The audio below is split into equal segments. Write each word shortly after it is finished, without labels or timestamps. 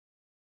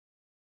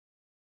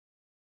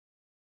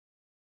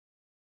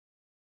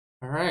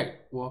All right,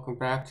 welcome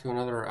back to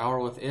another Hour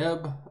with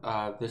Ib.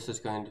 This is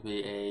going to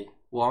be a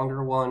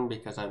longer one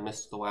because I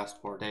missed the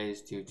last 4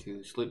 days due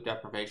to sleep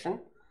deprivation.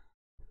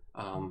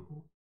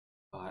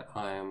 But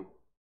I'm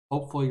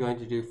hopefully going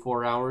to do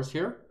 4 hours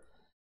here.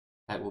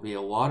 That will be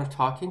a lot of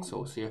talking, so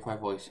we'll see if my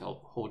voice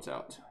holds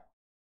out.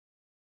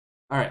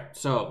 All right,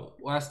 so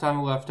last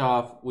time we left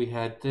off, we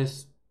had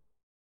this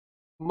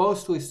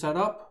mostly set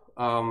up.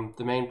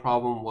 The main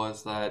problem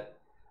was that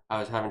I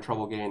was having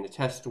trouble getting the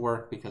test to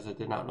work because I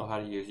did not know how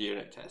to use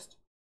unit test.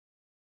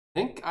 I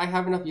think I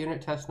have enough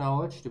unit test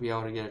knowledge to be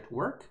able to get it to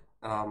work.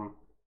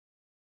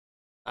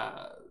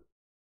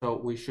 So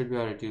we should be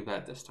able to do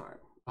that this time.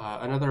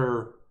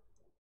 Another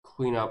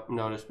cleanup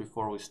notice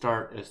before we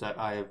start is that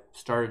I have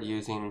started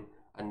using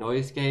a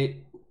noise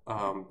gate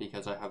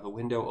because I have the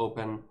window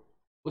open.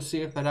 We'll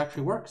see if that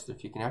actually works,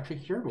 if you can actually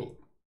hear me.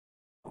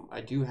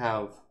 I do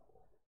have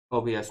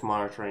OBS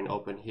monitoring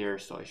open here,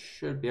 so I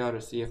should be able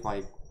to see if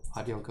my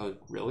audio goes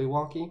really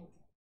wonky,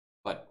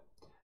 but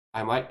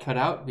I might cut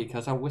out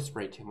because I'm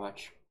whispering too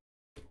much.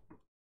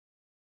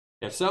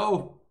 If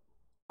so,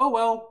 oh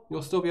well,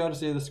 you'll still be able to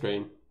see the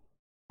screen.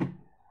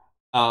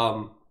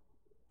 All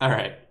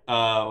right,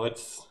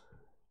 let's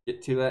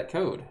get to that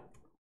code.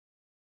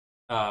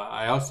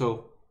 I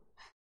also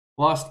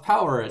lost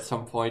power at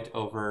some point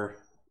over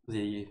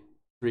the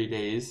 3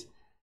 days,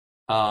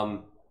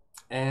 and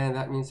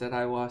that means that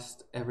I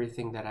lost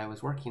everything that I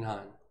was working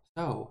on.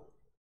 So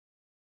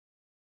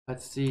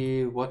let's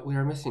see what we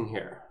are missing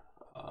here.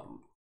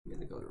 I'm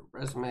gonna go to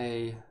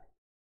Résumé,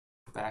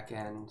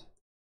 backend.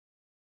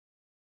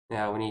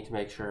 Now we need to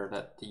make sure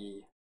that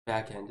the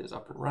backend is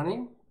up and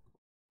running.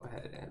 Go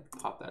ahead and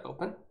pop that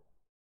open.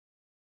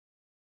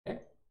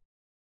 Okay,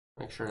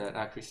 make sure that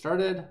actually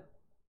started.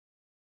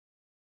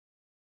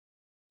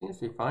 Seems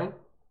to be fine.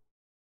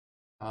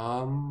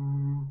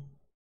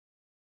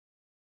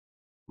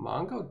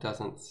 Mongo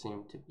doesn't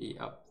seem to be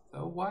up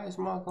though. Why is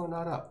Mongo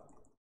not up?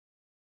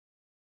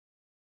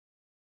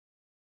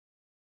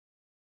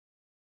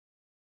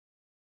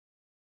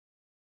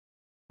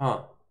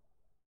 Huh.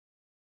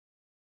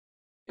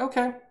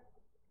 Okay.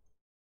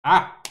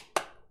 Ah,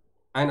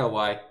 I know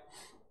why.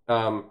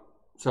 So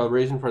the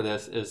reason for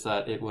this is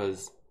that it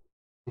was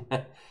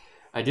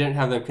I didn't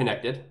have them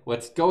connected.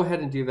 Let's go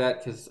ahead and do that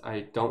because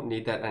I don't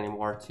need that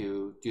anymore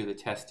to do the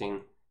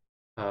testing.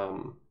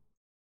 I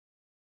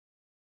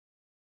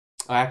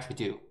actually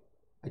do.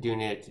 I do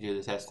need it to do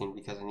the testing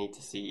because I need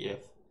to see if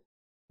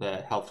the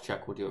health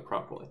check will do it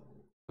properly.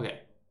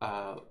 Okay,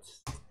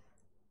 let's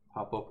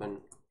pop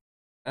open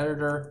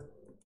editor.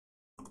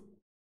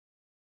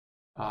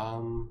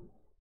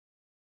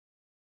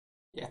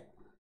 Yeah.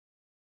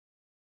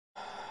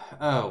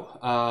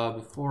 Oh,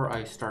 before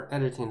I start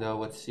editing though,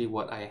 let's see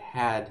what I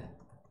had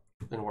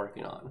been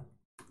working on.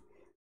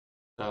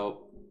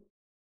 So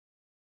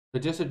the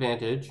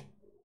disadvantage,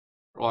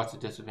 lots of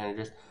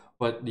disadvantages,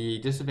 but the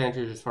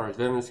disadvantage as far as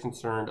Vim is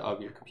concerned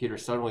of your computer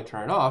suddenly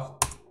turning off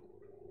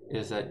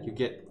is that you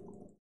get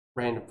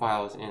random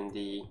files in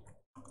the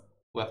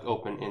left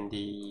open in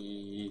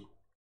the,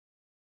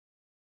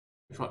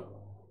 which one?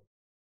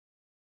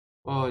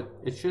 Well,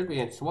 it should be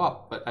in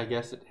swap, but I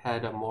guess it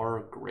had a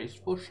more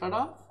graceful shut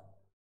off?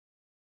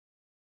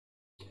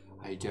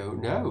 I don't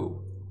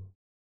know.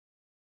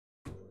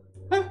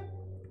 All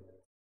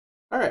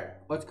right,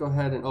 let's go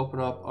ahead and open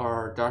up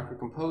our Docker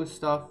Compose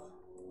stuff.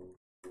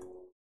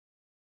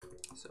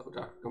 So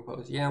Docker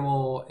Compose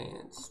YAML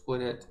and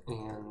split it,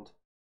 and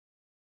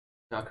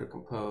Docker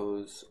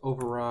Compose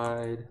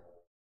override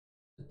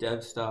the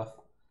dev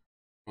stuff.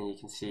 And you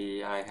can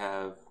see I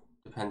have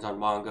depends on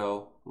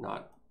Mongo,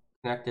 not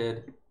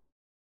connected.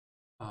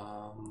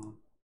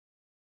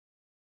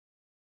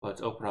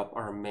 Let's open up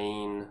our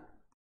main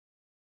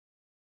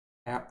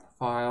app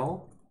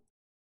file.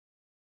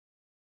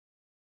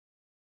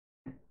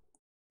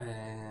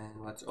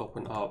 And let's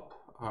open up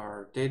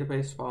our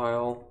database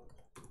file,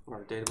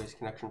 our database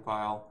connection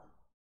file,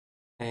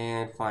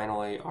 and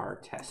finally our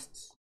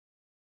tests.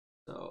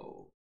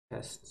 So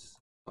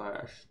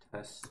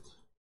tests/test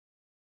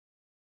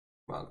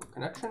Mongo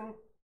connection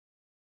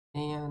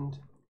and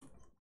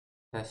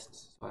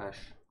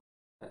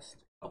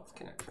tests/test health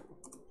connection.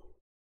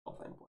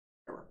 Whatever.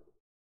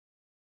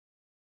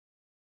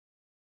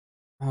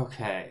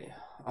 Okay.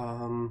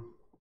 I'm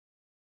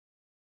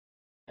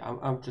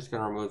just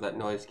gonna remove that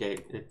noise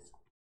gate.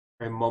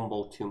 I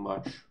mumble too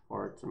much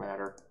for it to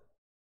matter.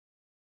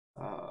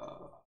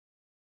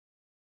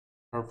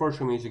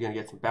 Unfortunately means you're gonna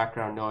get some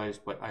background noise,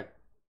 but I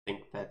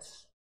think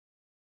that's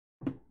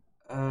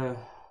an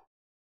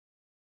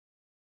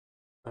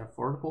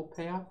affordable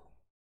payoff.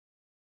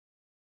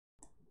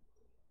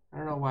 I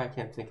don't know why I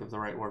can't think of the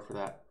right word for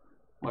that.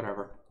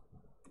 Whatever.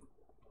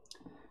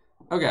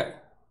 Okay.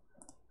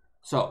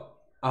 So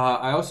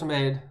I also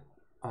made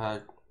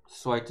a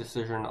slight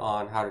decision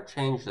on how to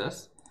change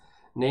this.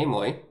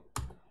 Namely,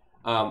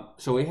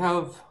 so we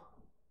have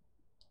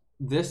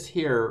this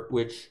here,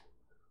 which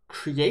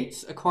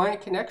creates a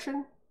client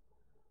connection,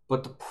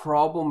 but the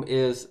problem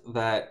is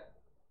that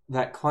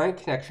that client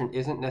connection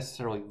isn't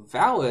necessarily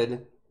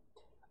valid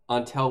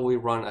until we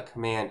run a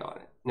command on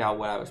it. Now,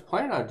 what I was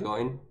planning on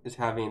doing is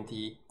having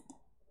the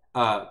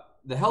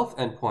health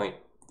endpoint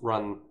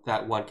run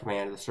that one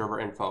command, the server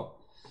info.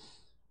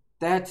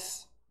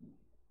 That's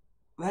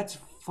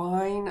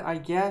fine, I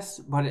guess,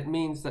 but it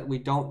means that we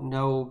don't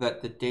know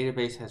that the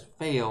database has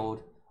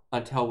failed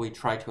until we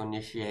try to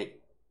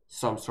initiate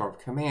some sort of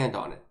command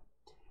on it.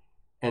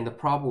 And the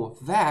problem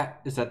with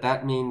that is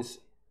that means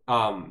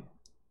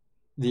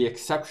the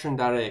exception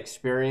that I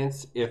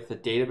experience if the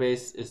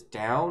database is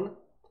down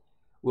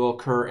will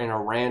occur in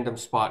a random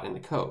spot in the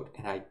code.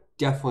 And I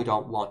definitely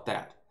don't want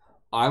that.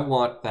 I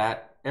want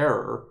that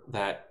error,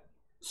 that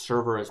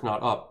server is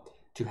not up,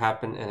 to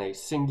happen in a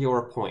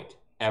singular point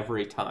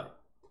every time.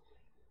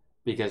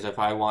 Because if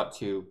I want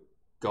to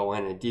go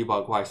in and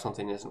debug why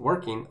something isn't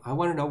working, I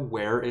want to know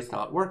where it's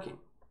not working.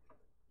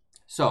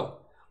 So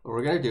what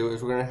we're going to do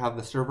is we're going to have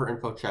the server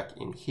info check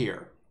in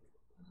here.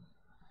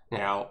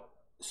 Now,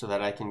 so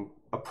that I can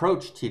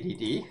approach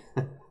TDD,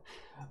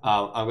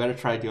 I'm going to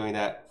try doing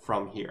that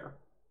from here.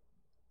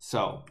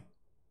 So,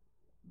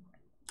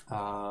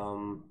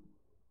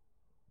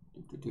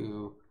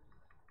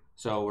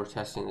 so we're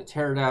testing the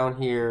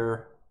teardown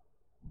here.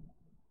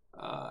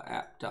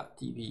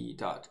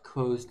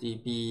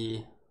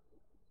 App.db.closedb.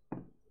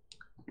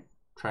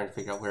 Trying to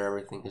figure out where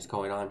everything is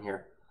going on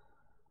here.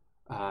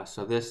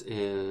 So this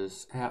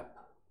is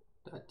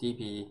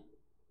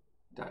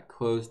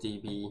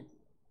app.db.closedb,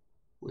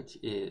 which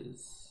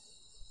is,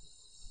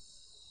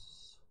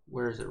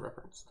 where is it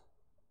referenced?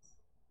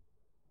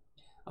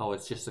 Oh,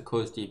 it's just the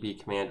closedb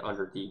command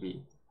under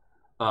db.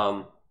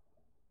 And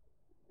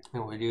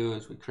what we do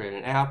is we create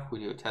an app, we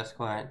do a test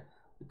client,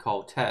 we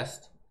call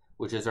test,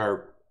 which is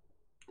our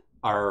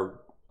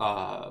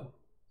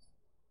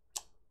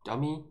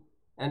dummy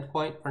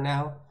endpoint for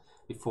now,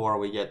 before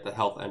we get the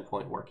health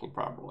endpoint working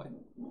properly.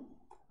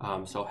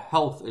 So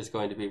health is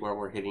going to be where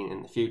we're hitting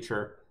in the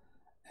future,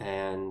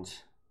 and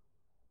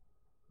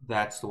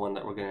that's the one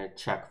that we're going to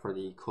check for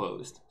the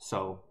closed.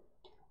 So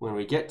when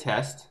we get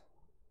test,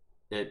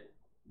 it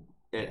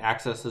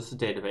accesses the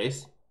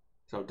database,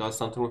 so it does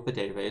something with the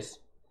database,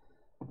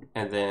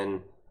 and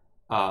then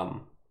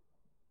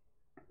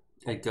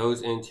it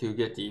goes into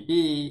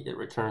getDB, it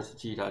returns to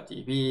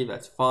g.db,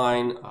 that's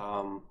fine.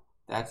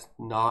 That's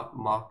not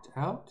mocked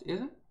out,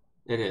 is it?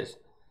 It is.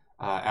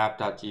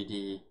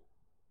 App.g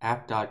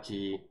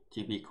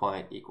db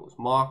client equals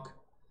mock.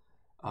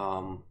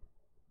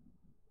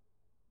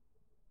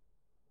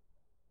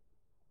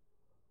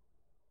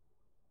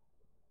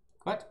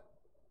 What?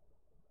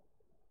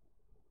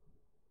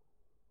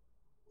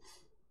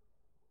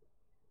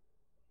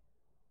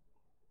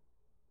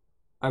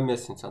 I'm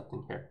missing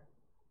something here.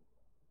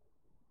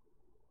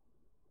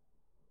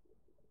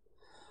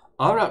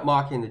 I'm not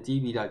mocking the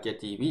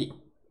db.getDB.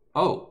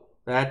 Oh,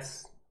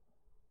 that's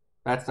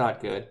not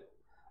good.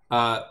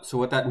 So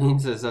what that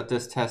means is that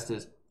this test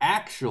is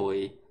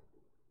actually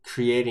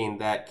creating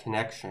that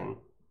connection,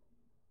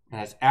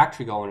 and it's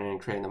actually going in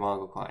and creating the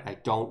Mongo client. I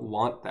don't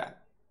want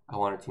that. I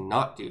want it to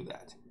not do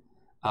that.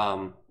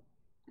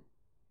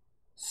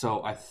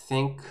 So I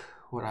think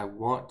what I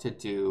want to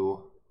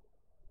do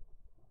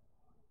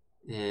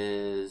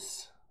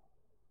is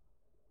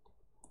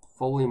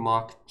fully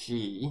mock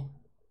G.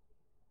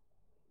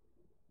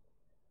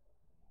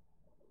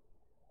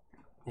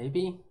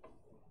 Maybe?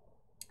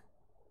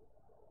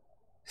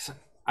 So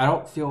I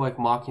don't feel like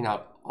mocking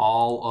out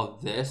all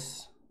of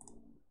this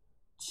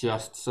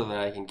just so that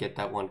I can get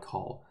that one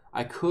call.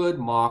 I could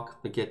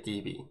mock the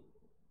getDB.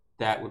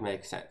 That would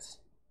make sense.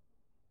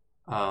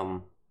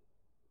 If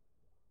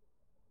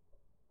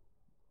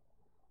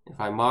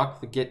I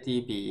mock the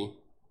getDB,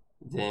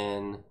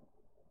 then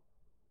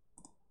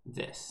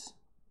this.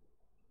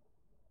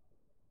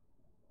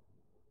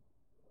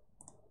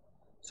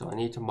 So I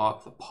need to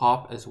mock the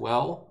pop as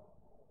well,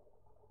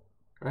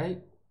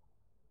 right?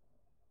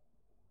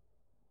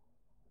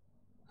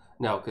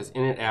 No, because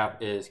init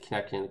app is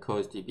connecting to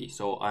closedb,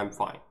 so I'm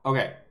fine.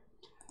 Okay,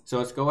 so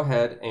let's go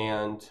ahead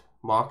and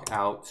mock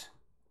out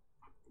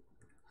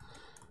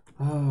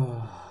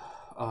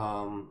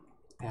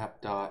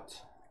app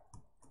dot.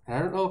 And I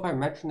don't know if I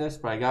mentioned this,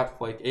 but I got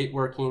Flake 8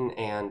 working,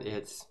 and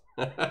it's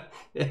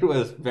it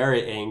was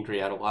very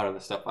angry at a lot of the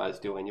stuff I was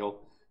doing.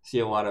 You'll see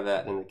a lot of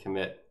that in the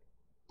commit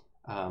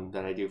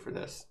that I do for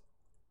this.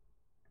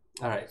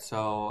 All right,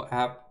 so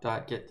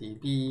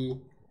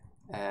app.getDB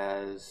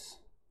as,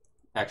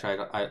 actually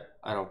I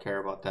don't care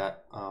about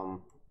that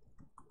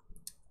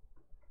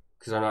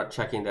because I'm not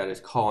checking that it's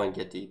calling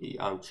getDB.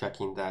 I'm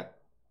checking that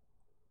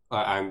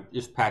I'm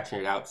just patching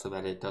it out so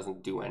that it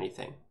doesn't do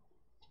anything.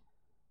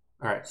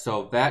 All right,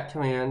 so that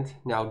command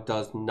now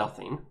does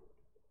nothing.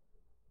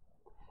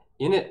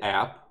 Init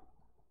app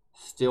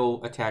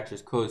still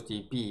attaches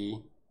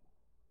closedb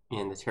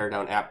in the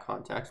teardown app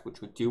context,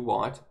 which we do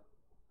want.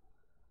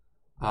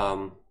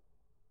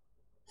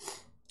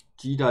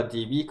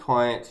 G.db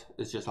client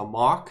is just a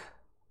mock,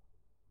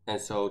 and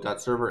so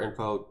 .server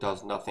info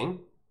does nothing.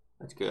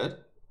 That's good.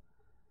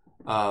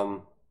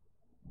 And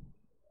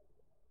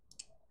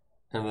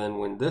then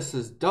when this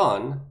is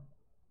done,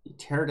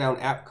 the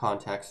teardown app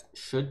context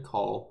should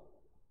call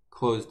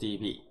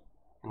closeDB.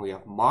 And we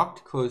have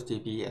mocked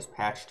closeDB as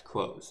patched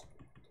close.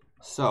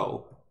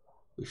 So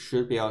we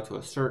should be able to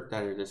assert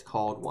that it is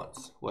called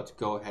once. Let's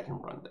go ahead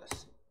and run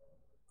this.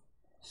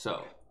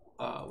 So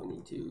we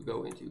need to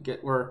go into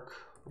get work,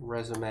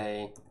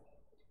 resume,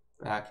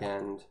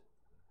 backend.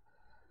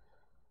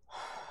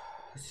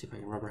 Let's see if I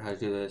can remember how to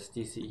do this.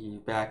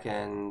 DCE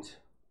backend,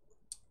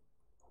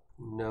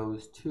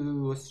 nose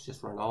 2. Let's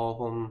just run all of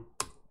them.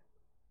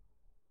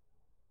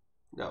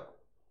 No.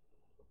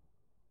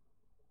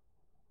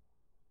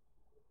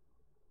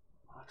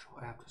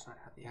 Module app does not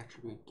have the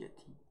attribute get.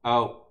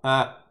 Oh,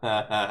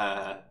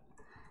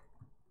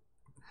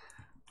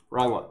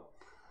 wrong one.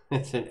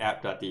 It's an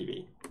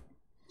app.db.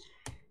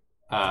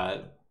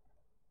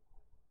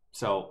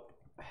 So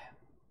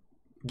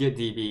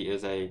getDB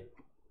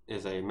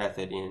is a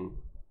method in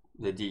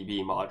the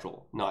DB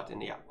module, not in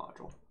the app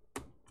module.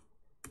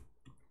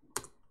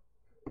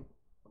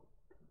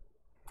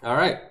 All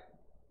right,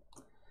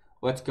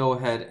 let's go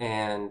ahead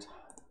and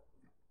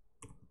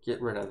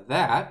get rid of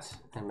that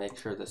and make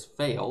sure this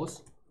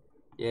fails.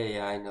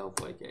 Yeah, I know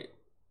Flake8.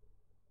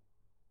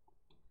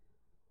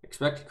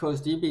 Expected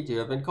closeDB to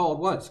have been called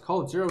once,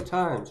 called 0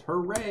 times.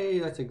 Hooray!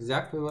 That's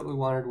exactly what we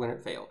wanted when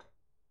it failed.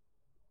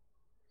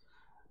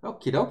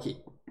 Okie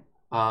dokie.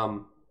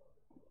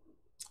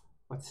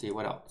 Let's see,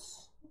 what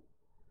else?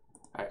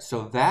 All right,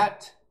 so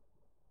that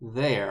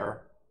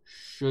there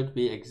should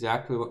be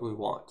exactly what we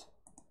want.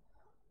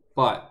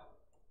 But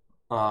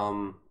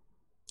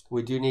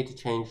we do need to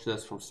change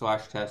this from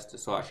 /test to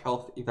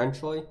 /health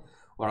eventually.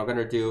 What I'm going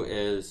to do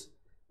is,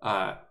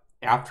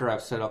 after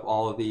I've set up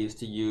all of these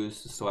to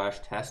use the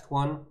 /test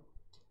one,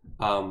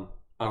 I'm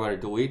going to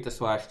delete the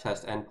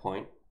 /test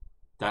endpoint.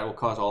 That will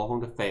cause all of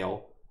them to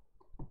fail.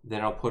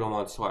 Then I'll put them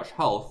on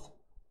 /health,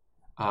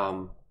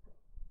 and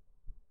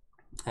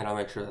I'll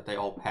make sure that they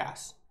all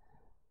pass.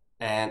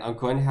 And I'm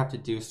going to have to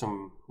do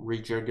some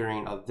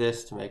rejiggering of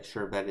this to make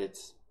sure that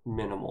it's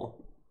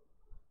minimal.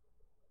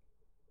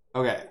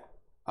 Okay.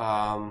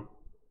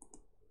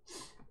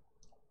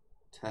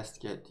 Test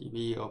get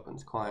DB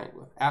opens client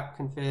with app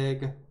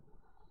config.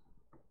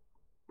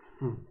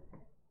 And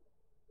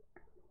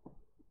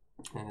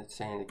it's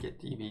saying to get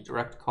DB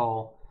direct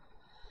call.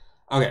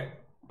 Okay.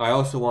 I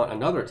also want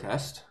another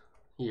test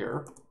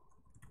here.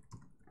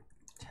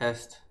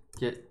 Test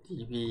get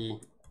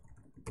DB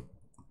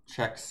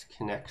checks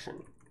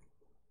connection.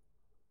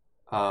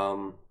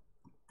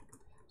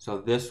 So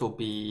this will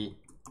be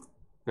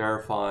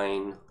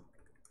verifying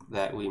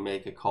that we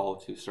make a call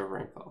to server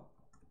info.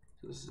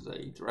 So this is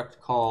a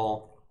direct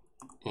call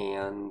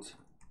and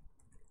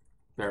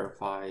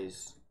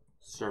verifies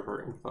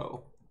server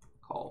info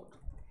called.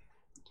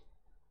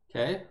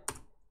 Okay,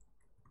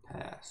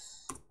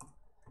 pass.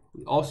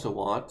 We also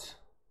want,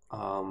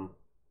 I'm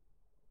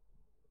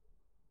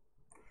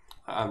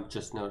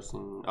just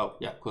noticing, oh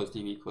yeah,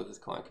 closeDB closes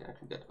client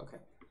connection, good, okay.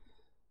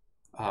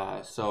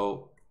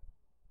 So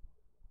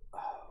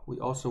we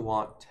also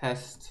want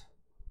test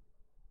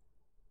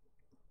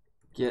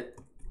get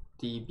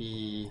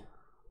DB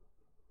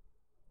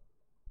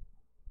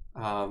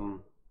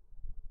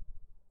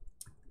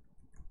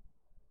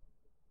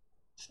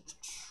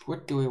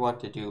what do we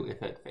want to do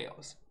if it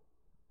fails?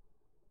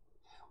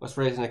 Let's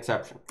raise an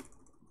exception.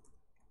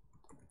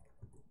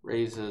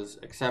 Raises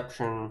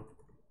exception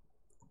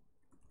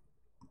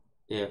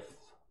if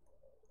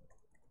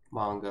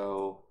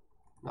Mongo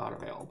not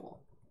available.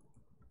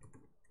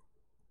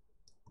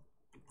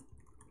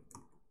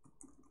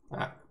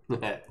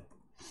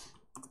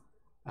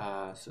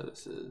 So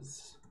this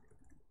is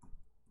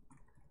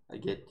a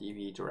get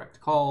DB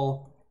direct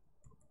call,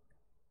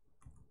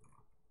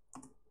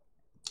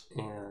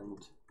 and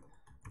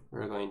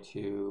we're going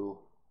to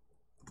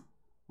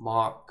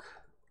mock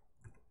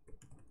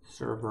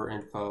server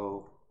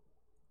info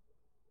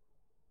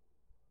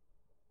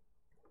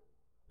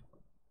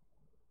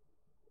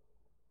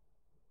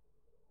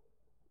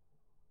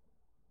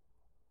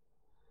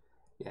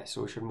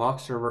so we should mock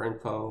server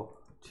info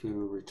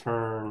to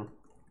return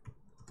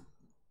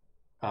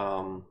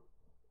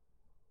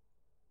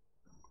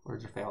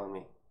where's it failing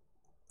me?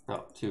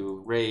 No,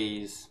 to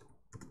raise,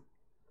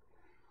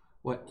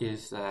 what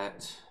is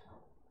that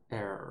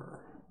error?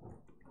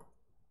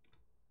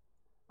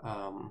 What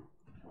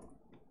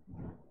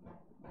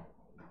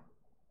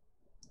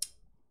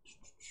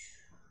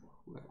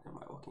am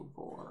I looking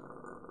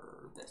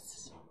for?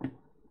 This.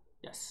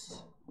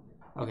 Yes.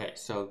 Okay,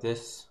 so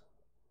this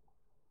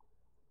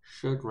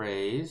should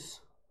raise.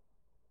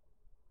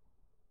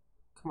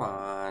 Come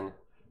on.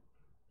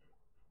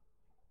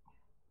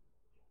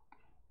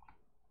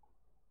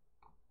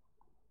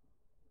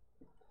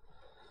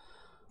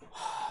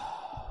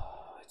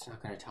 It's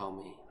not going to tell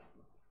me.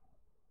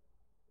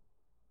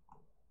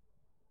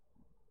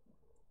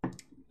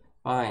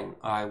 Fine,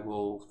 I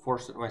will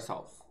force it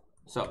myself.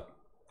 So,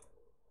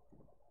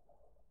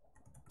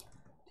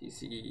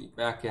 DCE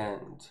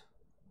backend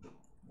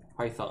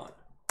Python.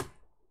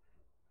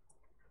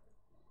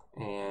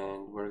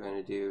 And we're going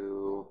to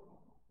do,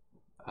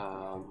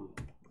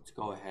 let's let's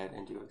go ahead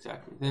and do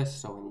exactly this.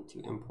 So we need to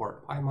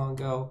import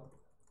PyMongo.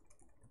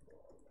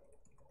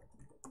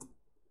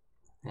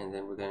 And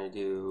then we're going to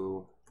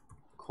do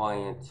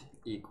client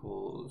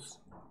equals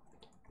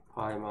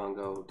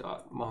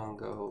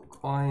pymongo.mongo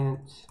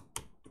client.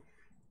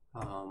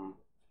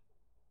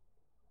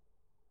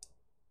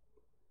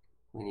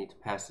 We need to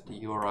pass it the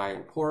URI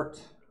and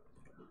port.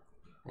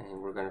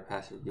 And we're going to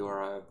pass it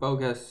URI of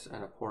bogus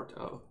and a port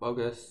of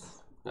bogus.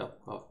 No,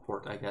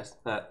 port, I guess.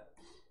 That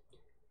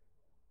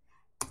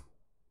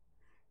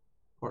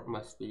port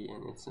must be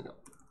an instant.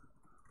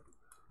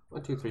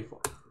 1, 2, 3, 4.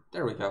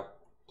 There we go.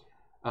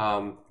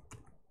 And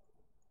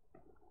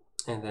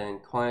then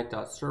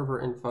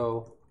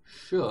client.serverinfo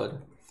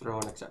should throw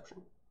an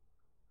exception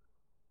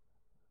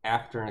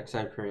after an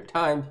extended period of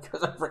time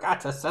because I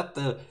forgot to set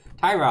the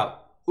timeout.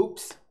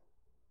 Oops.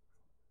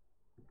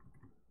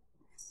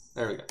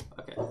 There we go.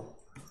 Okay.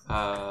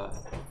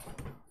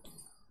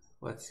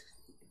 Let's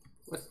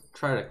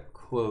try to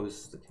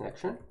close the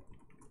connection.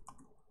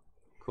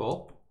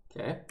 Cool.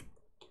 Okay.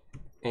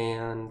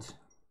 And I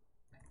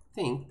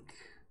think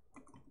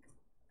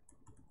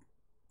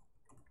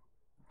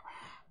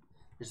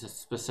there's a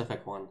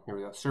specific one. Here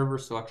we go. Server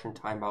selection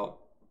timeout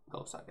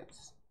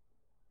milliseconds.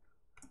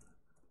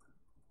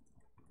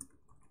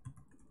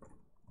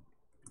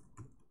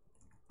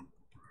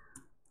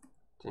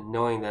 And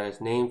knowing that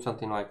it's named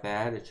something like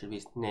that, it should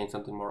be named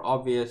something more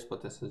obvious,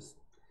 but this is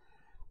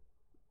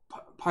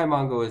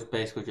PyMongo is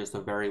basically just a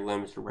very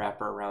limited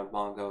wrapper around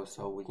Mongo,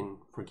 so we can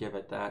forgive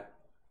it that.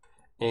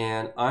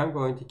 And I'm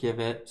going to give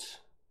it,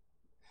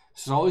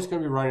 this is always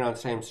going to be running on the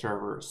same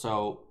server,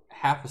 so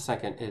half a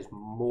second is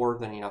more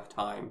than enough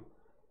time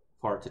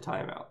for it to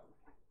time out.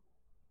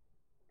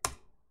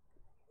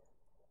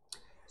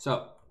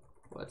 So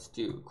let's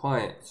do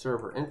client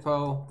server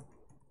info.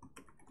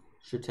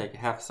 Should take a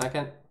half a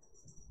second.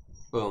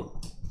 Boom.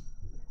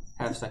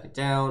 Half a second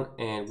down,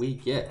 and we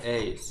get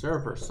a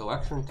server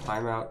selection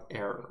timeout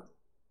error.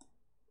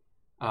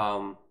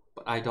 But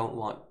I don't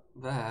want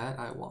that.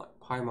 I want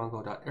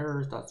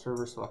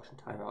pymongo.errors.server selection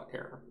timeout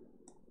error.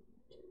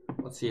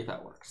 Let's see if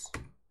that works.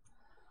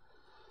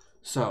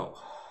 So,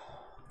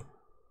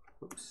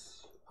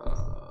 oops.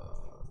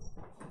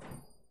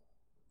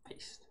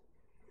 Paste.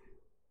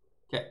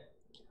 Okay.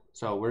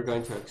 So we're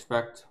going to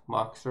expect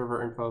mock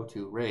server info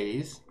to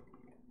raise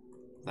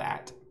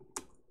that.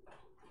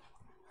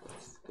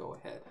 Let's go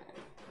ahead and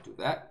do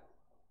that.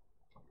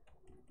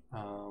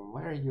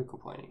 Why are you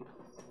complaining?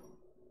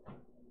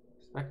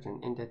 Expect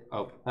an indent.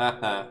 Oh,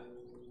 haha.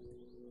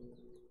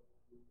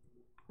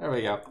 There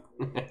we go.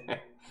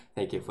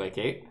 Thank you,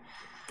 Flake8.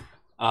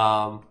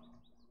 All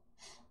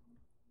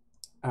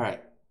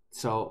right.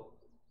 So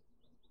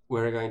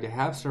we're going to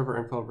have server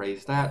info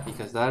raise that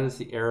because that is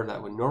the error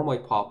that would normally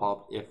pop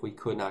up if we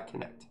could not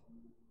connect.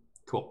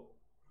 Cool.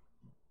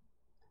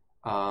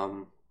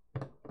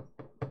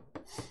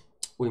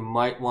 We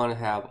might want to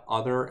have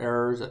other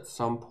errors at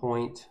some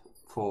point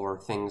for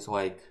things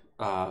like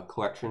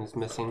collection is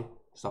missing,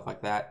 stuff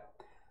like that.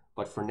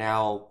 But for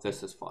now,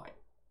 this is fine.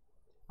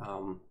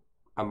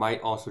 I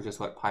might also just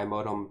let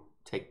PyModem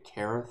take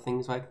care of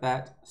things like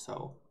that.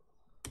 So,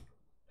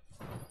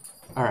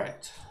 all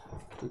right.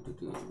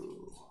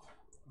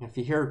 If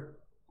you hear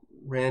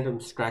random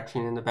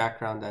scratching in the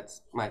background,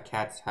 that's my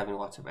cat's having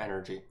lots of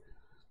energy.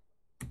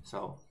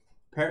 So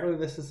apparently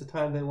this is the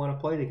time they want to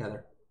play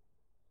together.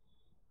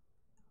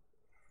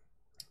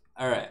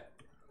 All right.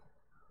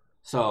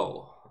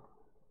 So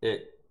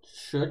it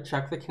should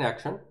check the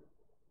connection,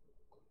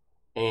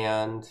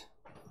 and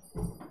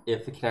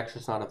if the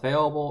connection is not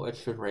available, it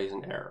should raise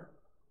an error.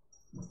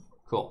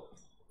 Cool.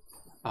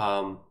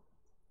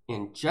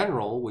 In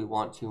general, we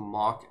want to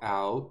mock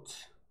out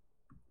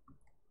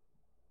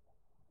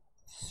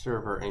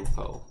server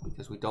info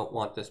because we don't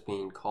want this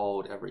being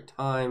called every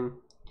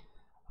time.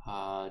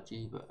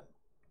 DB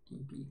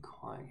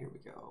client, here we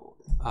go.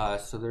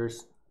 So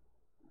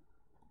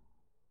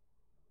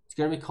it's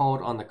going to be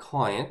called on the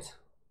client.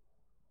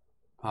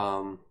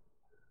 So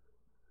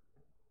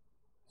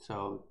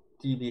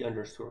DB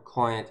underscore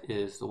client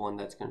is the one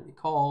that's going to be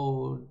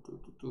called.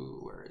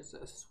 Where is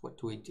this? What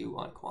do we do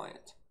on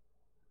client?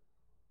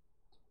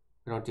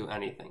 We don't do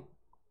anything.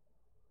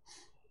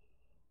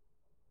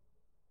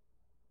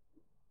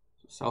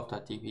 So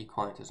self.db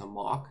client is a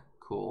mock.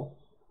 Cool.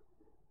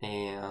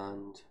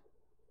 And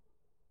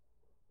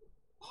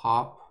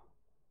pop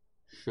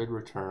should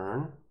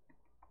return.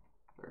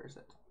 Where is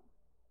it?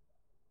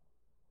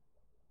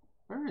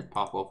 Where is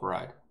pop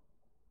override?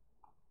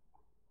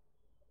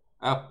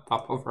 Oh,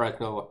 pop override,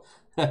 no.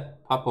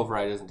 Pop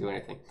override doesn't do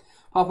anything.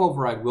 Pop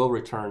override will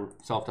return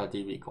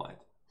self.db client.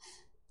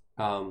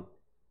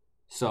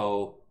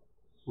 So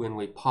when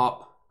we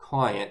pop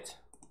client,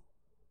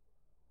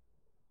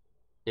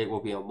 it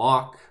will be a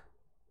mock.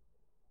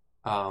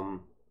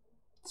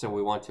 So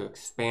we want to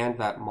expand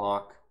that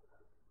mock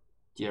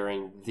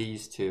during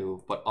these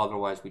two, but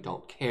otherwise we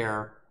don't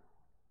care.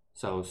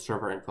 So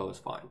server info is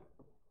fine.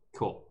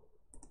 Cool.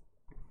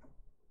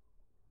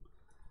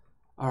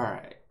 All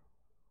right.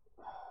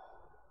 I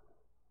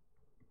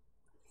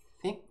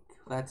think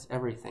that's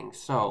everything.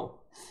 So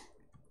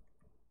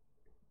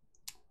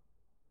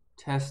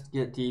test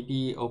get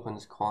DB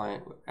opens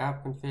client with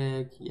app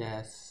config.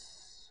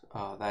 Yes,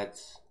 that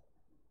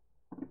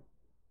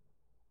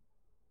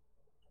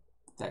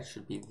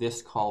should be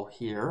this call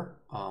here.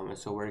 And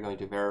so we're going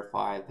to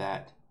verify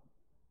that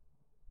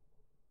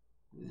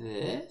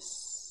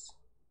this,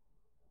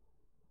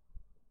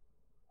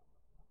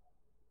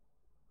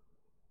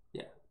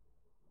 yeah,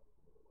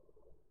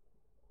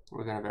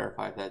 we're going to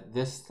verify that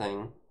this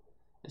thing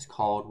is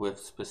called with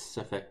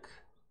specific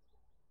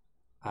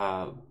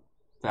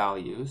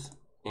values.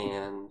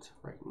 And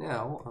right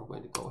now I'm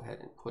going to go ahead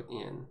and put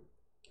in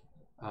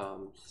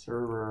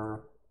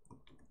server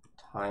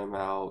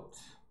timeout,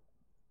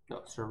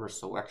 no, server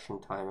selection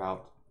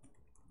timeout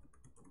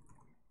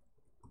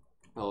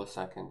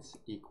milliseconds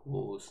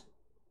equals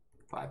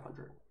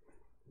 500.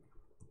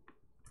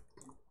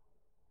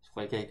 Is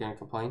Flake8 going to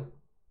complain?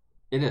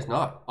 It is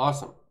not.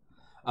 Awesome.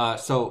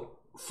 So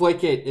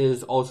Flake8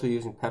 is also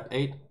using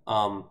PEP8,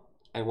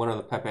 and one of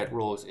the PEP8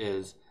 rules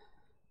is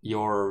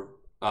your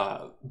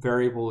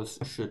variables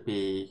should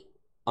be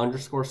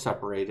underscore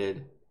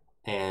separated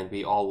and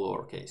be all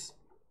lowercase.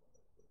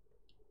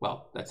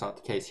 Well, that's not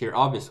the case here.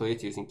 Obviously,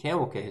 it's using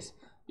camel case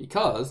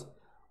because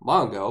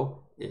Mongo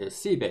is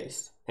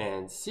C-based,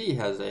 and C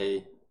has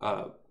a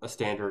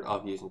standard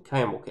of using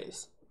camel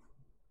case.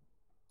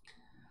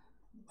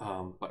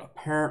 But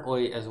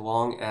apparently, as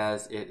long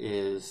as it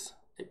is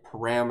a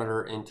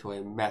parameter into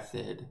a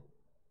method,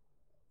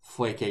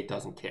 Flake8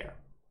 doesn't care.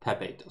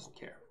 PEP8 doesn't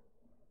care.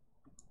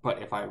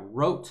 But if I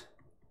wrote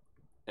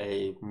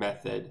a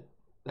method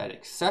that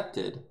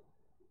accepted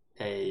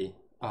a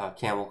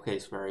camel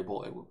case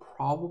variable, it would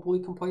probably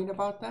complain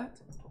about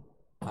that.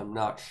 I'm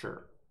not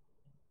sure.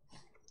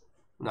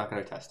 I'm not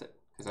going to test it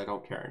because I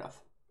don't care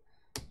enough.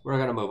 We're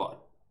going to move on.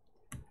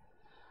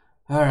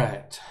 All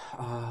right.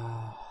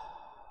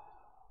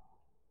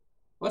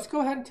 Let's go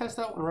ahead and test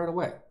that one right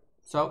away.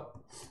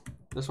 So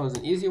this one's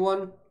an easy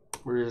one.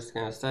 We're just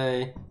going to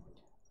say,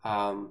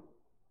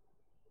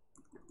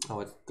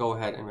 let's go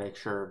ahead and make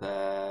sure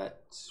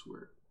that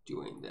we're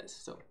doing this.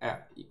 So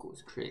app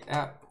equals create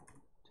app,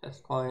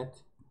 test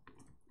client,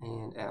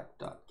 and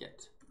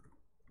app.get.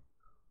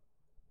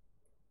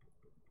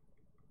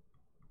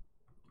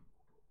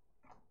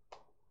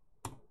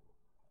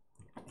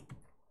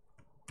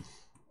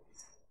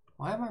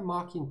 Why am I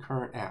mocking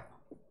current app?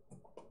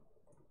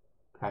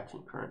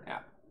 Patching current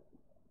app.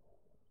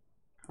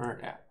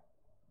 Current app.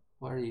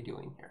 What are you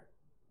doing here?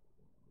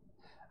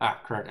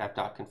 Current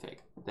app.config.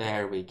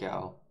 There we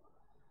go.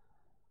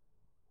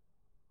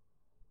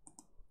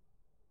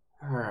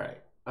 All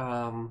right.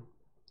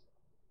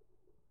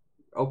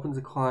 Opens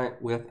a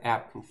client with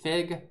app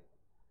config.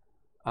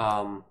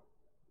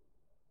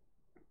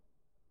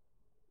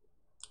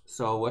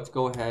 So let's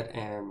go ahead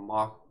and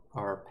mock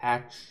or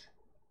patch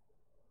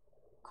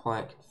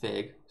client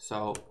config.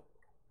 So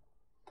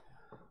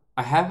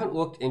I haven't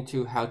looked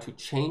into how to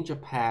change a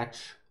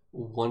patch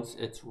once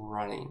it's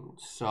running.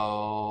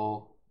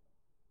 So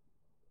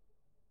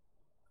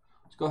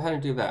let's go ahead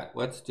and do that.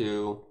 Let's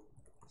do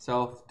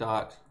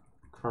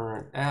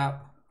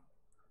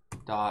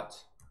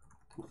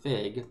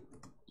self.currentapp.config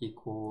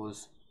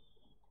equals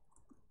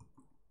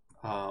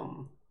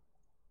I'm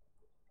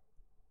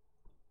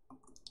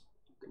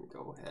going to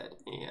go ahead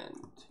and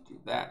do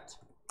that.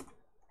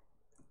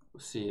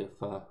 We'll see if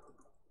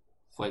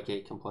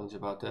Flake8 complains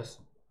about this.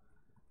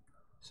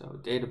 So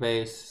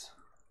database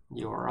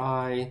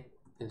URI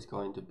is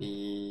going to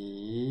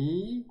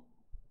be,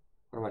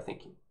 what am I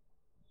thinking?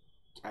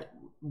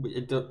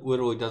 It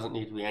literally doesn't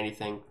need to be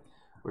anything.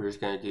 We're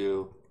just going to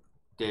do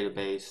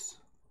database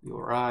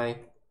URI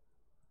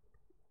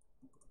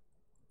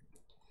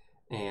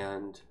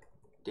and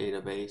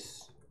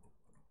database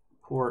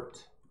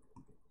port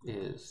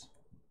is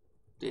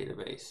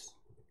database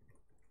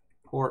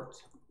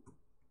port.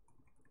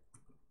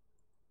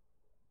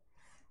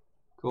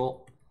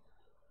 Cool.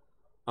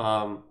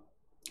 I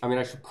mean,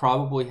 I should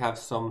probably have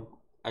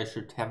I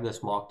should have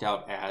this mocked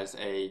out as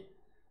an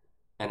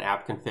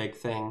app config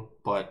thing,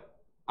 but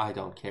I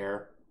don't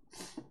care.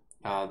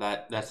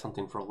 That's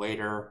something for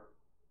later.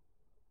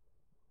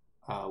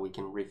 We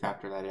can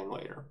refactor that in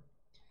later.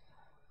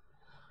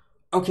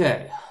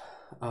 Okay.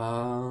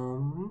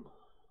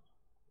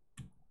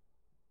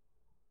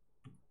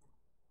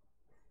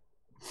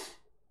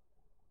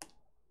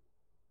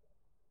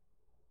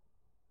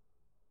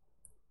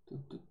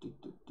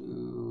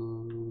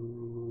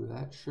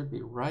 That should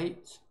be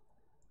right.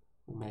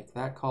 We'll make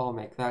that call,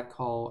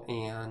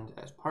 and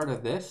as part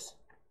of this,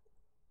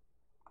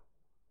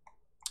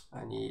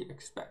 I need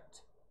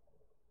expect.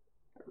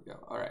 There we go.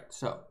 All right,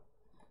 so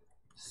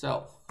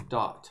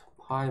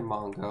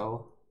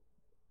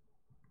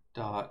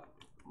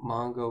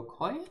self.pymongo.mongo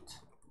client,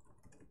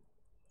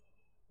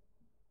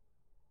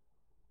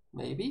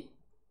 maybe,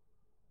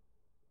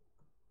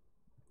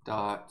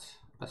 dot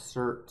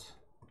assert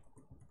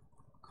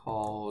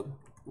called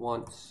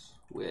once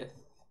with.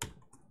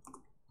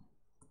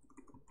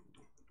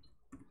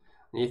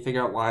 I need to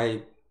figure out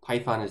why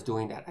Python is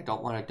doing that. I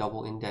don't want a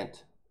double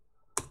indent.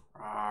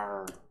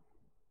 I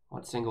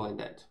want single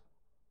indent.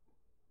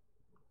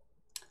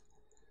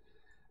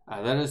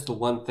 That is the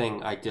one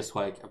thing I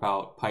dislike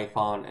about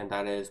Python, and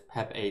that is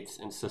PEP8's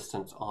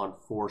insistence on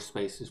 4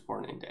 spaces for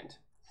an indent.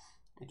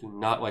 I do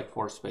not like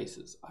 4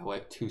 spaces. I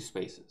like 2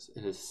 spaces.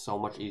 It is so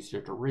much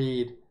easier to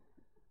read,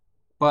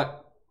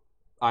 but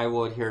I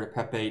will adhere to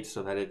PEP8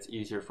 so that it's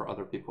easier for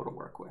other people to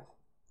work with.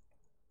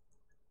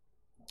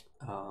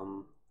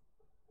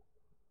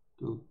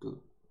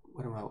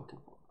 What am I looking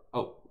for?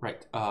 Oh,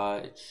 right.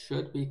 It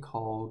should be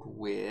called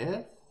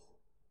with...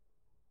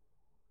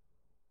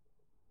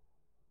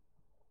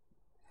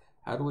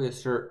 How do we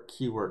assert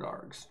keyword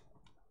args?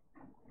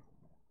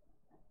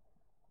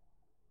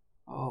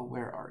 Oh,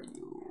 where are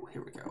you?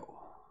 Here we go.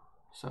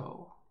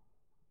 So,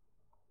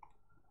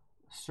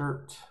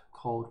 assert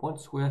called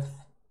once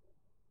with,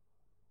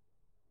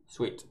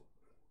 sweet.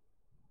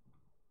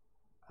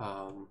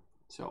 So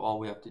all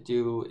we have to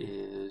do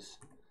is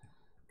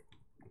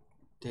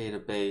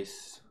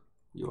database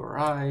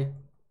URI,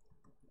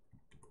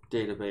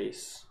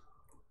 database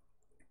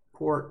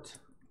port,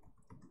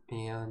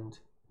 and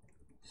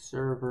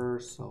server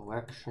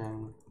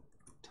selection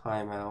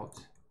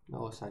timeout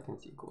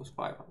milliseconds equals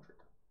 500.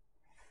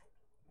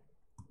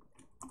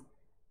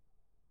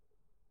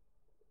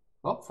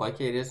 Oh,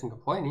 Flycade isn't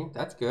complaining.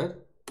 That's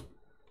good.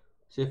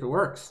 See if it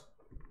works.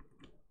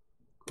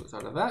 Close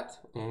out of that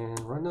and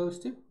run those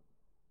two.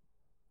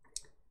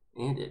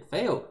 And it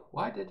failed.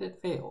 Why did it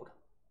fail?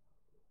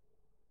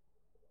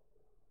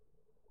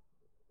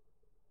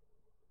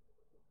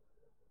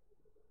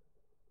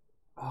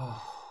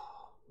 Oh.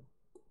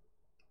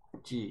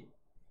 G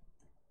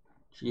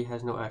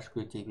has no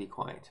attribute DB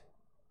client.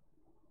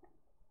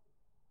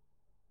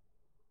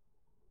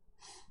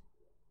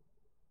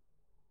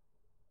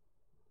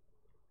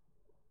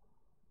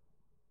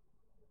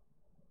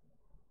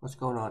 What's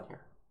going on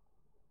here?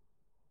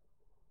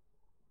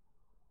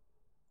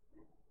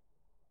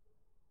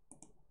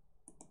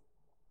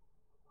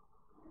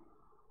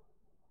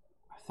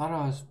 I thought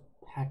I was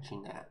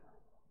patching that.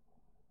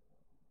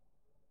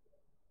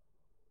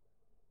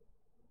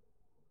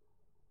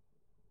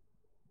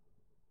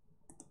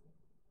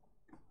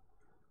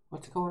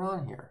 What's going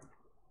on here?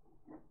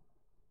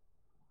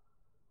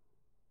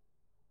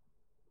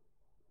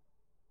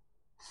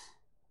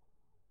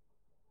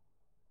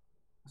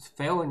 It's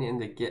failing in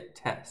the get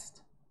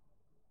test,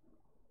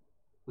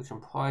 which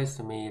implies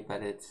to me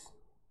that it's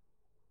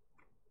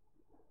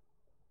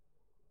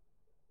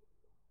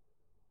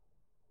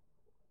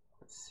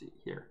let's see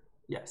here.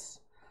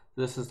 Yes,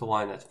 this is the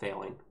line that's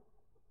failing.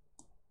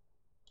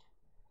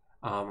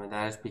 And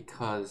that is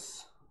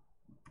because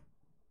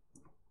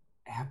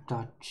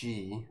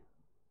app.g.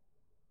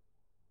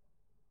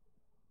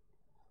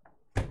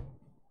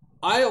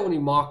 I only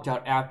mocked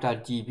out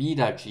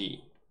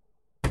app.db.g.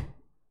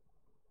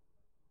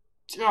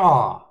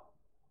 Ah.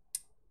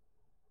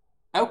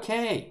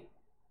 Okay.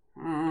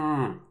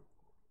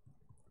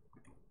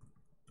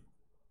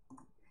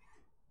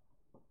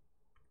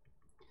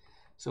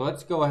 So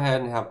let's go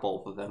ahead and have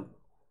both of them.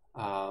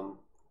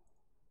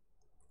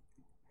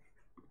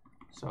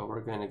 So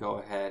we're going to go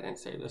ahead and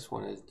say this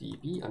one is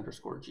db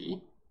underscore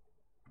g,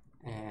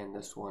 and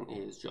this one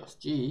is just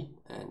g,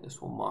 and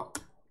this will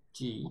mock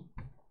g.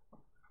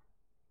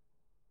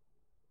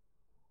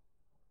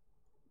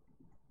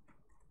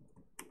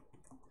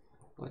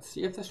 Let's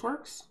see if this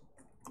works.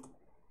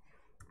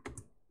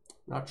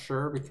 Not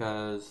sure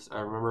because I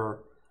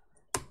remember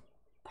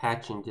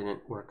patching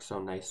didn't work so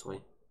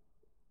nicely.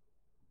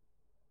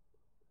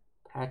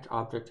 Patch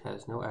object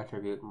has no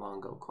attribute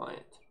Mongo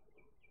client.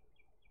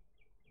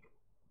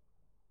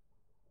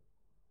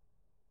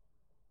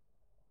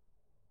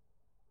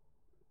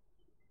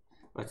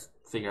 Let's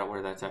figure out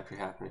where that's actually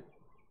happening.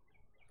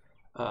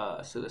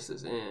 So this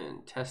is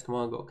in test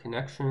Mongo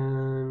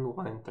connection,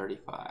 line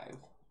 35.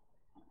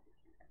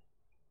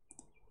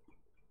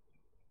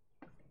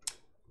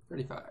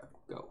 35,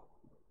 go.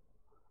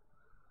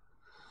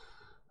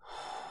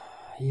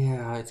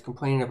 Yeah, it's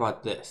complaining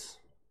about this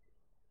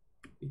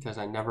because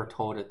I never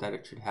told it that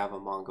it should have a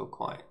Mongo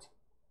client.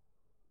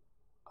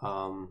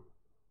 So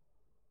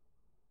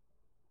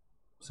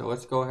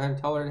let's go ahead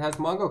and tell her it has a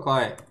Mongo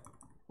client.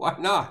 Why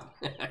not?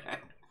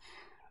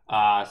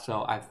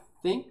 So I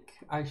think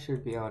I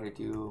should be able to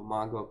do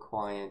Mongo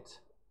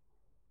client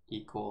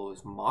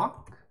equals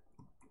mock.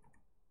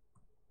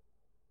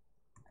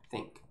 I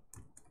think.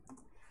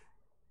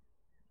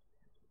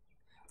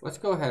 Let's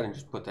go ahead and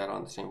just put that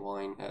on the same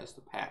line as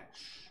the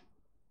patch.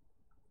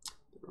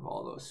 Get rid of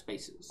all those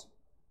spaces.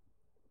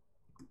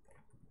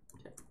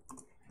 Okay.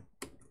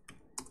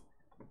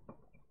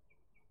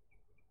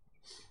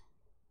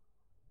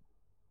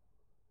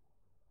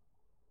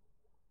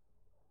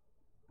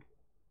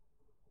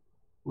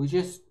 We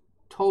just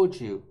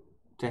told you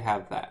to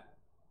have that.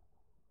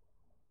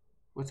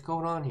 What's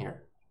going on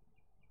here?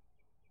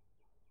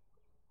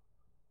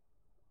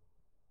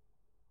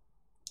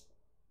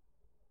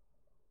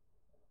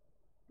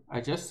 I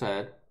just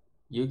said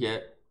you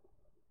get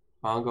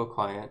Mongo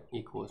client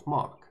equals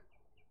mock.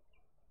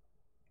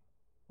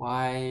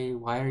 Why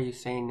are you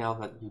saying now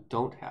that you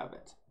don't have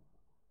it?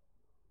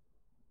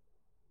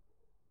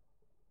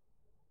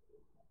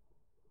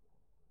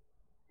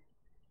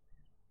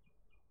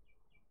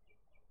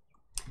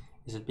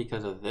 Is it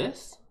because of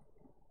this?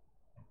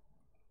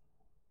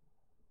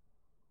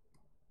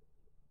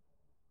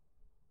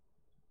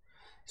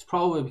 It's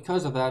probably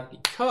because of that,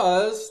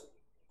 because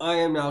I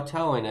am now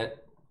telling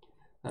it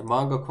that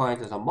Mongo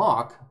client is a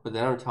mock, but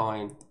then I'm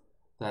telling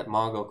that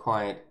Mongo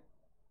client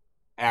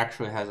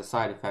actually has a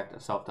side effect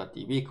of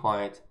self.db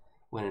client,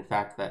 when in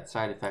fact that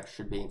side effect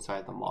should be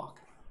inside the mock.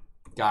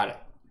 Got it.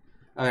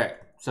 Okay,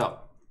 so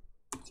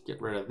let's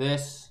get rid of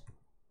this.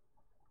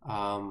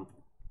 And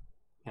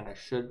I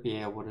should be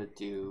able to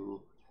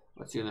do,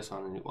 let's do this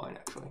on a new line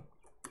actually.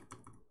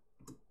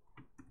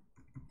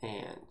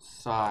 And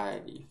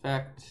side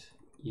effect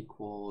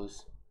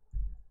equals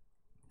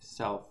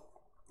self.db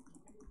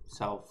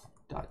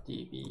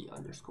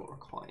underscore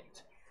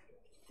client.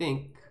 I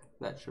think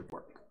that should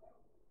work.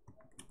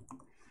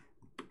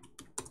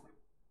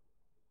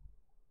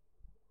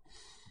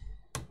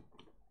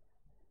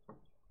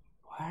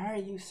 Why are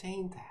you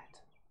saying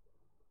that?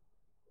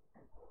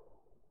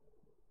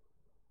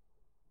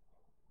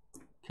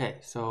 Okay,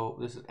 so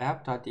this is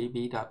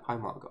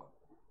app.db.pymongo.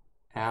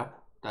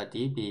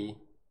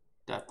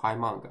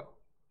 app.db.pymongo.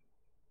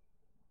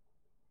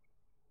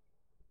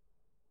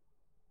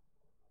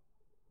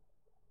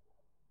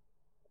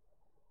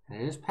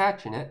 And it is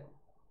patching it.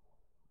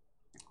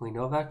 We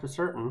know that for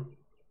certain.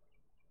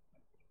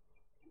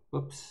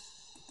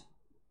 Whoops.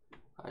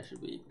 I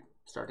should be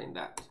starting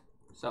that.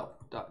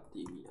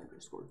 Self.db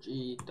underscore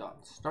g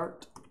dot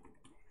start.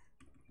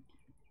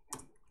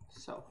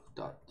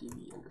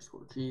 Self.db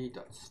underscore g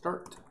dot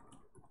start.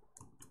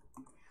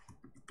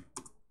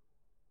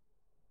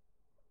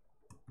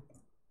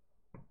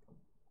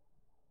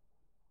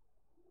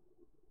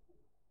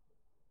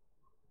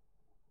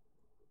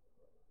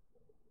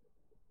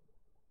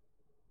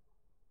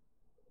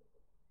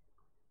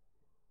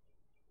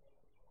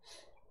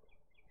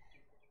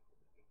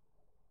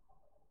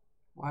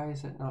 Why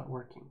is it not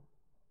working?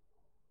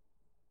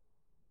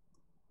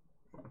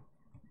 Let's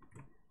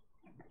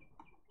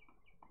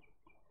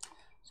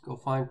go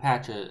find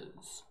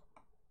patches.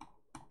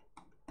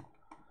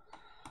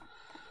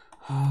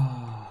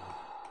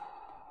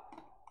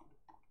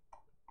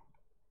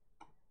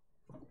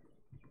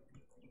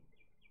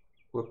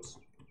 Whoops.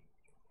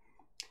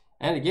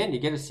 And again, you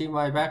get to see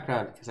my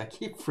background because I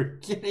keep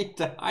forgetting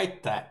to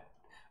hide that.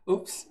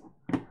 Oops.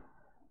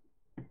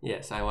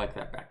 Yes, I like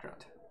that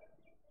background.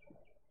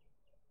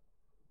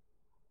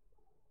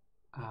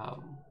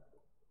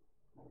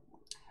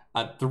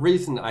 The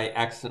reason I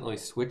accidentally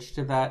switched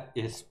to that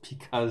is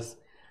because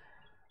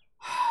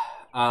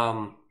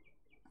I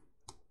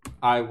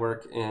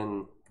work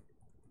in,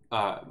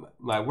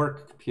 my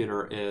work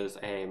computer is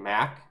a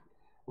Mac,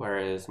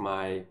 whereas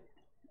my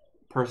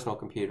personal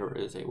computer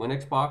is a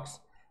Linux box.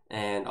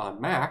 And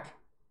on Mac,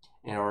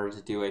 in order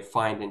to do a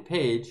find in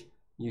page,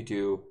 you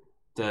do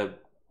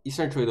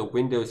essentially the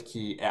Windows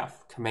key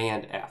F,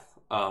 Command F,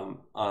 on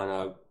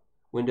a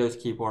Windows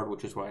keyboard,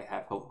 which is what I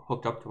have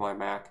hooked up to my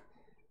Mac.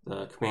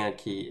 The Command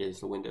key is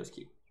the Windows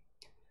key.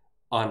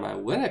 On my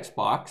Linux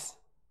box,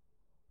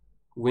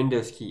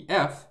 Windows key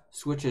F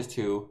switches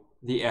to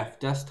the F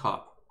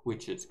desktop,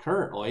 which is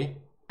currently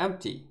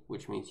empty,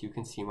 which means you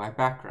can see my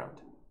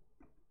background.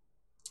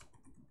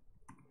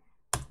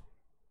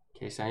 In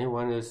case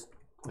anyone is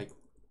like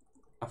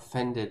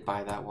offended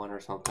by that one or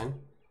something,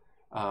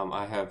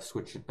 I have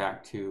switched it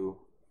back to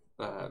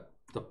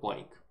the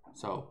blank.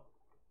 So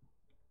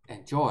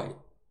enjoy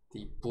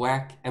the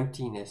black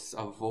emptiness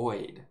of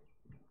void.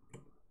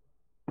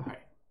 All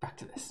right, back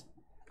to this.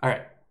 All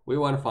right, we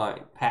want to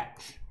find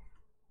patch.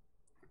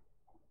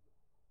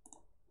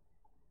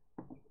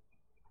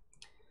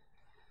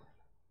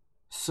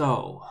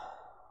 So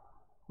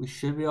we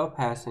should be able to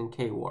pass in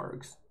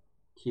keywords,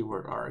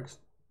 keyword args.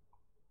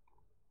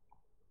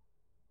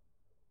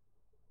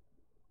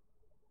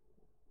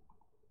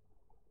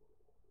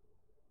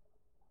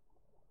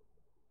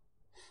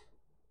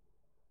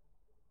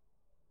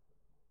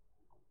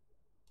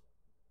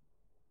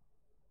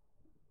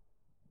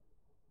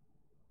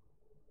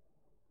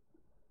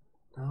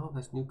 No,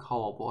 that's new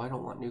callable. I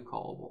don't want new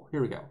callable.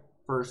 Here we go.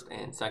 First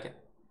and second.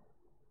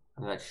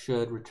 And that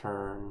should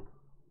return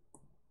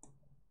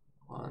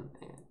 1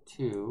 and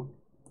 2.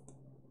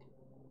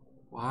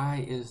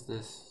 Why is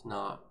this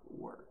not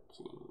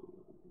working?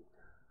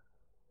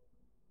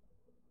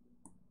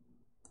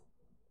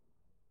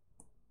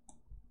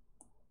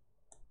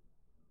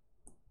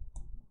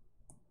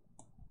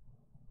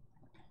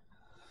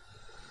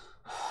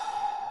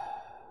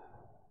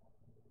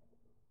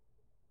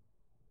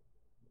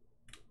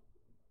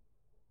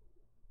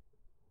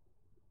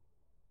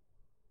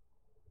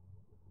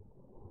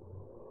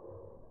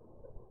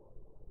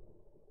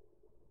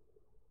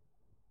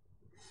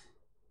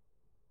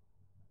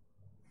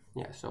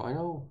 Yeah, so I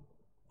know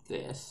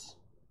this.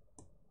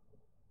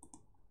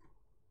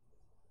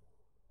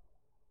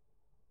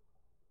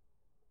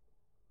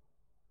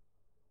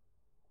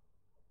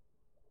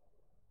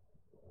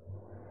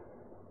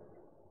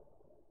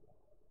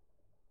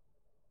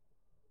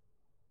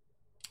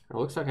 It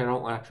looks like I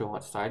don't actually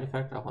want side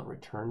effect. I want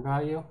return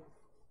value.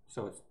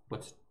 So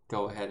let's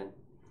go ahead and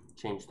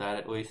change that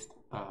at least.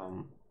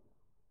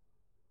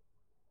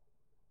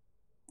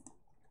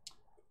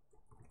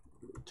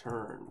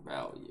 Return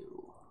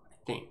value, I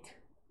think.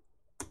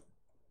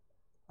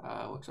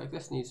 Looks like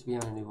this needs to be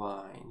on a new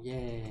line.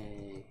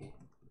 Yay.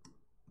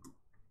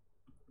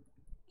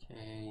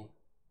 Okay.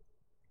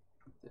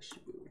 This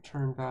should be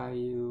return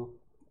value.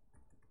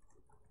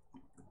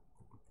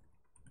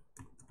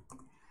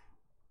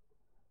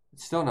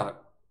 It's still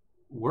not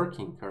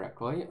working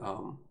correctly.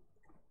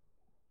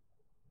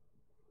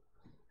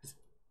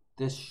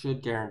 This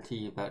should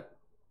guarantee that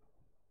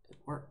it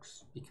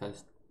works,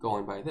 because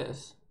going by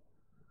this,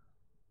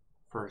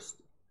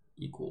 first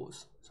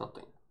equals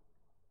something.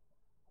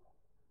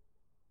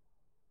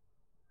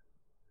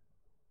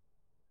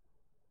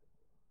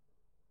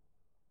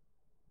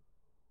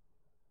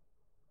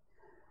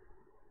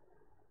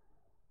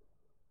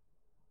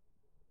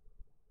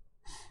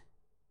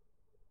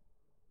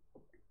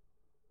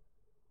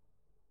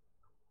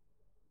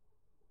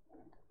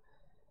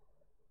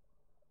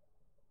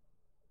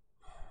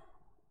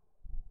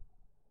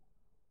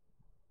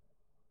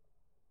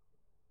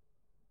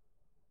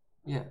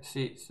 Yeah,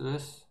 see, so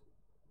this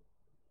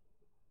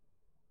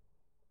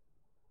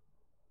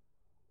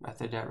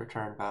method at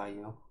return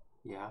value,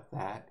 yeah,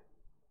 that.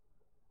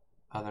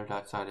 Other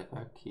dot side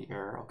effect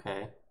here,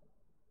 okay.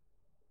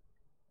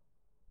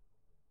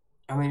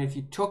 I mean, if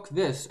you took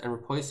this and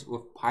replaced it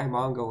with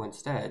PyMongo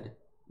instead,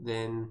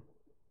 then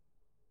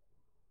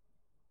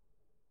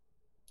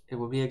it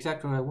would be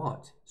exactly what I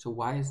want. So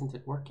why isn't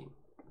it working?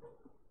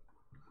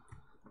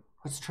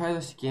 Let's try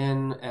this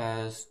again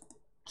as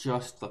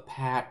just the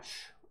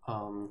patch.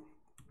 So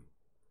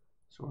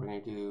we're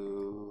going to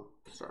do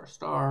 **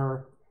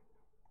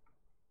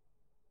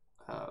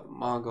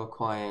 Mongo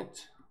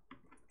client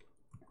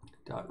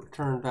dot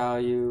return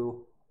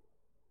value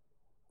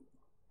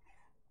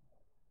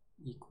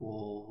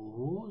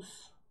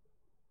equals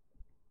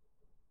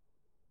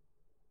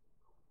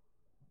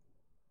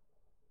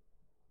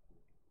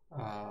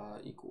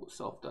equals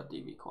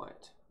self.db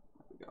client.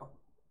 There we go.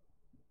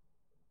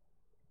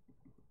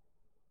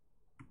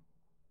 I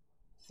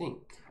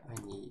think I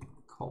need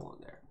colon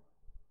there.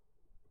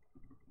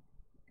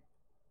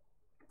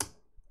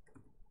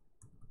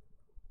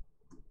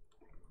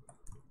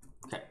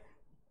 Okay.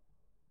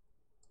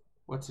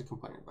 What's it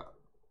complaining about?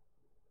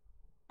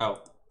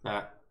 Oh,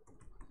 that.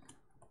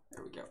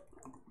 There we go.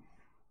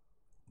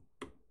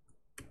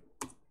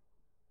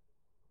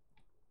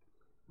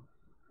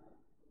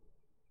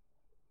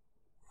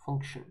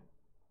 Function.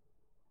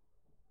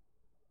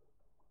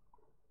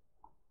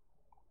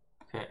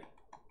 Okay.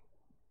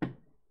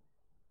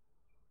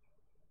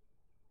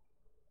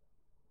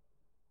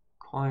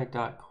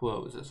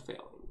 Client.close is failing.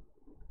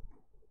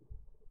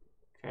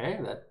 Okay,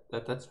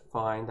 that's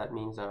fine. That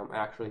means that I'm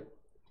actually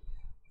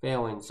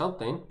failing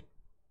something.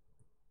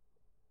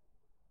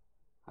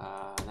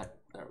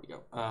 There we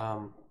go.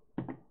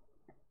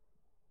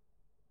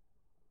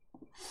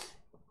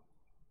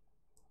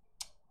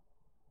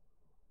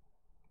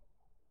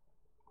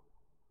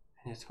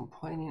 And it's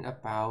complaining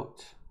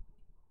about,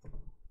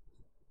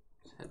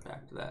 let's head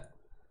back to that.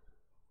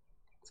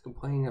 It's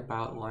complaining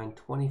about line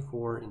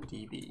 24 in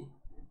DB.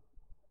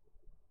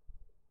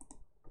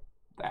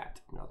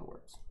 That, in other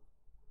words.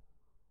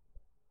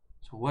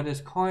 So what is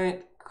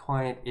client?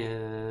 Client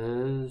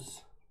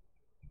is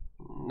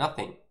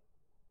nothing.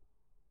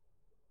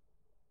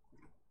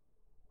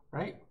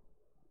 Right?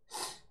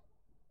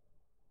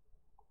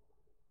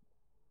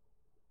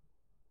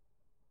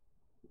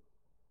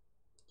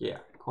 Yeah,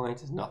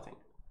 client is nothing.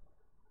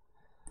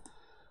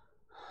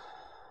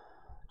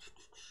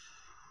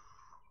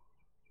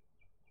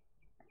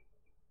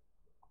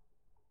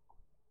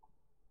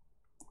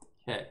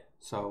 Okay,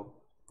 so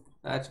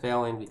that's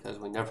failing because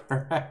we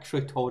never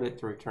actually told it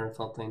to return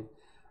something.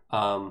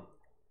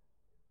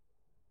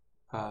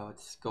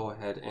 Let's go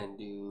ahead and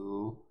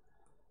do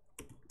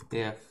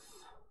if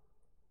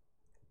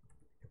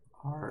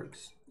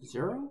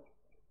args0,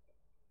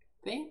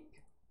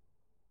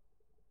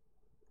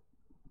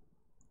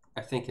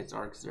 I think it's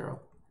args0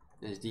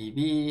 is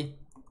db,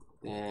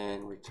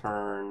 then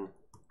return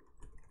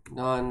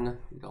none,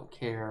 we don't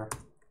care,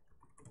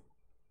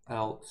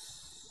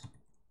 else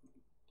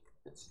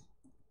it's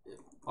if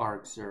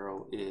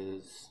arg0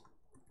 is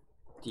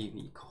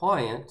db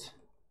client,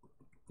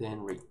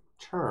 then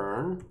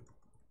return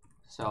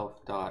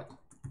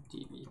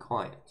self.db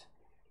client,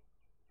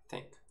 I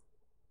think.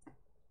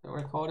 Is that what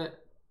I called it?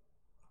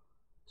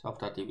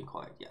 Self.db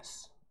client,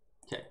 yes.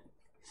 Okay.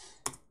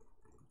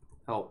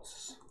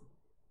 Else.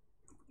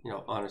 You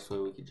know, honestly,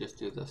 we could just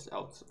do this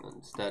else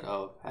instead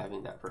of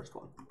having that first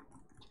one.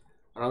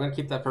 But I'm going to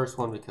keep that first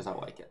one because I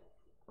like it.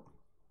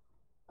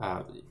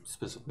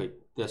 Specifically,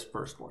 this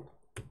first one.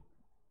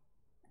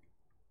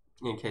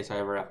 In case I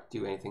ever have to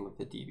do anything with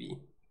the DB.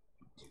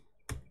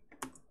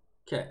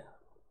 Okay.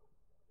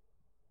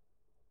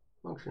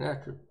 Function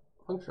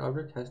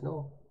object has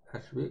no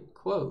attribute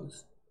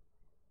close.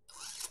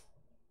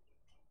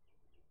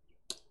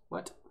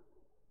 What?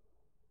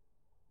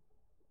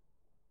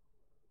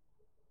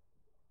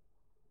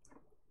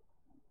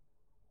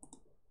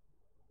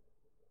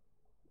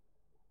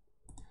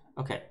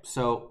 Okay,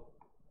 so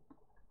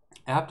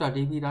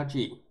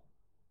app.db.g,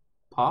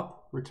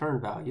 pop return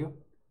value,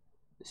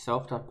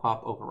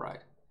 self.pop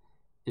override.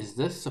 Is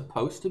this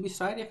supposed to be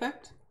side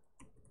effect?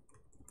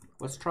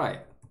 Let's try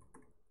it.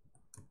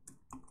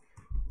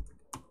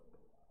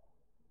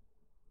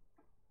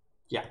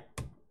 Yeah,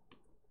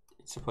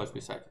 it's supposed to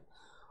be side effect.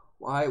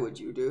 Why would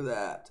you do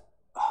that?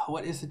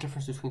 What is the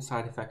difference between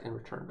side effect and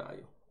return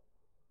value?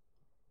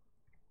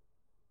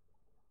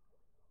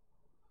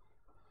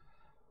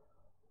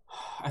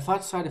 I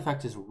thought side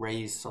effect is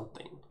raise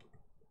something.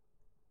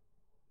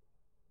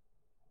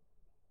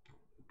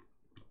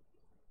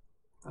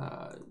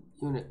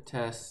 Unit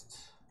test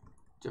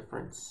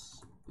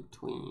difference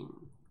between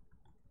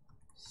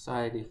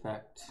side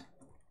effect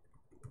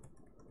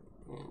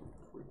and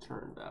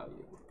return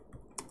value.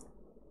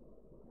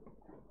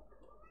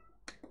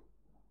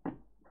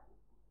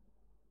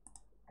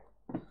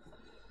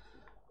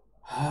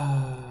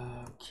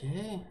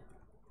 Okay.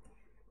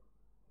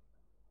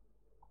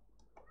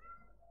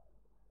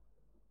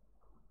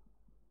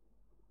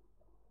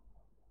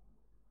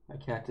 My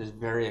cat is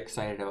very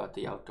excited about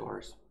the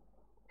outdoors.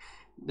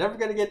 Never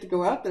gonna get to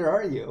go out there,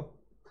 are you?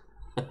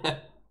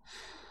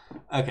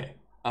 Okay.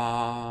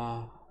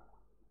 Oh,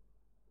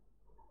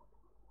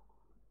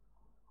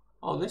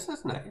 this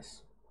is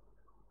nice.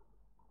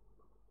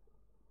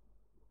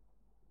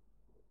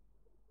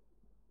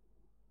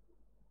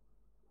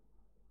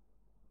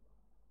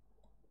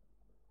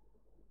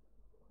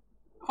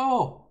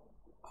 Oh,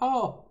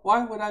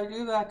 why would I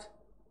do that?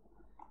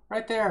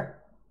 Right there.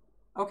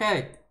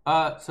 Okay.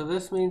 So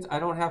this means I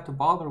don't have to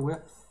bother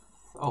with.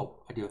 Oh,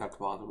 I do have to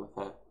bother with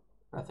a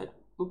method.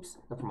 Oops,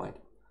 never mind.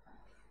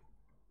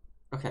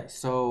 Okay,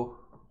 so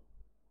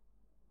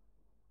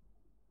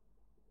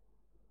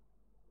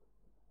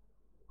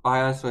I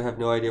honestly have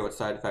no idea what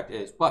side effect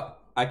is,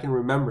 but I can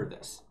remember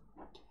this.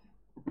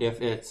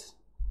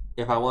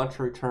 If I want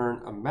to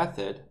return a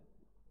method,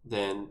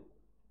 then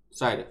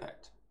side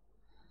effect.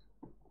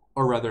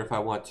 Or rather, if I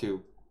want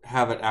to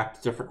have it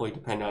act differently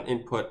depending on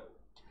input,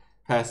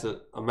 pass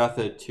a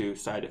method to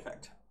side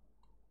effect.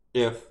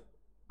 If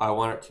I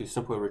want it to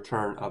simply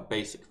return a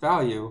basic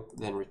value,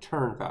 then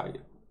return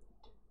value.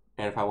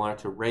 And if I want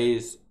it to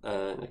raise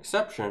an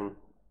exception,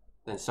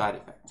 then side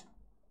effect.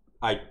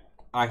 I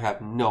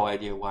have no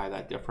idea why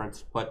that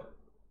difference, but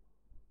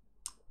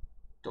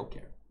don't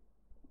care.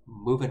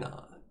 Moving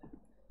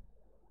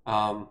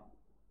on.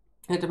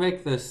 And to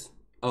make this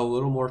a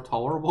little more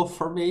tolerable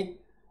for me,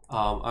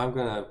 I'm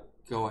gonna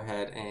go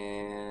ahead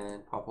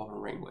and pop open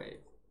Rainwave.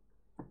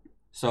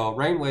 So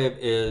Rainwave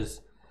is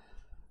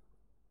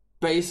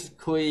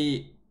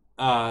basically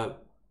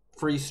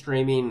free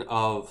streaming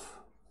of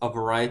a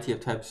variety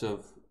of types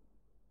of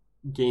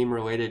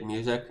game-related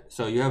music.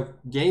 So you have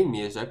game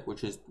music,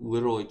 which is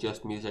literally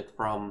just music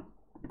from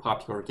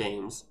popular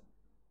games,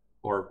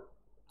 or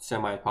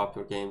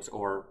semi-popular games,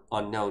 or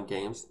unknown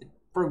games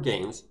from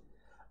games.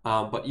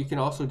 But you can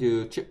also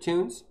do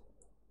chiptunes,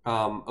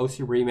 OC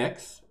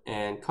Remix,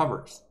 and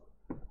covers.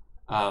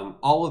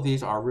 All of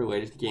these are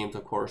related to games,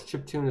 of course.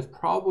 Chiptune is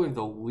probably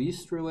the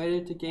least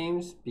related to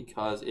games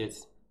because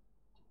it's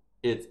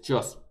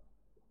just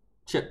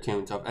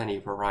chiptunes of any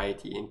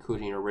variety,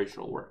 including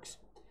original works.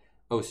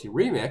 OC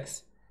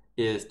Remix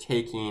is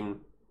taking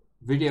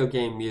video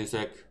game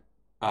music,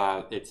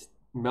 its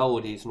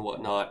melodies and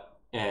whatnot,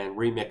 and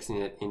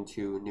remixing it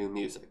into new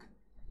music.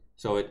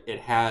 So it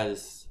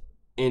has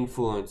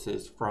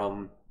influences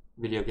from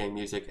video game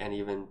music and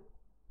even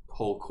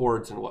whole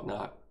chords and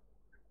whatnot,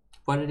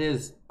 but it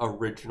is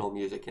original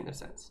music in a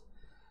sense.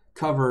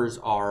 Covers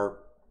are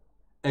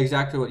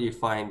exactly what you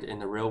find in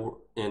the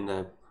real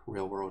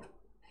world,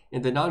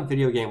 in the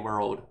non-video game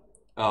world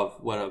of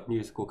what a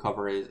musical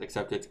cover is,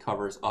 except it's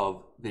covers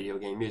of video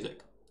game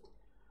music.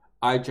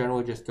 I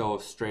generally just go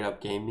with straight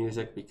up game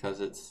music because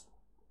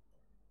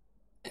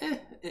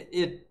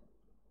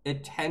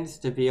it tends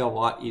to be a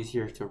lot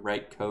easier to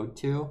write code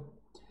to,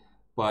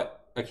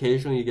 but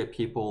occasionally you get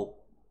people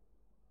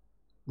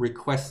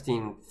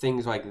requesting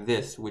things like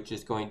this, which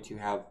is going to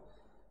have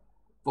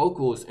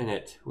vocals in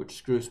it, which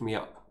screws me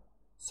up.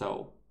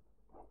 So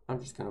I'm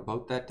just going to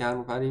vote that down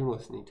without even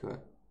listening to it.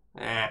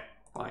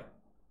 Fine.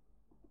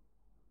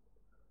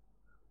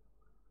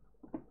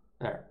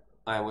 There.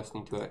 I'm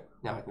listening to it.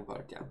 Now I can vote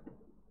it down.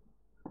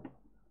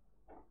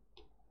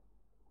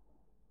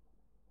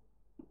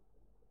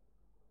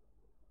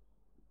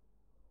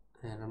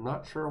 And I'm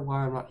not sure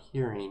why I'm not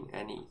hearing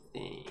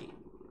anything.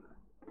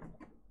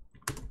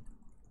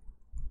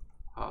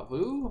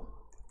 Havu?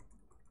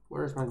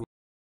 Where's my music?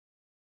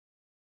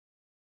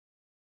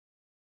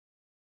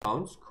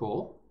 Sounds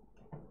cool.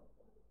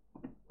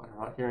 But I'm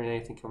not hearing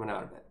anything coming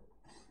out of it.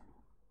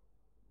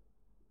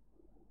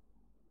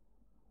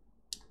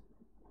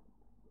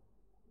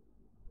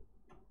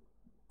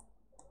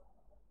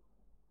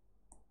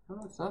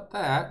 No, it's not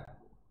that.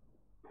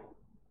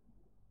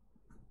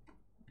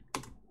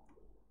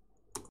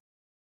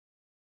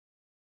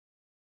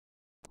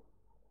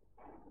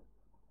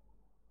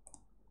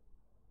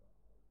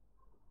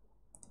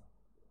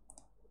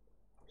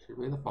 Should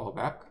be the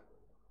fallback.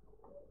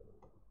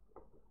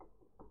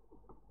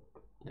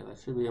 Yeah, that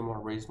should be a more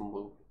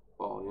reasonable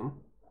volume.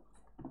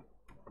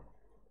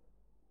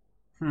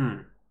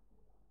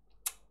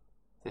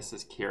 This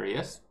is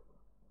curious.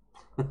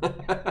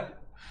 Yeah,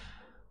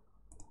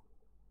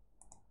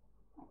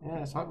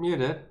 it's not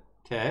muted.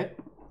 Okay.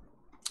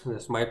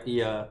 This might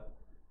be a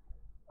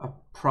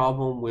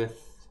problem with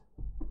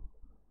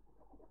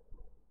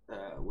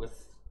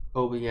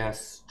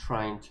OBS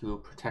trying to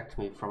protect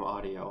me from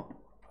audio.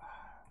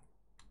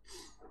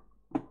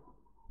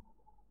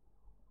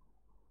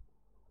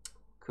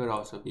 Could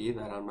also be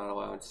that I'm not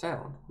allowing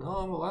sound. No,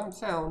 I'm allowing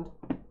sound.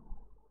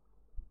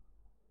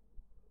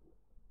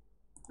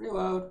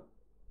 Reload.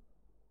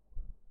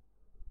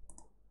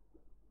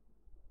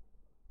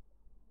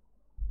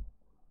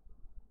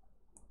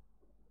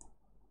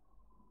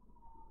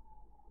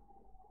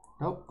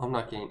 Nope, I'm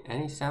not getting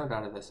any sound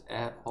out of this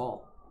at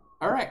all.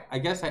 Alright, I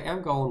guess I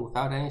am going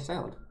without any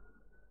sound.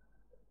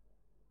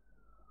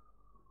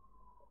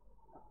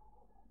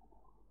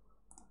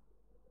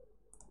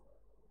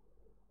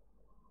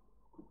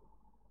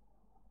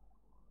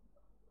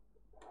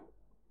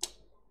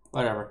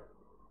 Whatever.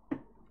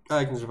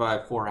 I can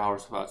survive 4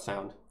 hours without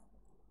sound.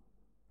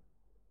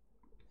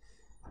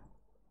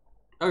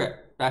 Okay,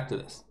 back to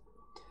this.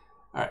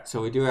 Alright,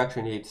 so we do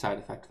actually need side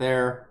effect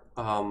there.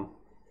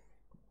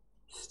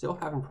 Still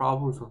having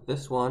problems with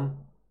this one.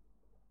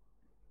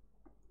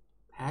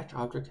 Patch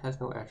object has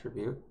no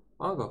attribute.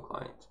 Mongo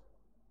client.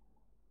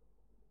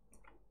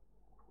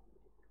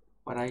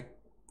 But I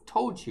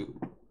told you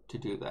to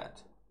do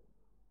that.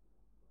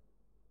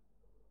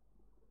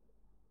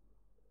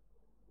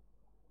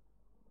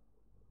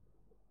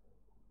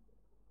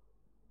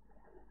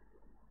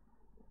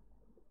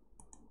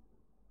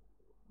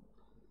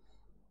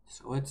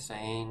 So it's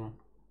saying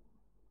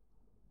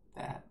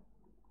that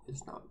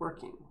is not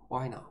working.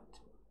 Why not?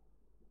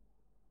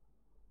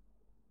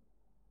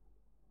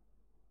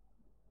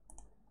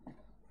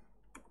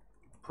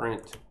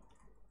 Print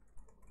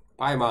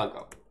by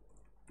Mongo.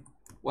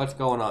 What's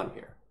going on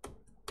here?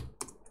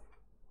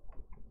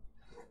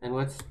 And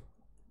let's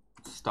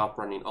stop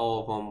running all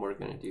of them. We're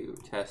going to do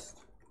test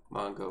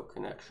Mongo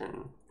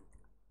connection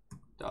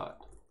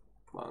dot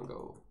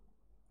Mongo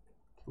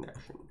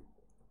connection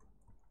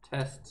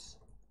tests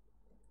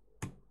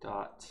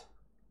dot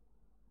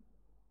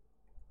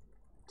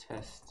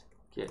test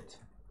get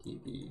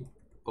db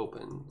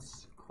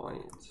opens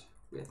client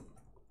with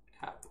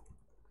app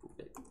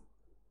config.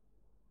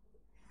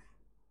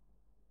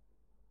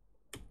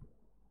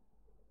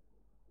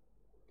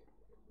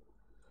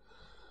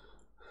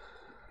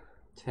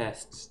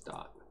 Tests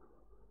dot.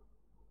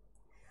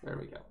 There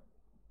we go.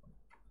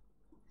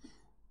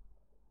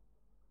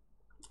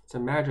 It's a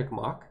magic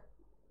mock.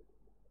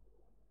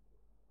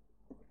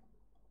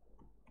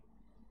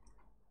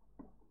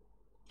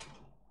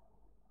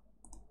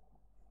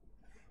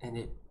 And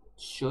it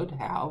should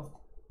have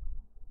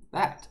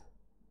that.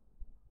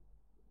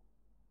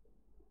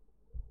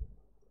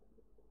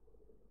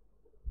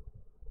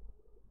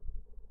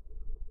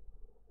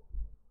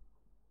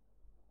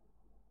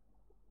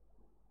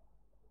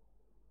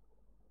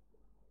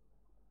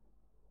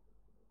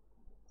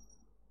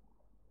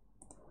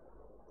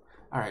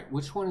 All right,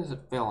 which one is it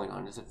failing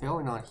on? Is it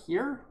failing on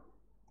here?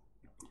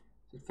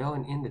 Is it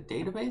failing in the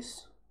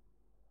database?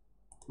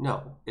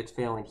 No, it's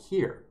failing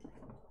here.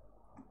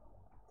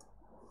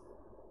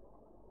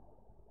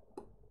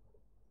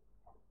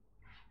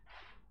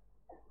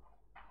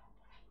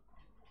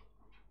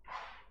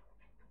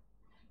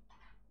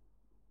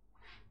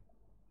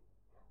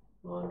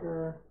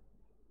 Wonder.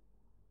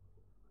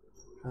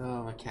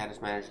 Oh, my cat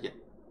has managed to get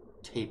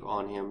tape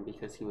on him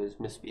because he was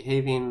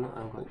misbehaving.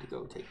 I'm going to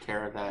go take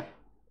care of that.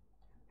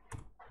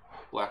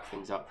 Black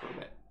things up for a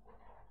bit.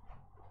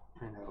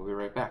 And I'll be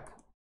right back.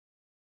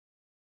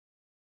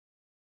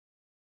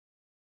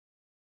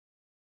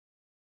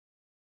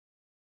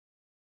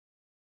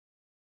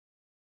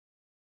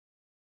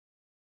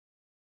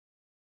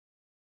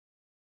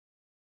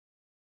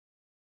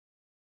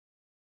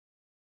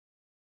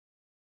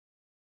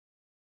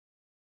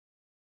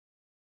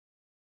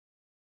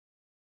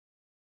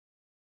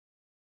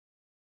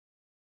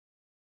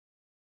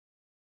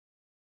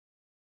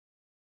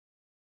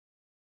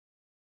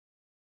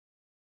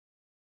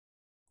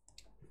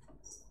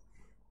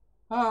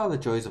 Oh, the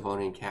joys of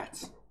owning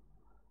cats.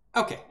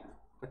 Okay,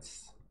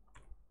 let's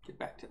get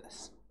back to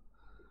this.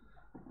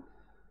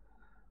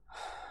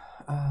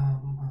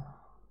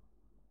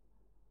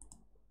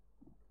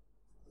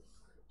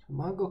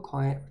 Mongo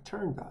client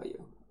return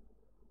value.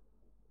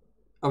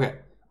 Okay,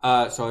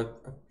 so I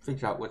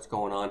figured out what's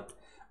going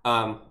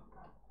on.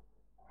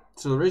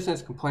 So the reason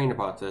it's complaining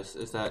about this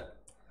is that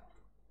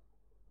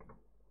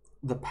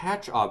the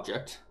patch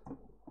object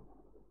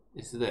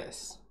is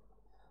this.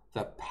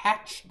 The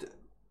patched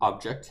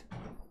object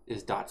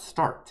is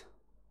 .start.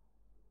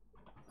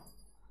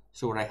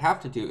 So what I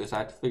have to do is I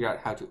have to figure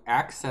out how to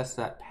access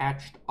that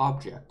patched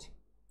object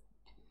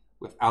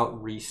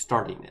without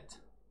restarting it.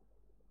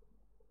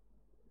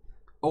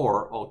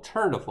 Or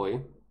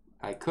alternatively,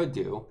 I could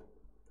do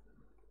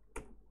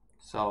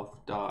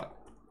self.mongo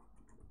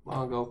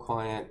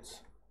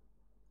client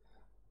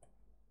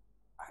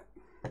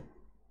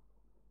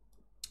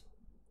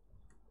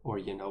Or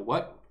you know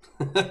what?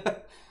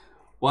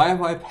 Why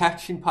am I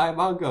patching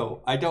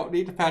PyMongo? I don't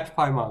need to patch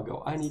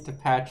PyMongo. I need to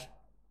patch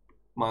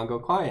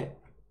Mongo client.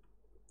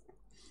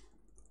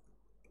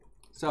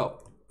 So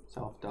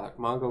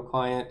self.mongo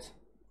client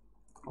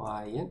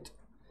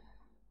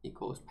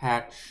equals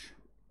patch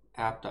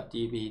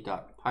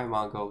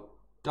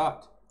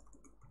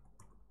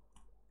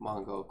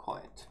app.db.pymongo.mongo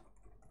client.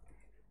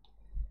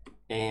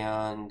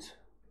 And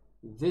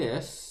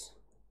this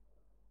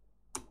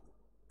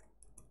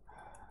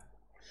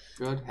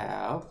should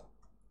have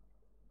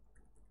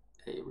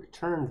a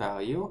return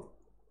value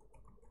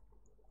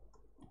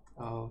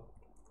of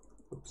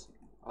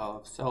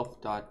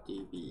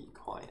self.db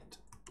client.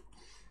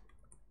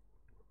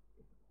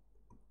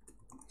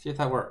 See if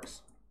that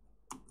works.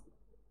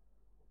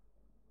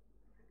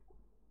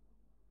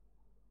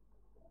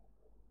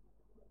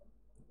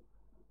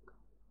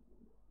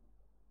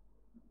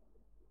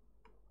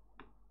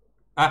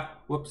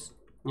 Whoops.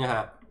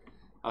 Yeah.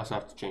 I also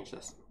have to change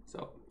this.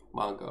 So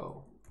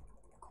Mongo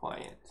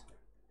client.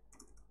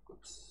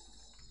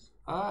 Whoops.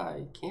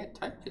 I can't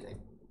type today.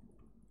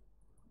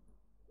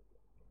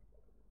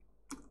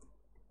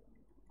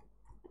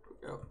 There we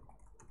go.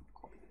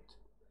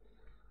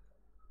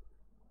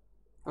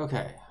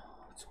 Okay.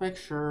 Let's make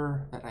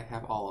sure that I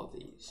have all of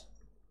these.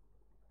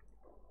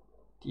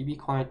 DB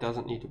client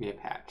doesn't need to be a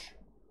patch.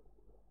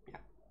 Yeah.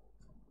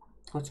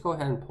 Let's go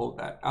ahead and pull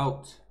that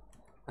out.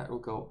 That will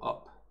go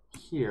up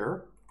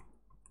here.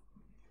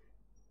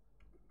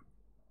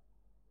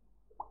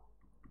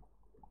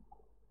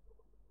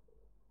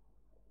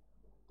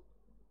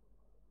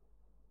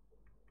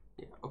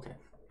 Yeah, okay.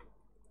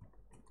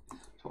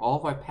 So all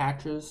of my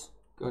patches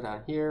go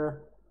down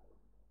here.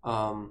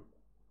 And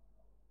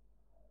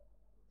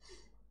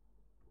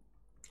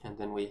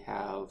then we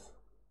have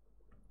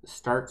the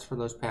starts for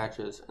those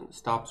patches and the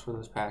stops for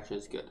those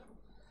patches. Good.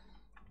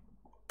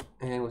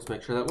 And let's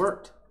make sure that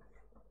worked.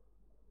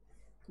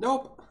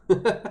 Nope.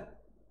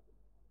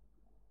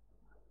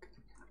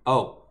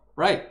 Oh,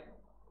 right.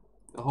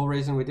 The whole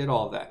reason we did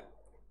all of that.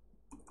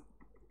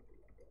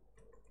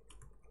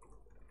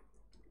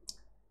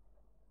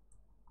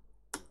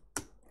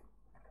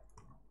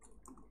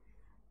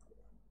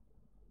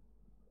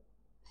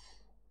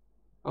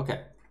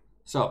 Okay,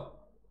 so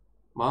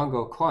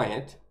Mongo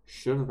client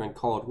should have been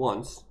called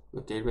once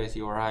with database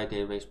URI,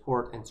 database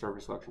port, and server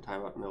selection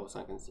time at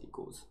milliseconds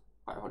equals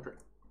 500.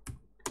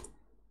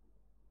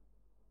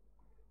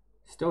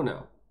 Still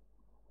no.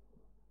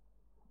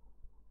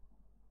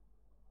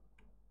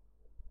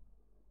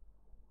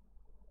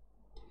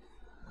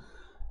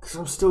 Because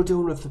I'm still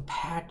dealing with the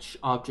patch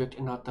object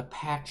and not the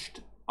patched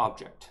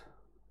object.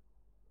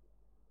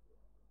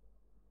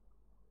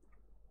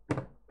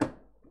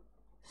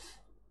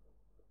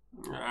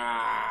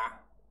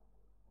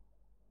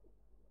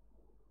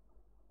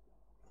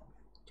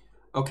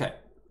 Okay.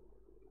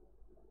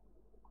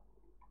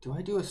 Do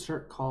I do a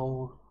cert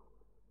call?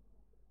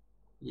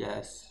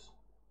 Yes.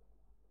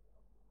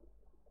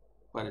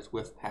 But it's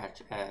with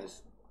patch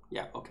as,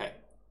 yeah, okay.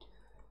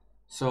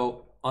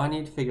 So I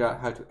need to figure out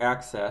how to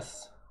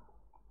access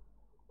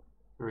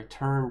the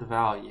returned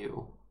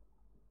value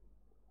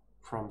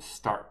from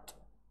start.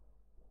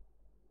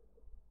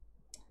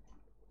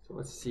 So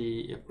let's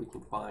see if we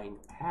can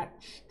find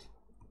patched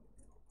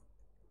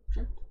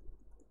object.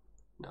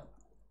 No.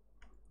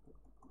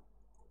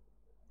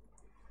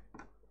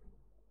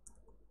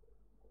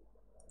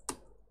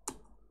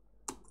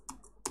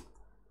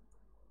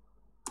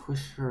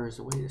 Wish there was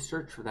a way to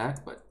search for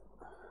that, but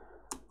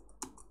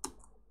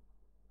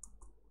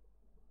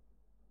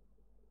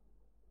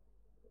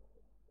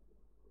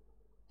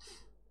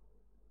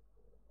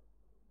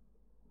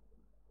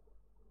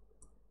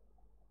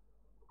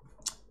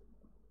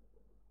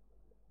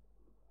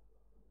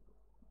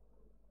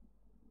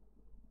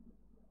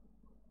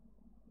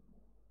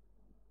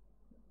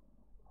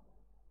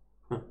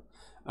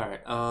all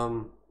right.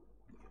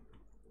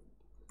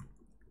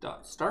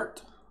 Dot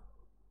start.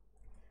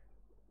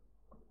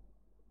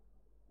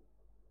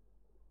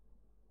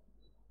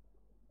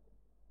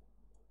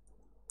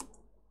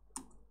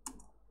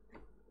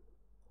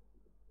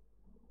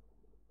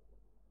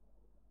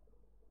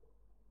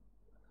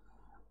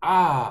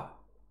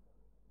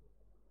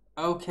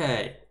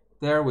 Okay,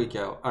 there we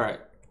go. All right.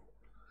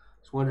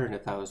 I was wondering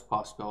if that was a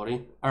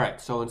possibility. All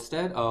right, so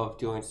instead of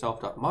doing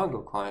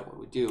self.mongo client, what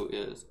we do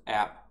is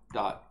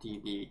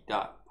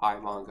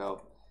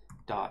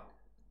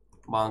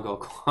app.db.pymongo.mongo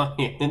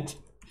client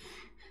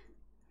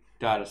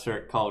dot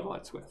assert called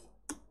once with.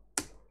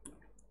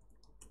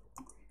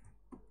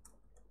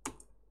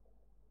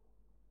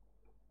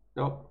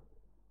 Nope.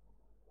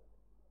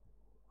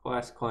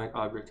 Class client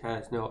object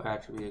has no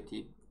attribute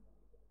deep.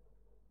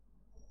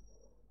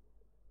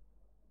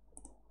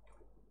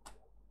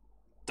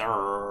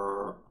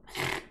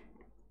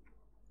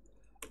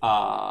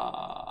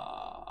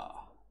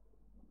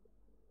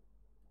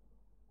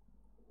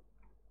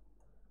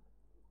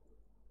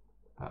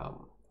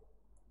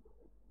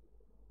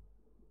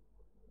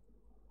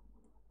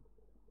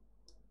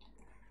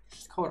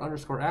 Just call it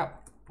underscore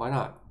app. Why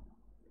not?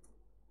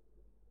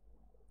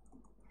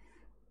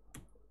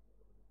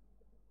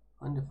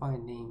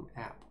 Undefined name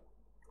app.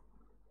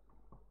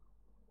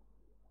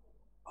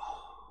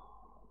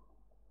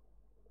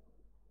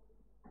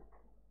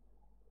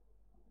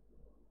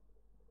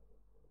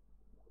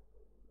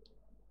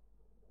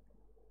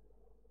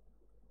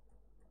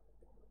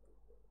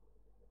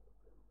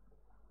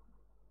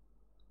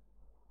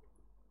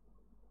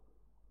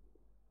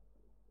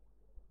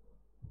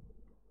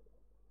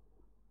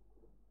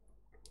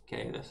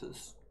 Okay, this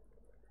is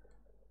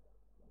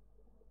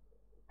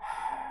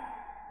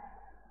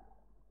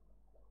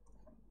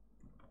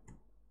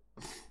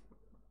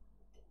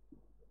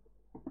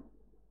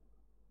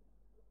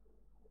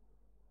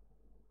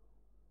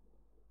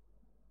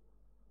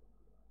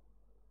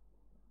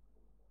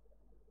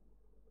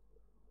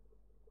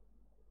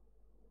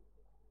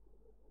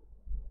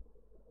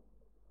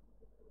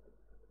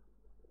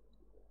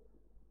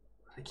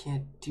I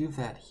can't do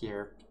that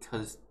here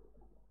because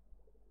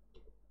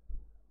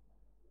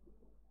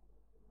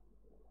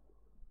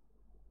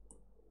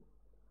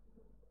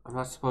I'm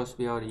not supposed to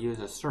be able to use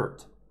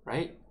assert,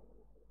 right?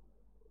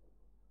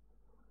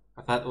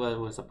 I thought it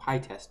was a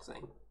PyTest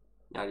thing,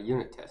 not a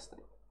unit test thing.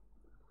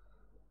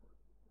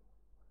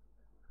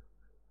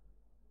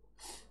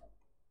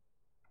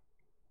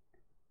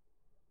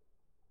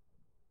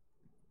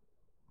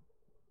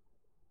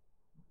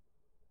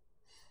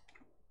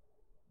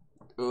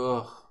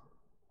 Ugh.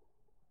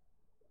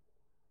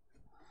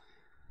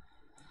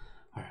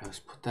 All right, let's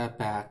put that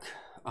back.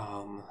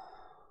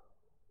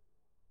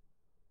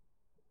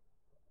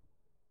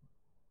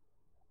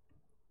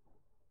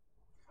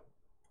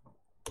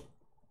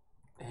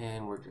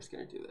 And we're just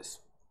going to do this.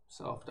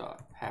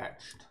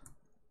 Self.patched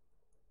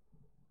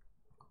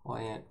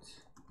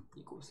client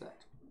equals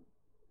that.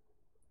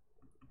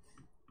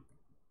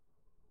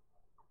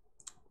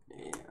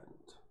 And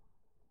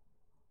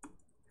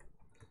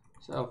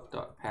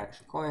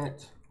self.patched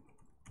client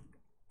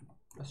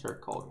assert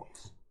called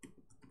once.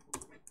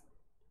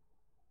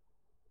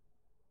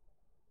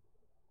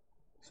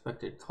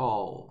 Expected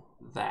call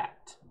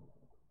that.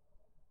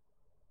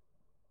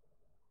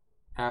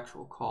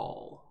 Actual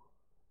call.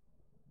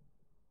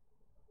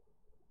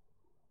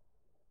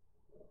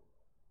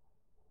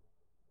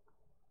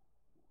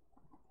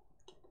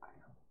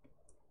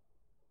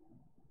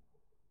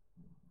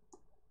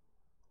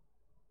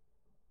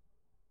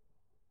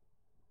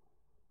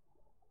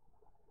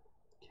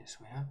 Okay, so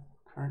we have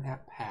current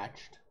app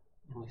patched,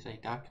 and we say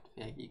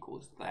 .config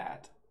equals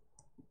that.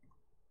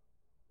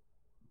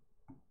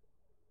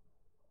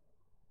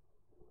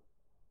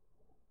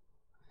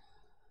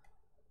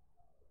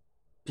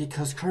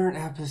 Because current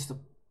app is the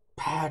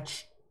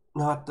patch,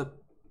 not the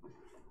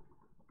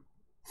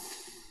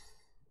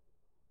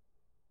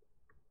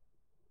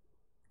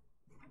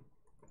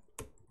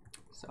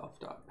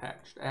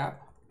self.patched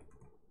app.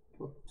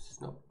 Whoops,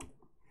 nope.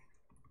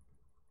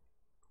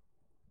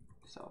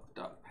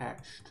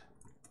 Self.patched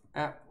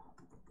app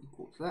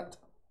equals that.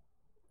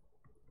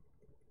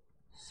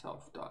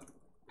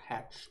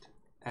 Self.patched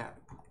app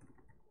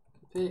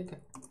config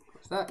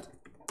equals that.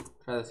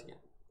 Try this again.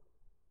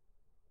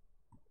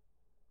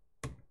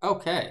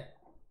 Okay.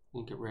 You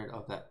can get rid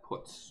of that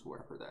puts,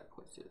 wherever that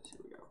puts is. Here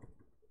we go.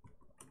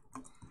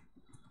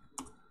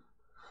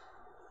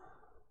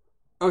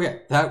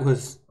 Okay, that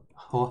was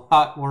a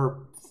lot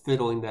more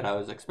fiddling than I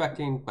was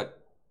expecting,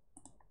 but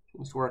it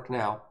seems to work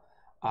now.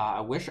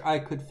 I wish I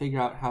could figure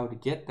out how to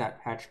get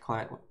that patch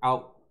client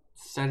without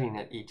setting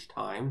it each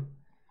time,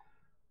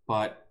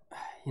 but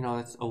you know,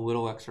 it's a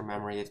little extra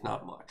memory. It's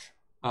not much.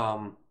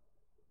 So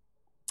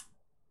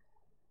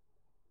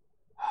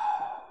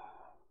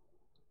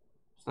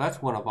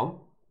that's one of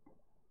them,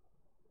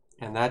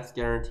 and that's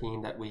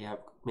guaranteeing that we have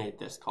made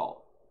this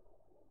call.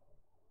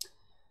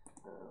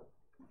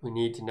 We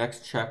need to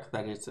next check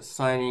that it's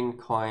assigning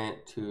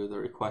client to the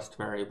request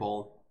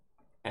variable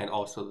and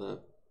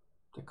also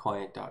the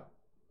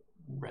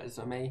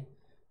client.résumé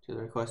to the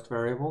request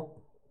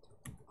variable.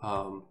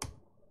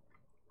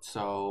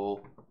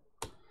 So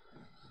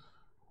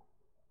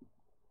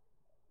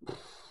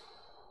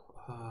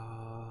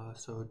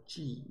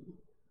G.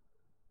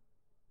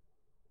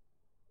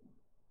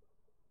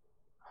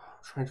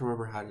 I'm trying to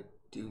remember how to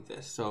do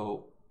this.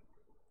 So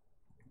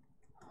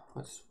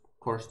let's of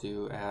course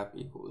do app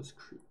equals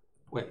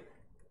wait,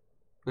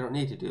 we don't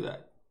need to do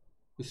that.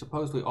 We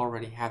supposedly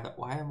already have that.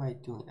 Why am I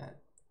doing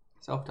that?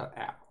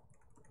 Self.app.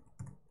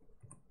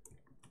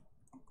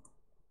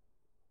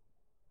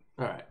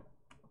 All right.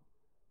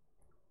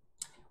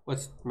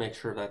 Let's make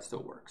sure that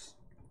still works.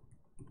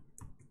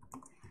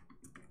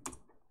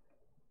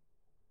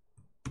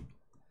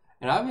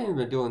 And I've even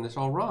been doing this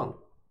all wrong.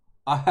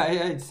 I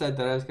had said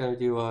that I was going to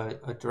do a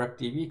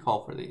DirectDB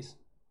call for these.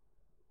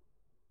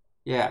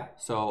 Yeah,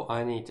 so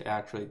I need to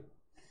actually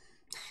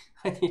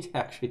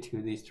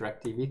do these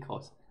DirectDB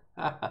calls.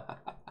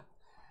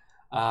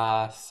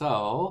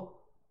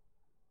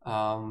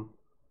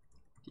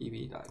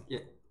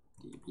 db.get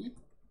db,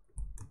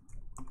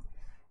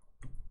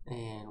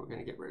 and we're going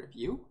to get rid of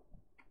you,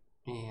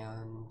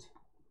 and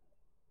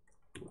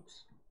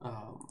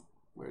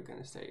we're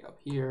going to say up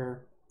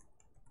here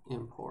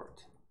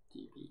import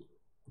db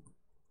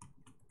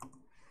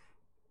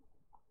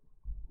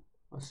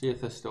Let's see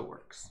if this still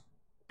works.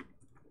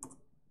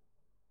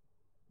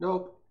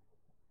 Nope.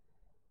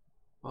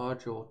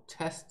 Module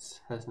tests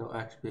has no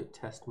attribute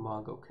test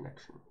Mongo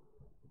connection.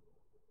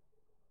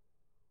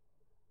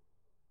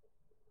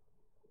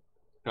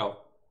 No.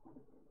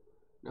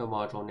 No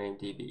module named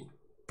DB.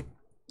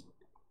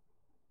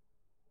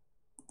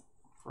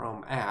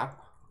 From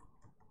app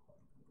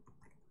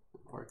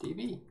or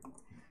DB.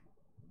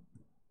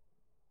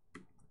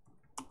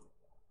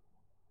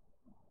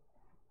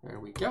 There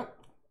we go.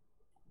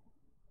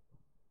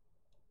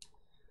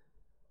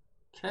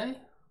 Okay.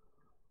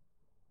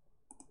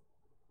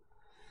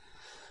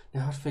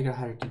 Now let's figure out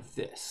how to do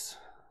this.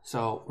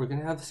 So we're going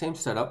to have the same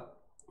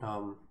setup.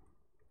 I'm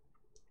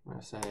going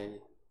to say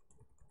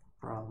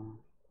from,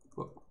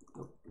 we're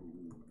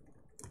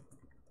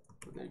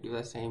going to do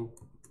that same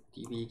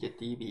DB get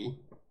DB.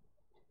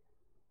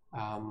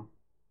 And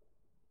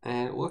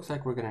it looks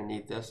like we're going to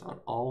need this on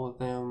all of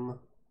them.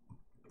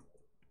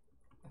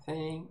 I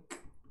think.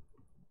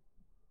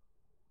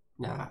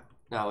 Nah.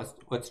 Now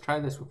let's try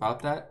this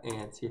without that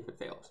and see if it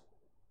fails.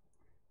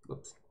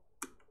 Whoops.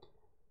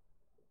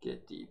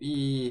 Get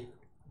DB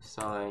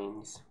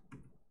assigns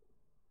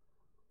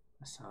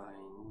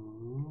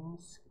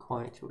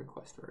client to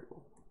request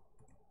variable.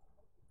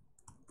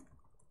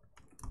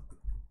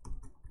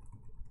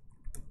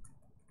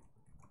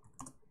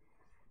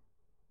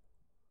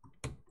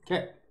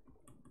 Okay,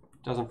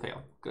 doesn't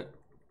fail. Good.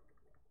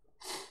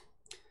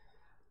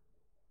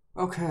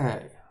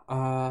 Okay,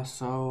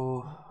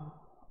 so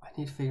I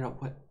need to figure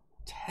out what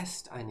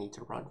test I need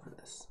to run for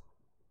this.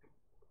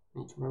 I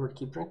need to remember to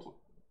keep drinking.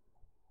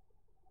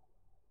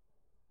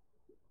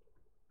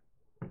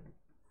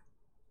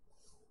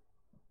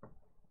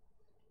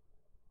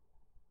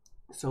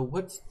 So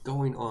what's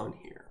going on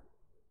here?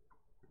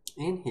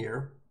 In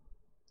here,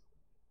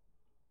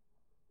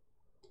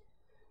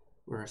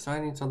 we're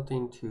assigning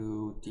something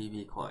to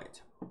DB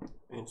client.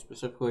 And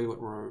specifically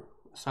what we're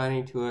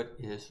assigning to it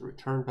is the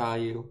return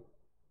value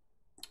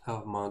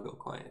of Mongo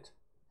client,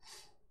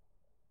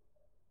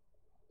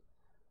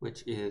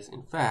 which is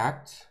in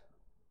fact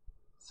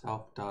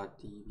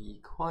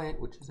self.db client,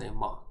 which is a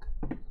mock.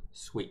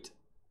 Sweet.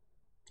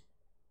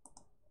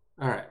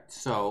 All right,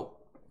 so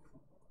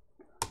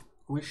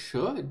we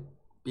should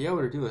be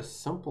able to do a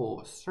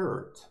simple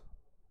assert.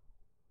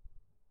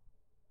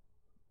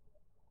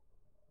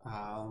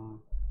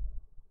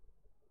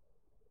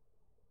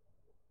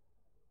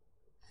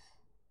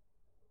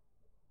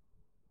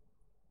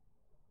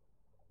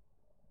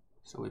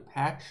 So we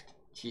patched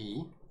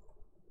G.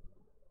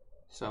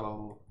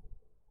 So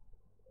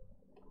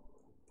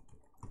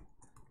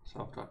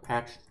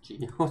self.patched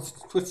G.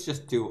 Let's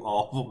just do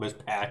all of them as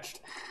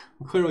patched.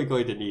 I'm clearly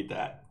going to need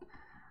that.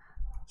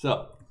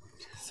 So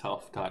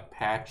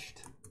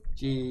self.patched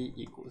G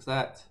equals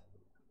that.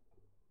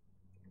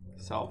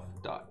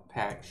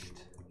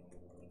 Self.patched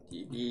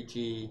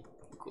dbg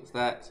equals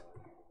that.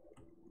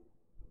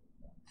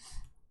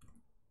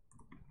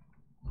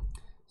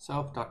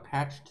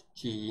 Self.patched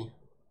G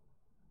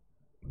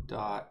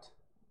dot.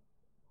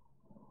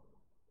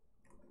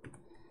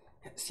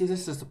 See,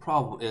 this is the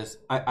problem, is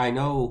I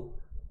know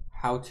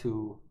how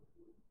to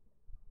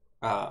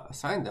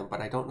assign them,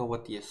 but I don't know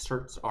what the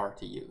asserts are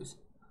to use.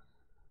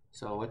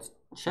 So let's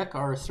check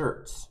our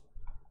asserts.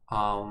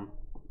 I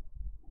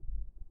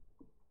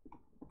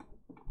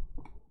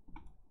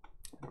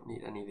don't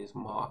need any of these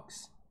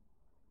mocks.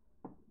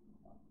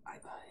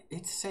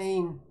 It's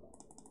saying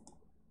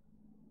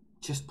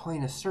just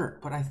plain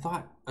assert, but I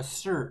thought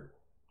assert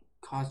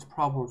caused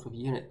problems with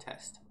unit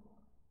test.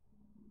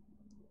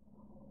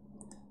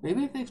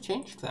 Maybe they've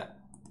changed that.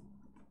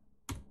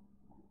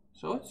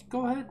 So let's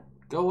go ahead,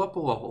 go up a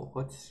level.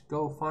 Let's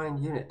go find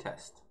unit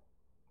test.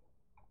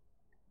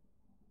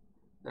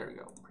 There we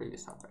go,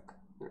 previous topic,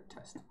 unit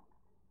test.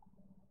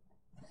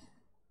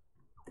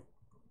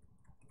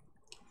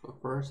 So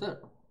for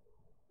assert.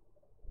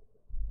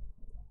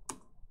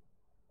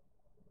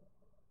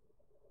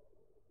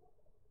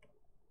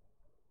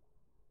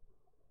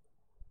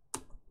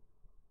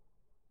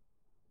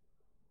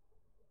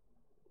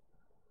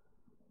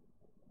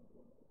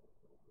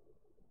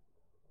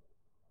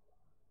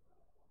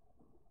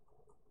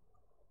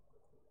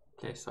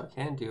 Okay, so I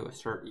can do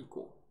assert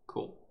equal.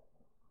 Cool.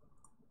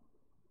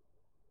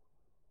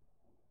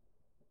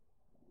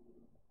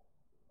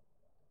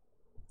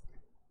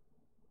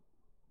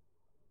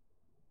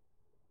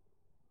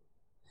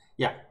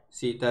 Yeah,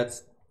 see,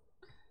 that's,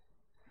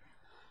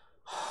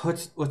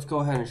 let's go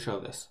ahead and show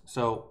this.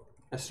 So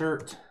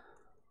assert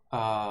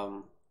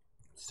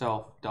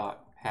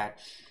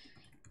self.patched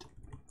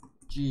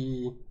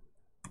G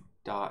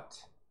dot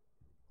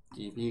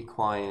DB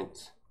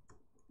client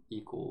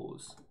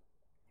equals,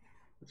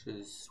 which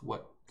is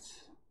what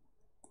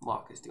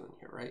mock is doing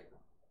here, right?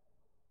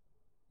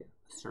 Yeah,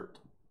 assert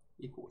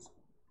equals.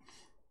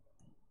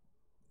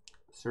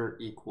 Assert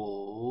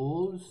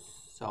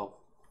equals self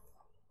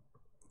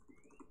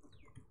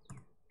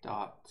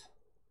dot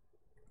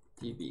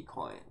DB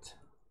client.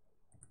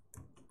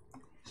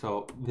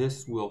 So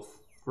this will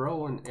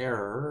throw an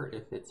error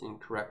if it's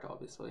incorrect,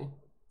 obviously.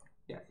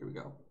 Yeah, here we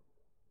go.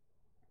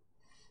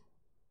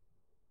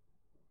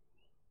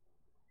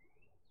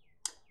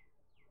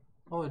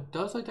 Oh, it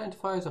does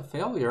identify as a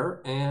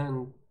failure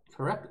and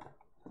correct.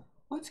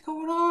 What's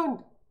going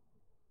on?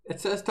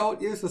 It says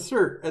don't use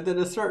assert, and then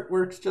assert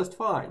works just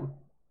fine.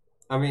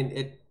 I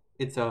mean,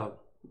 it's a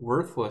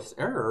worthless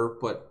error,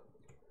 but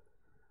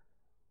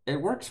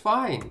it works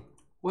fine.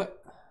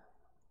 What?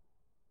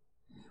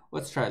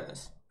 Let's try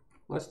this.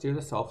 Let's do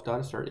the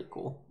self.assert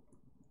equal.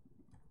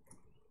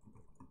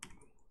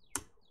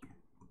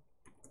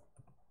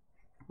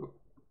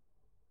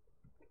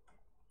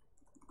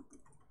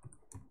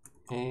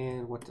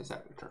 And what does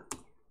that return?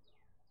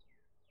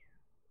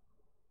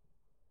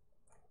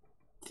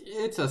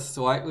 It's a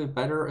slightly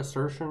better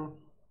assertion,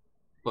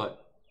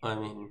 but I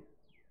mean,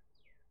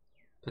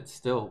 it's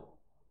still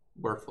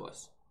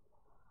worthless.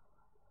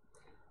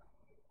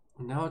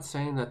 Now it's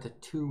saying that the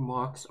two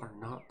mocks are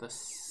not the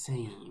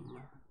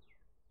same.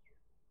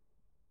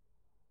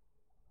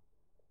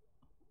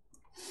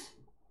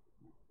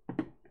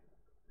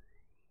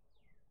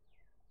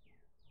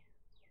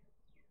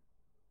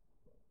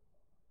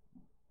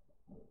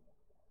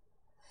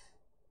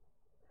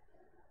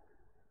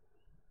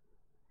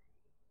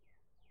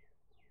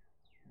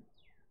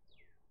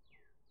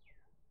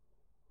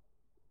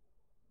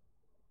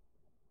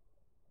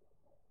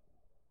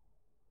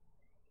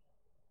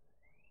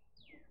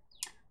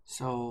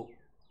 So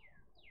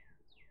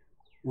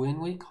when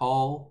we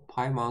call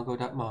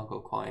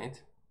pymongo.mongo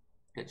client,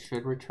 it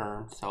should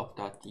return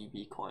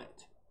self.db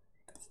client.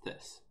 That's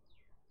this.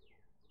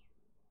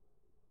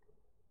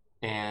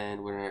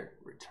 And when it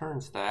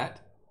returns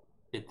that,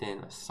 it then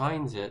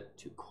assigns it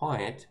to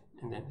client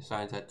and then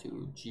assigns that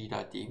to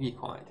g.db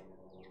client.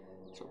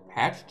 So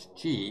patched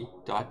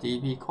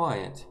g.db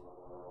client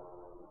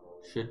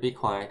should be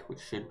client,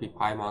 which should be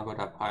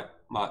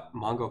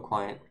pymongo.mongo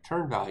client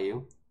return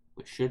value,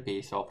 which should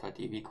be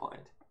self.db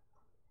client.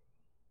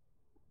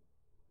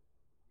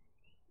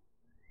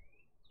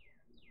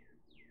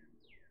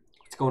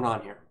 What's going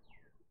on here?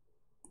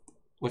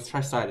 Let's try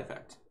side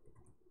effect.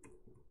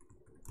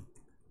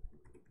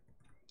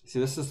 See,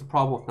 this is the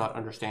problem with not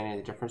understanding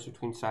the difference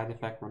between side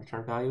effect and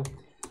return value.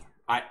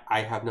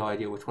 I have no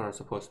idea which one I'm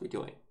supposed to be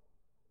doing.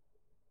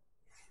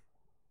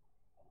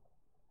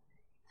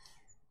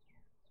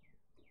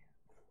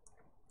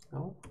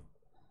 Oh.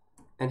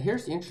 And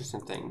here's the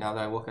interesting thing, now that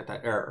I look at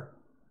that error.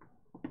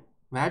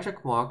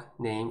 Magic mock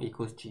name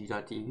equals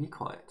g.db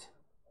client.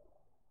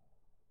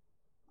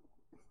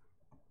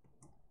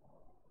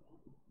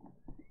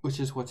 Which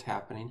is what's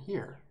happening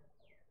here.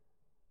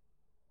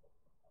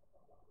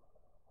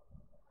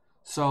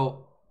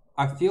 So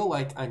I feel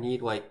like I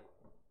need like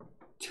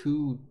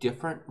two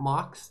different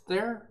mocks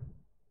there.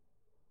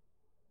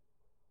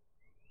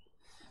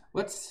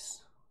 Let's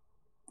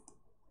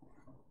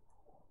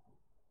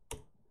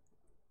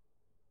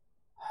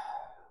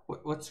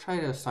try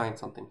to assign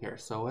something here.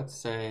 So let's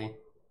say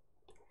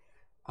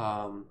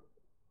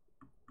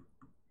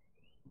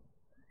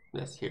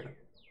this here.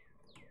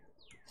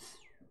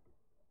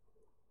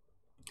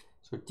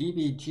 So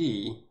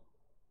dbg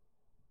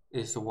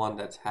is the one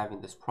that's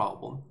having this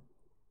problem.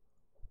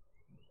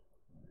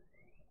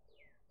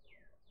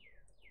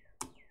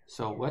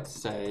 So let's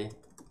say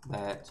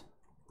that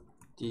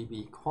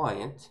db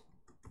client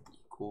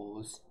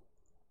equals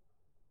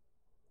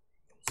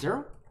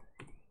 0.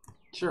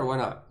 Sure, why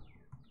not?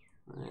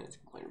 Let's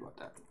complain about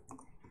that.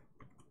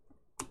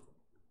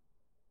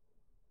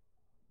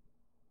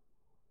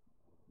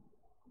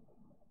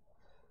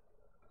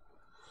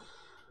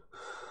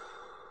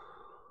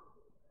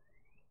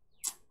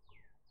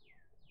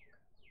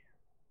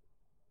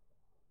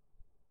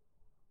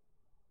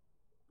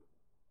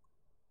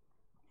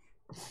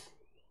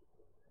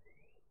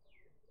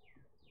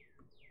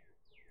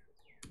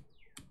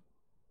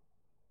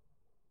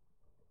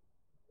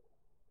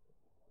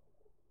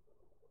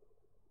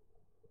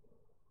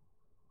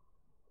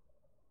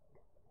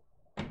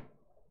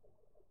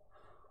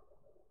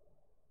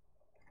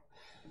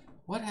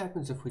 What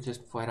happens if we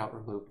just flat out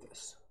remove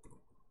this?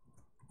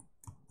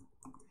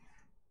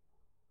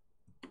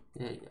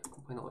 Yeah,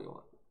 complain all you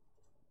want.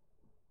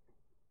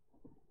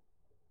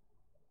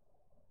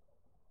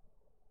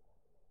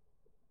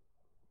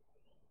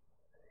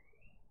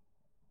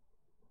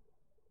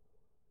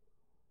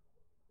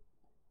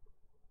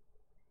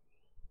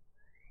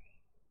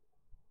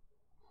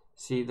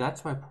 See,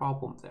 that's my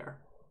problem there,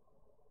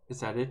 is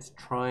that it's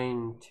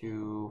trying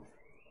to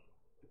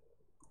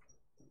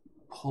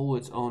pull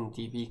its own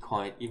DB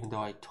client even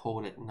though I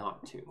told it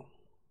not to.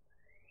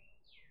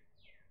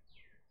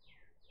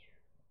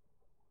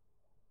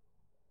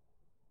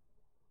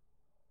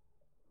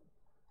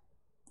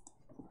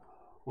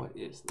 What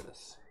is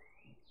this?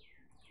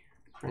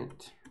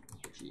 Print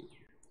G.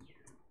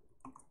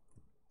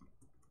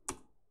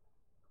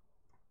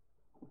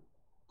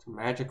 It's a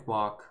magic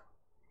mock.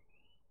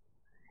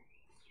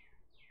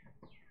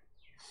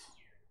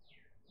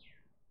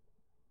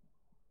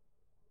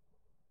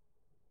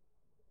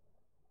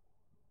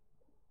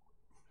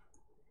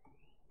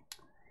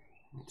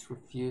 It's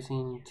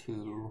refusing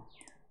to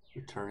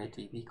return a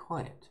DB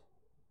client.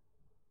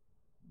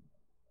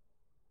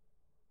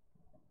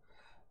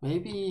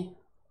 Maybe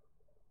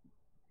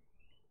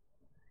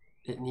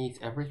it needs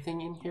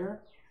everything in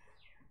here.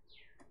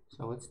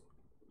 So let's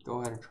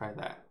go ahead and try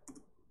that.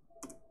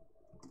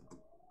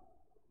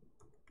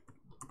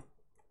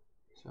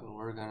 So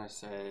we're gonna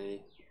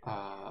say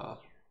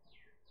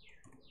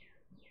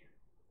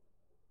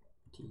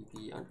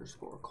DB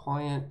underscore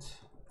client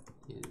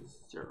is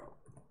 0.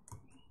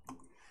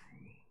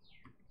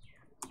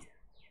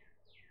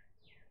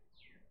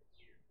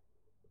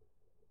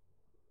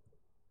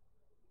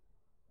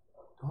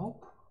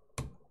 Nope.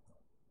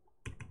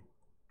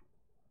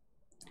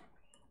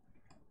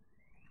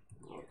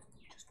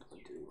 Just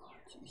undo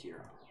T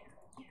here.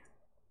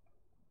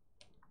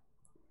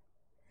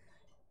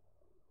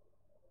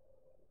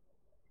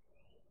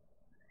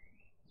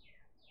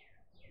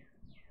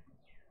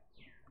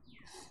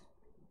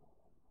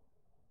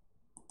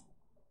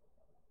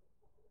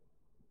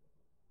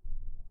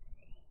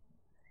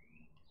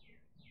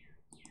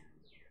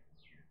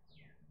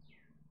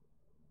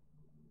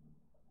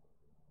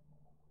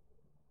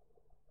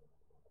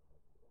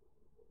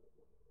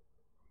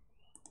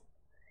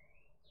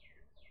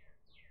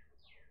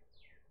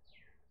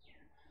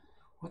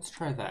 Let's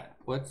try that.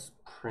 Let's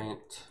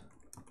print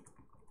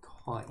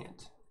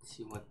client.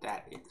 See what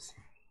that is.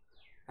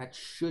 That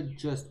should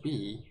just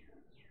be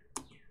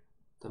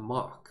the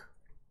mock.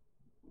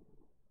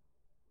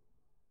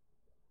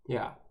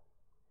 Yeah.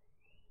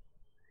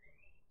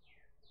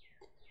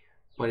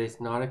 But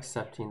it's not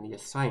accepting the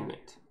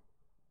assignment.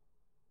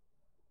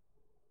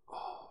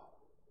 Oh.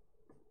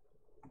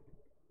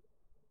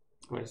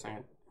 Wait a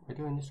second. Am I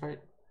doing this right?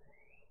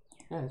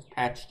 Yeah, it's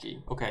patch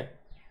G. Okay.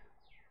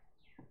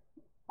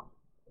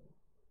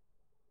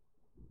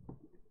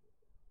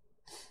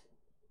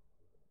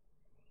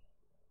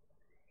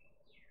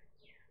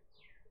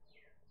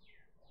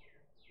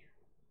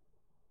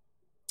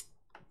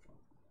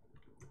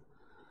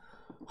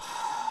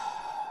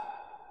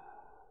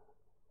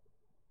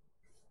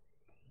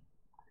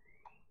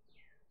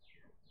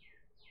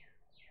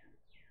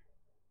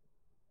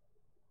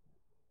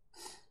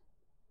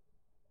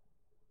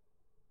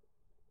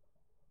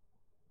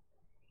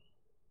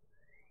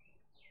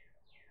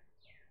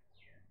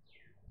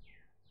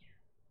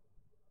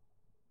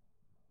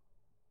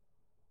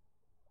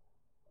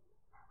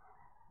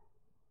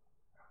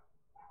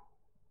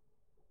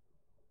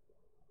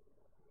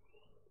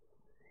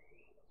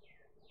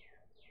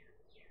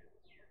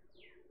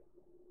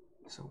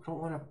 So we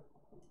don't want to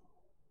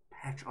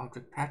patch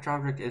object. Patch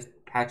object is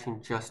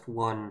patching just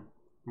one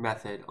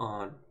method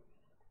on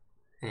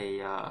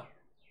a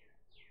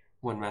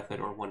one method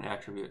or one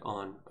attribute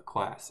on a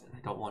class, and I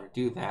don't want to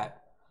do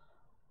that.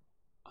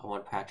 I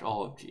want to patch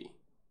all of G.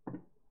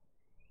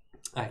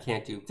 I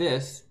can't do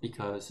this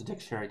because the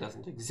dictionary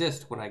doesn't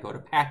exist when I go to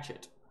patch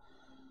it.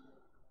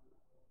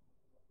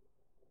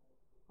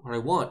 What I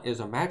want is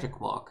a magic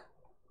mock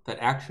that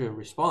actually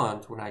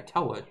responds when I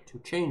tell it to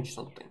change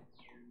something.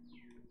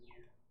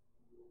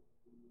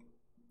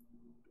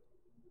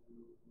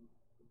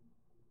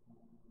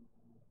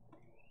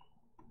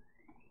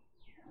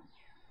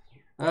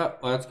 Oh,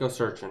 let's go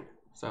searching.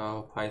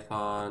 So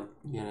Python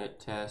unit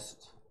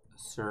test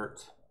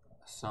assert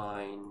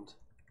assigned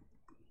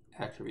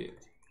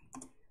attribute.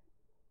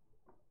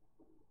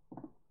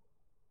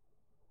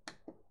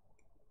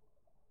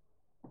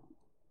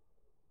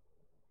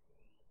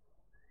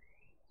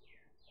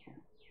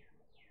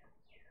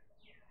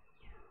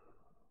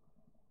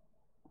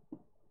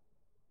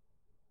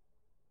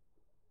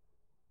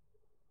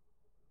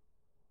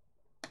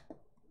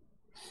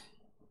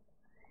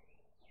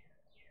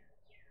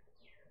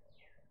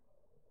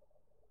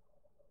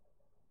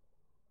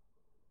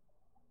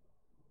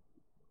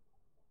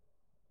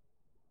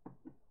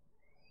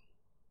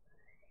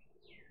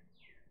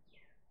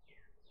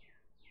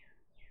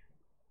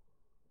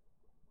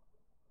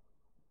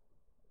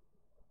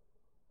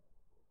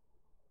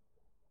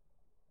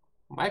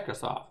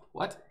 Microsoft,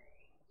 what?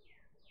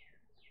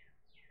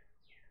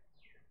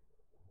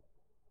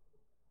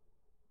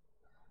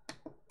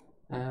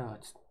 Now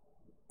let's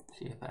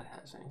see if that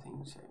has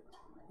anything to say.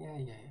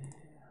 Yeah.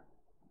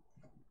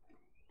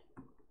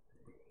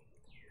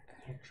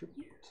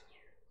 Attribute.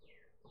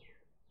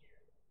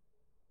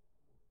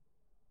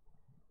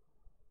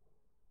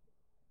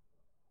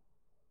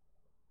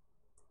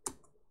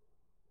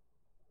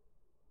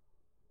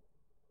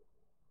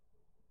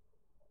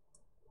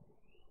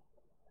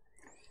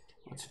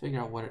 Let's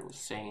figure out what it was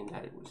saying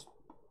that it was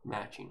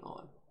matching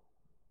on.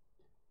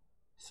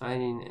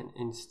 Signing an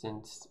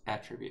instance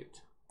attribute.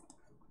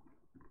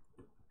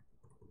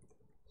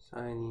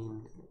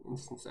 Signing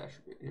instance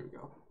attribute. Here we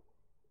go.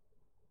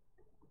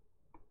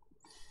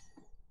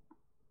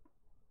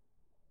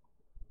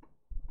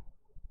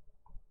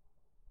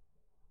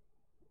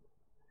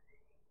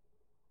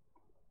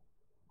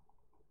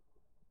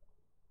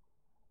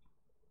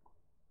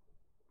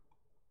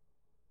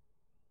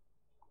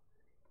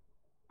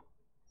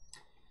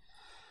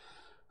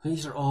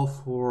 These are all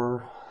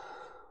for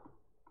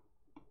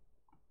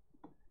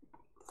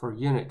for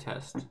unit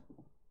test,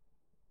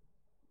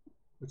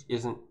 which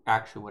isn't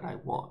actually what I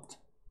want.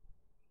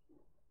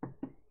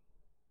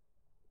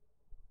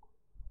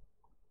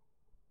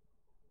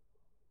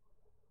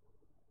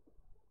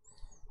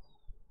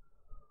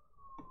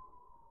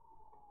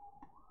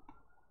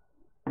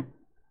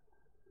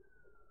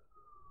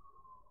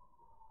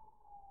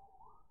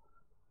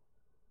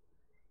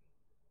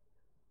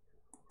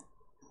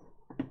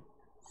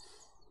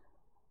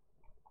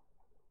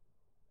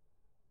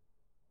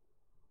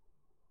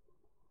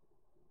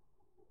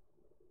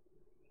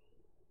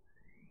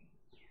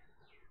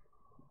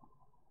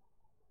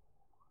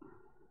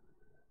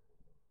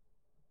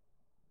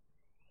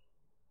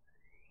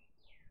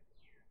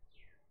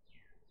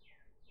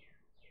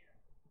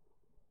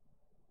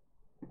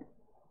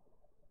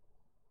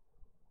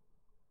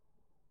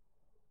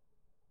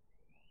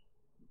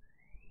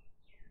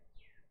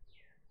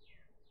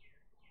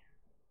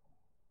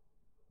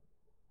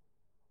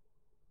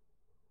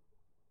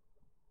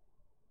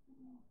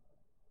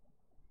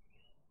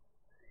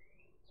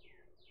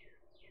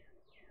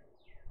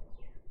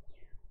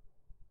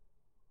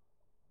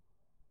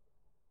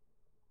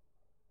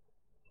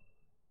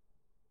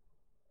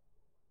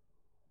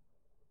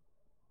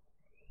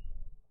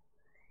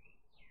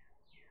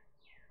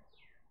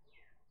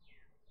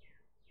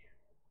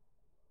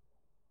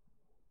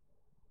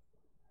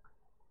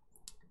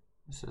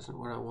 This isn't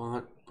what I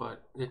want,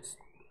 but it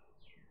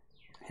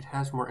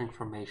has more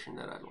information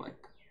that I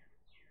like.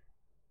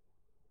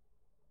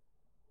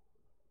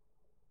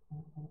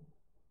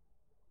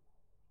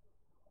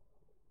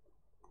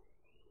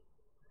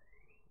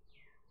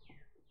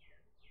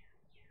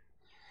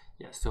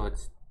 Yeah, so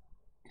it's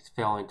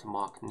failing to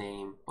mock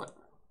name, but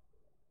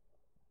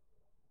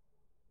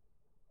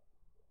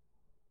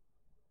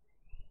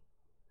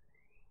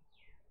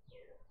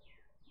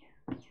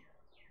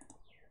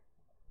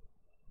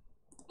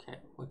okay,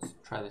 let's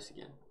try this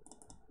again.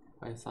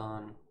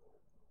 Python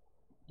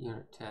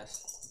unit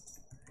test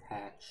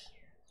hatch.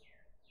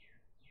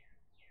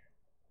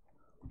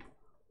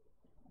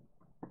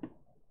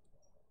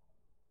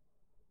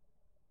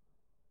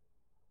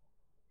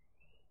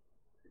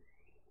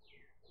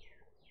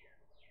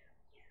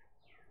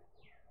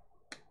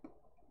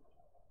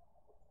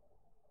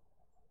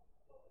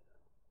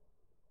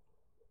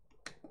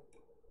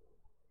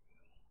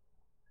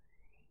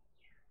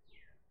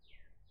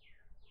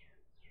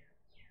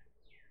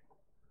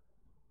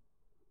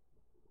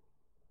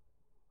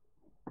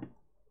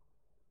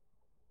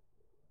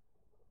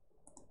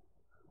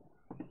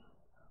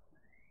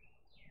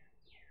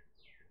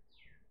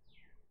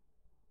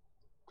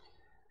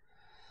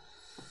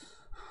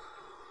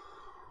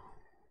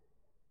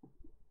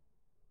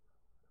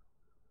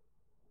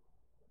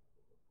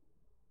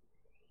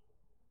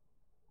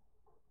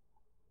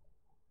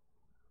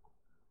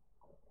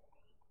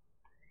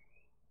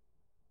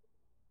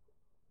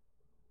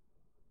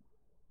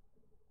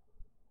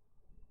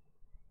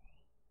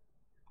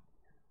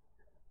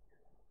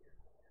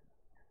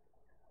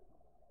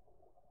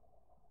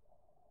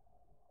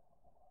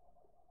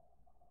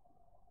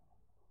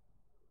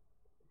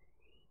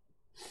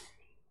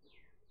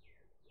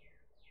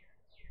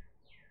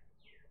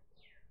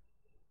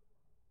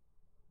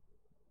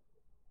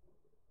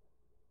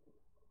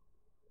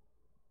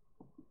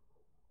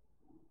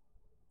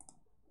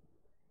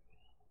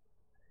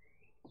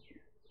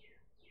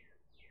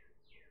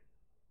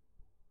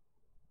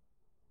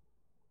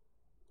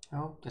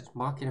 Oh, that's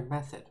mocking a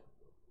method.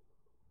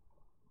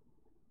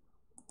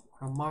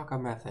 I want to mock a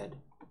method.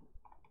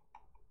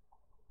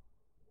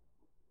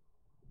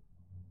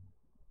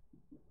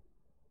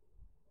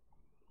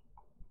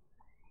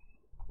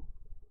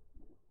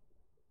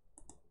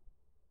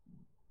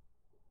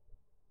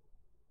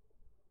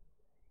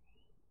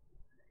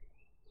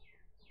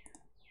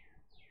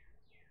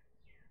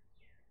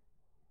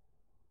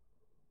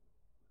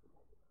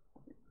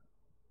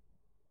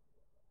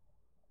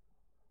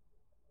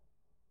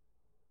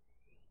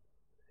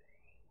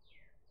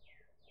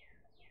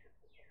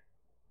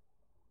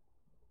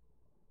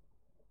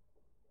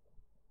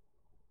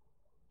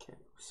 Okay,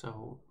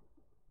 so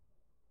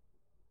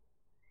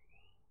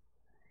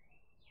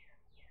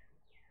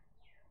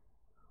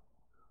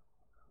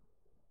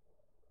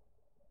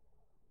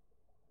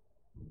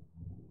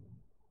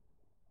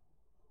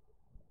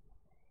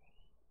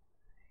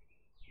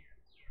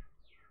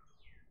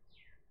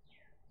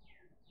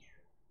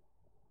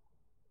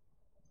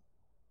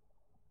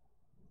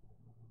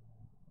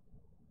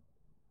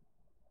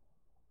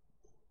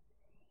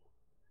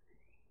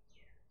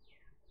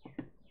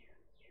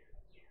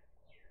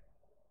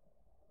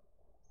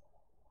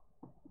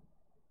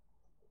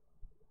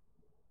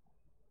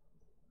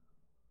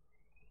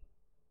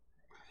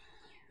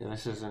yeah,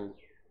 this is an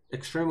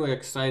extremely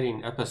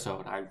exciting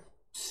episode. I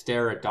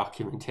stare at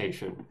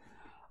documentation.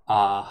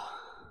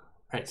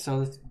 Right,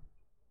 so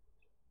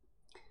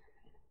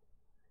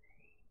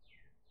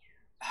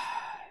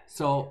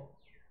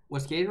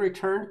what's getting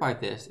returned by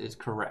this is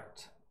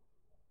correct.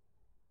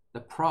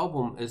 The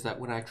problem is that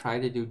when I try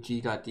to do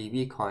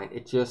g.db client,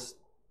 it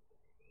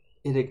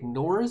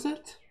ignores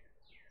it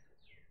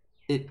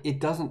it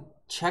doesn't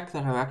check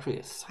that I'm actually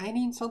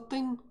assigning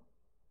something.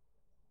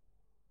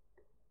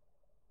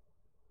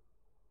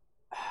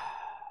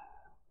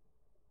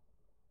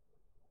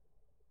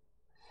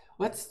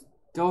 Let's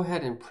go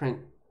ahead and print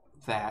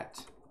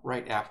that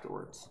right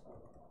afterwards.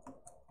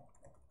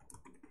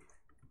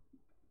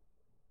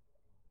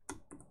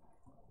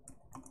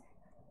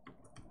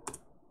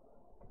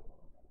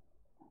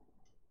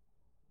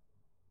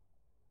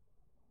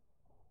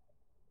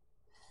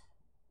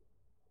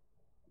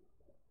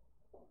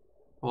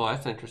 Well,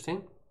 that's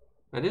interesting.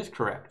 That is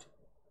correct.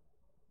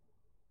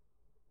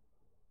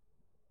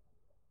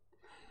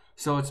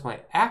 So it's my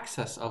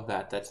access of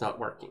that that's not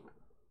working.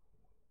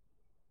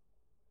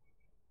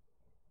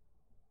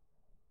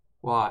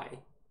 Why?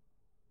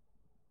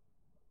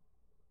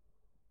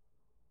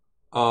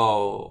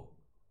 Oh.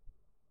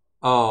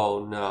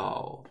 Oh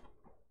no.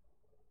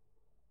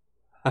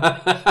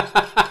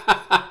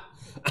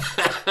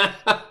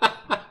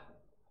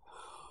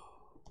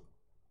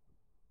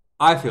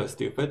 I feel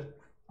stupid.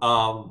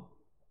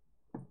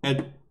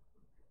 And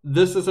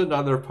this is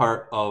another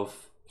part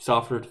of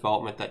software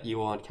development that you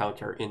will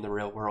encounter in the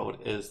real world,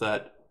 is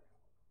that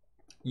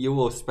you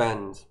will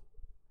spend,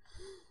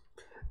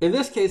 in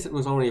this case it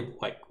was only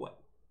like what,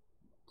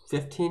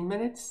 15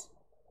 minutes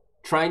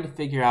trying to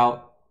figure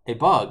out a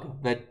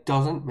bug that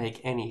doesn't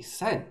make any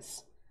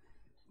sense.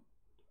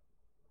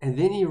 And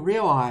then you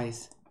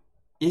realize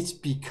it's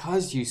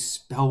because you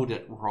spelled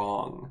it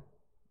wrong.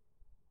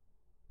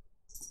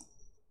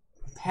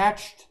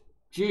 Patched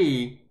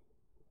G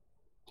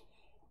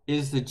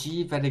is the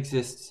G that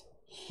exists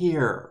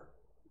here,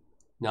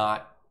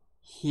 not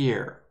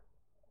here.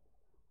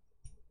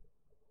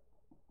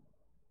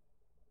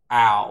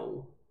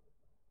 Ow.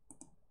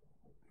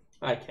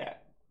 Hi,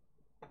 cat.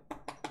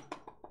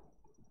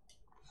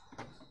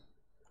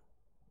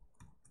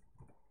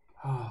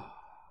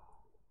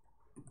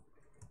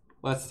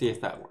 Let's see if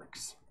that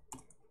works.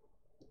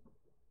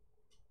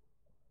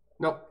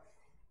 Nope.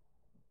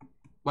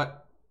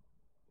 What?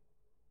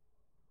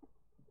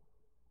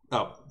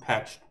 Oh,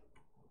 patched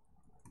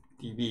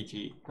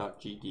DBG,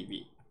 not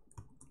GDB.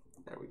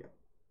 There we go.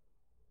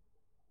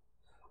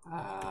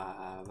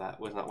 That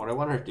was not what I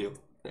wanted to do.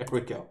 There we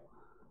go.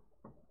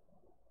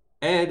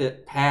 And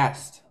it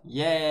passed.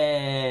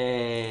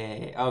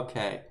 Yay!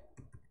 Okay.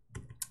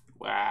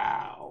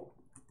 Wow.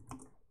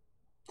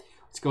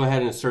 Let's go ahead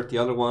and insert the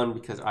other one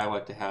because I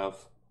like to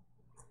have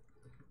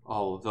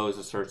all of those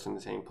asserts in the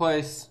same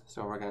place.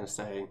 So we're going to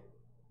say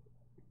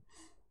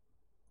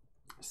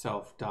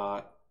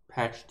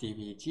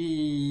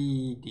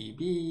self.patchdbg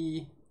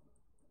db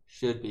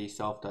should be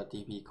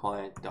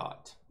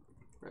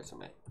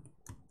self.dbclient.resume.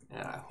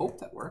 And I hope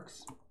that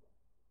works.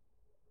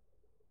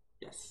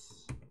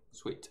 Yes.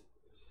 Sweet.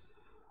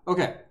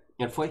 Okay.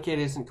 And Flakegate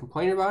isn't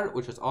complaining about it,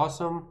 which is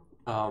awesome.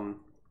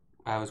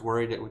 I was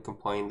worried it would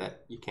complain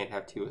that you can't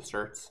have two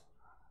asserts.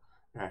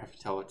 And I have to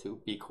tell it to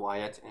be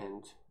quiet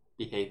and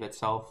behave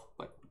itself.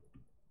 But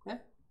yeah,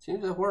 seems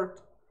to have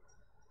worked.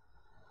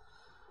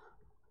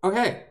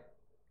 Okay.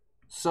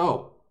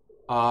 So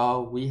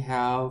we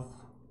have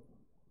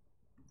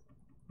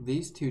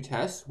these two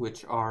tests,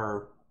 which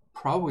are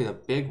probably the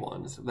big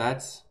ones.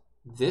 That's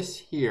this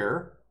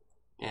here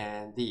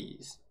and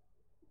these.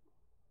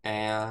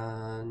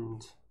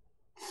 And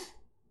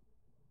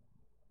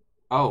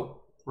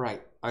oh,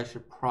 right. I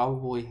should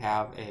probably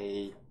have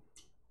a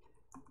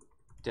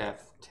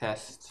def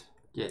test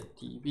get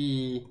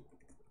db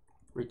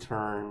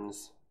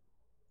returns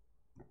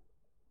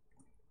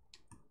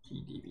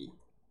gdb.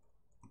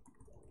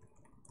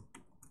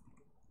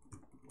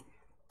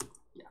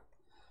 Yeah.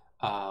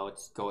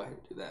 Let's go ahead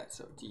and do that.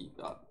 So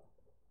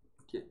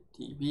d.get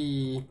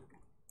db.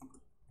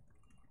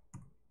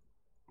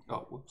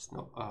 Oh, whoops,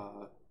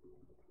 no.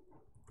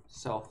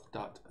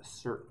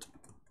 Self.assert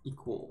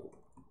equal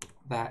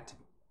that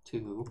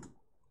to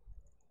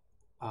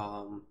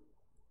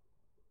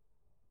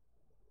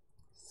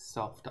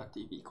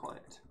self.db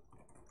client.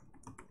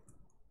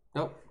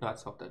 Nope, not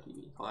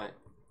self.db client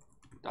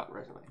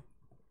 .resume.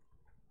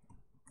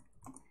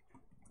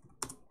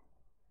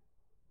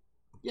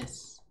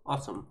 Yes,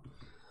 awesome.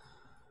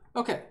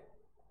 Okay.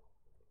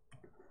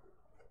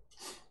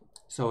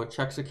 So it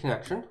checks a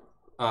connection.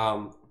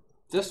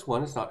 This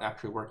one is not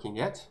actually working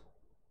yet.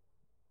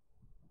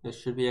 This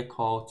should be a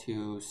call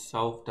to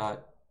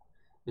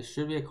this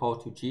should be a call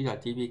to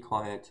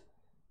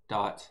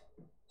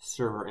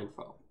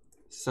g.dbclient.serverinfo.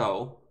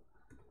 So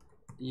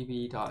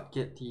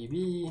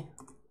db.getDB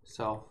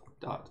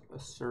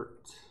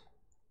self.assert.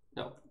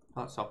 No,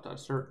 not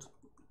self.assert.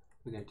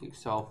 We're going to do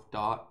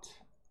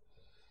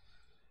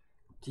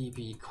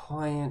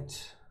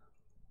self.dbclient.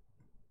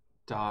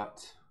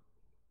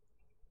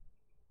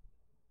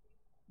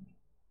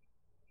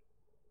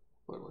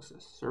 What was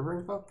this? Server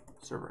info?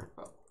 Server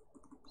info.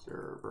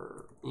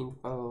 Server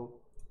info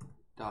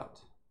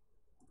dot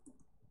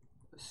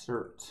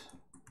assert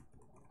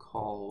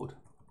called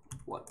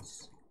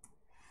once.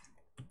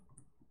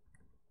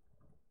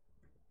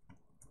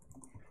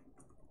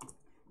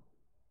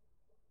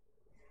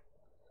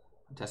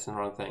 I'm testing the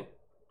wrong thing.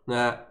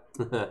 Nah.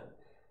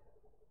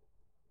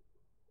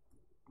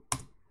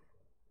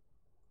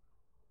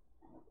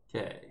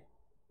 Okay.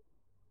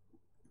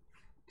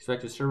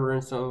 Expected server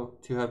info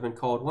to have been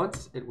called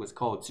once. It was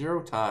called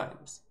 0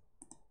 times.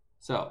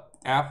 So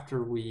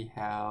after we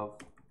have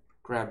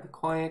grabbed the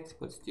client,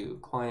 let's do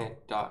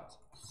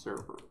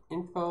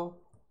client.serverinfo.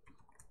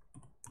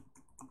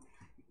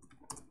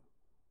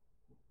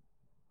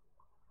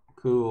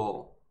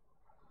 Cool.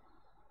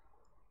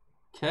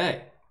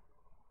 Okay.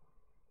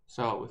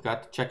 So we've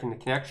got checking the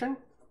connection.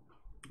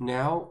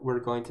 Now we're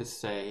going to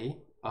say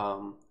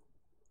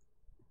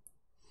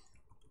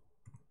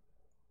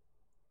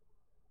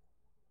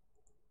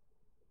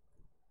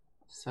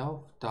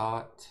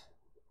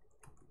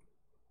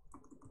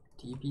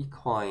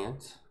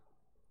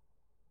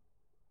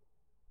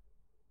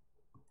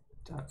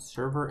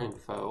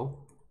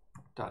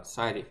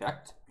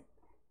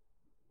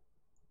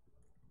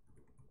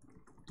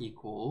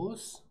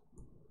equals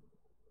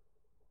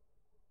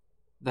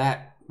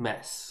that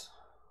mess.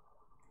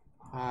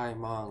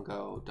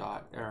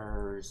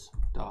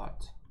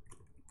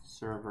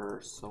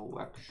 Pymongo.errors.server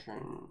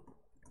selection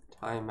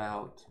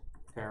timeout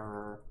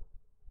error.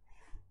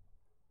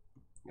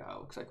 Now,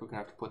 looks like we're gonna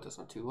have to put this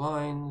on 2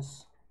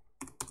 lines.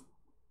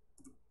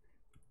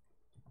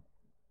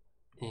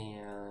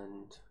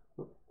 And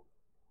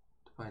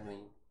define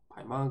main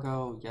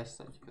Pymongo. Yes,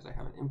 that's because I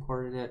haven't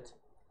imported it.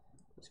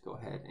 Let's go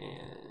ahead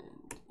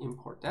and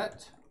import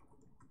that.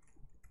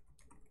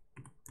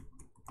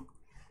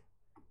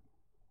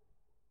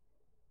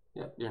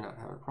 Yep, you're not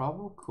having a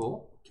problem.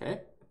 Cool.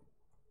 Okay.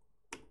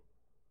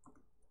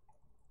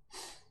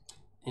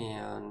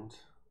 And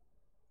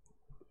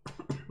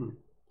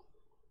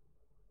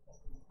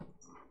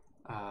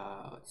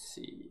let's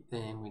see.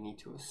 Then we need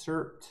to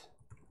assert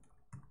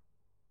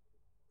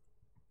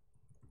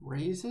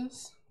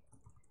raises.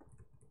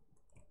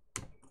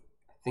 I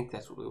think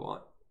that's what we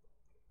want.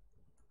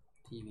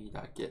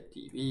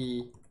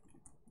 db.getDB,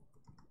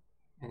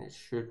 and it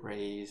should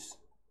raise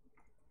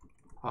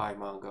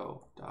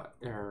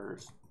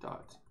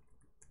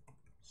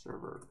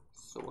pymongo.errors.server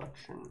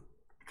selection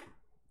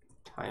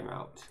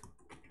timeout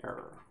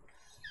error.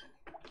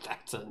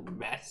 That's a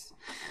mess.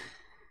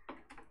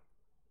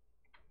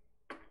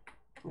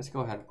 Let's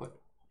go ahead and put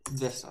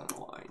this on a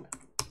line.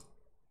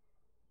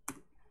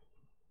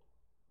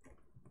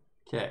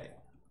 Okay,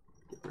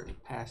 get rid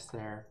of pass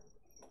there.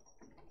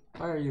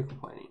 Why are you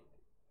complaining?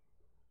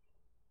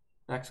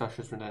 Backslash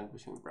is redundant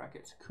between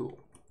brackets. Cool.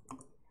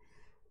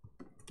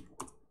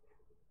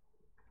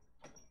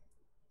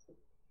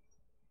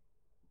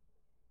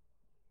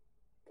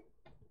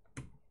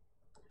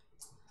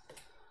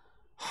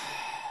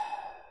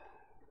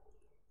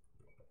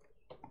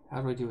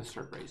 How do I do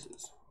assert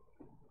raises?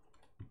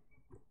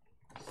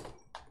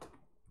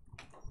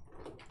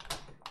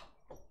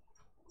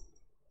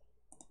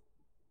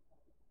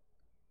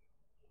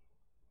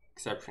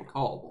 Exception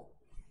callable.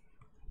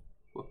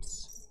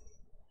 Whoops.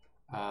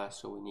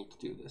 So we need to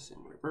do this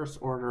in reverse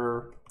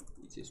order.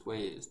 The easiest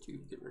way is to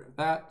get rid of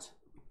that.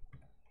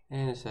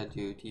 And instead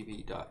do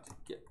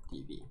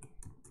db.getDB.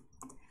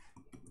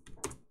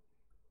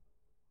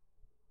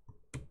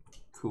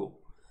 Cool.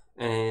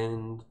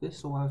 And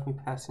this allows me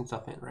passing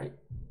stuff in, right?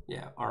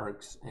 Yeah,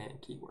 args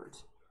and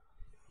keywords.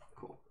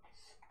 Cool.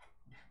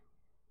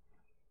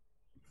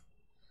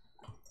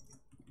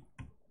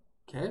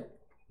 Okay.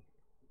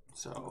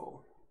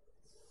 So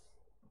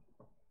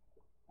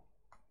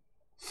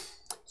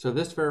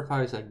this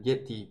verifies that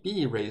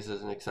getDB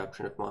raises an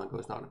exception if Mongo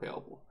is not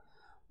available.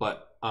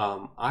 But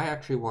I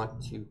actually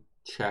want to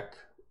check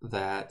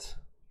that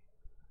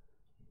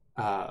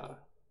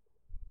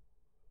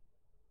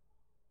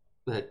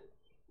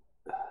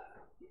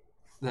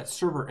that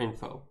server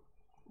info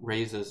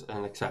raises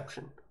an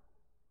exception.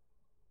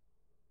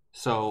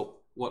 So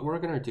what we're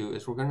going to do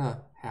is we're going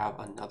to have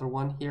another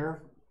one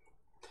here.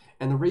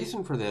 And the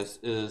reason for this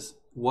is,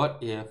 what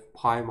if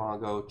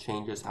Pymongo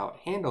changes how it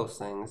handles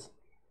things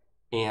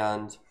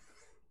and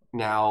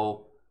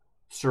now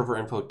server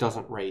info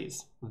doesn't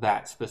raise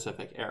that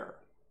specific error?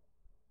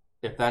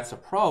 If that's a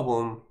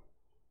problem,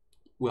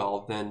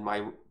 well, then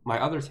my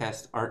other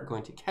tests aren't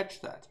going to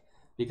catch that,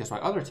 because my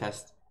other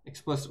tests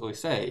explicitly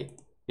say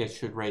it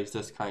should raise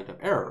this kind of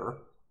error.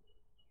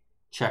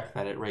 Check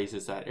that it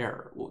raises that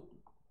error. Well,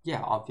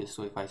 yeah,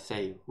 obviously if I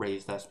say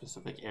raise that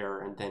specific error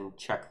and then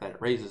check that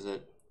it raises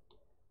it,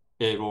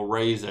 it will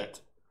raise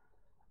it.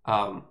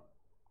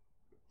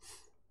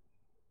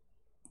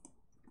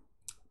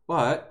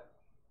 But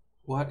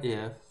what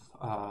if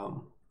there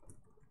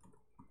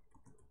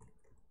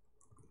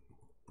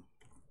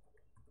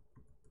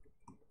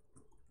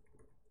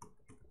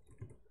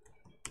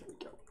we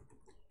go.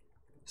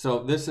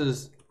 So this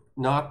is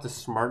not the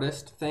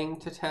smartest thing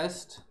to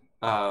test,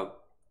 but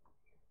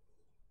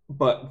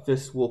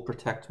this will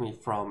protect me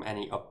from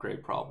any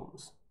upgrade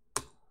problems.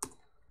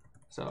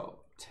 So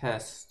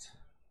test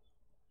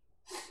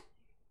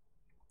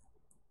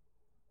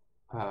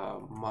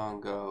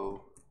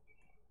Mongo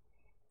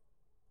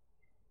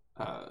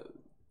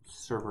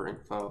server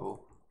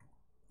info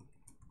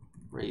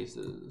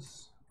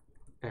raises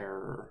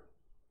error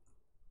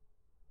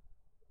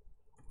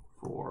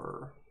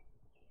for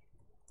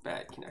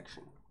bad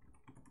connection.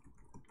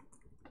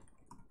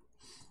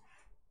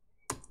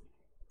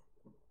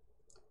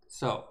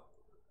 So,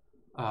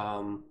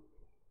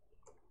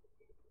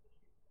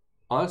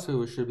 honestly,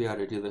 we should be able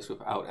to do this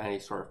without any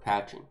sort of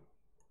patching,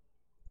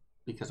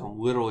 because I'm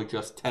literally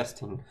just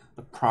testing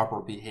the proper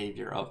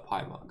behavior of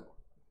PyMongo.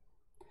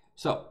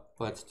 So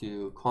let's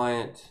do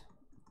client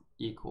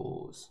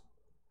equals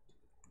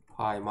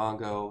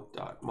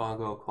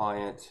PyMongo.Mongo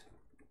client,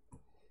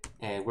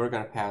 and we're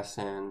going to pass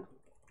in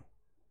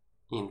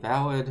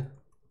invalid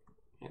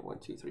and 1,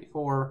 2, 3,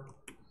 4.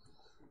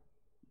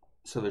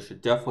 So this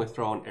should definitely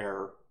throw an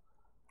error.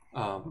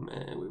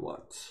 And we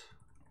want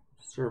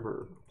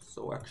server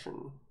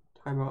selection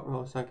timeout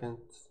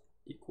milliseconds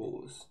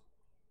equals.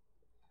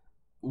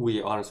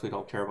 We honestly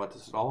don't care about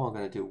this at all. I'm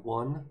going to do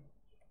 1.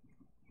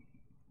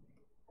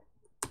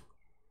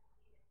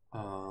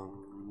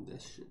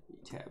 This should be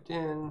tabbed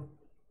in.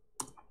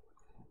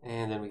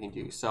 And then we can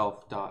do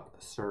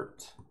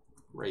self.assert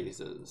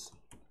raises.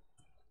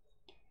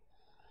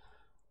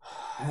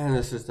 And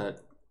this is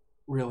that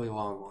really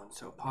long one.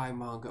 So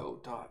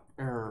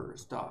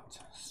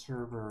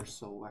pymongo.errors.server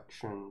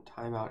selection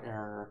timeout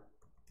error.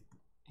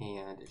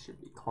 And it should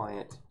be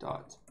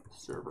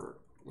client.server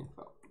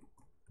info.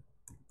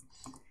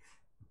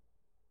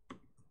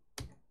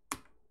 Let's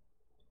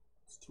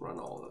run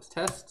all those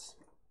tests.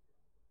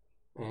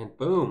 And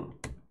boom,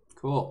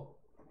 cool.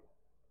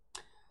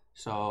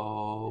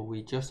 So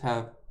we just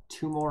have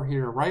 2 more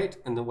here, right?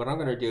 And then what I'm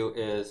going to do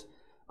is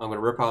I'm going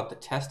to rip out the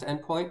test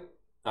endpoint.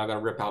 I'm going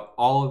to rip out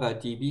all of that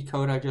DB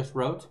code I just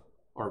wrote,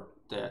 or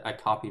that I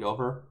copied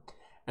over,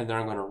 and then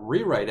I'm going to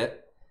rewrite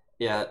it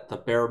at the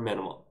bare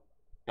minimum.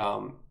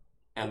 And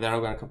then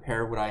I'm going to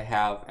compare what I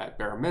have at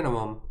bare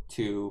minimum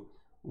to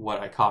what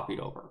I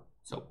copied over.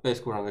 So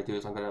basically what I'm going to do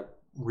is I'm going to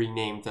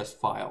rename this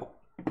file.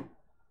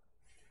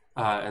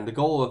 And the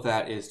goal of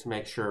that is to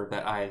make sure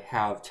that I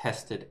have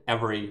tested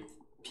every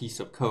piece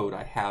of code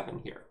I have in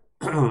here.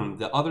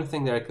 The other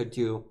thing that I could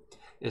do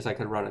is I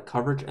could run a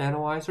coverage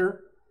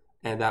analyzer,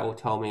 and that will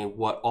tell me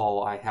what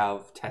all I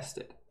have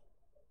tested.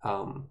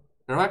 And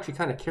I'm actually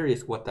kind of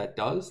curious what that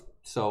does,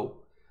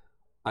 so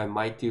I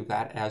might do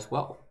that as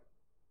well.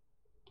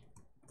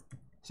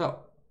 So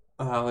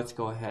let's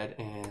go ahead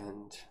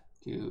and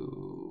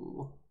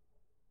do.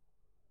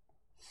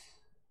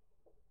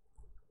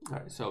 All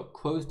right, so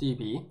close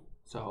DB,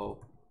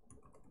 so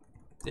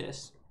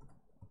this,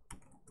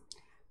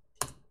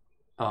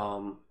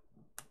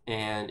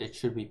 and it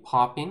should be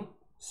popping.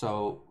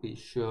 So we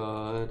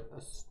should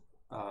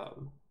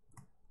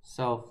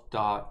self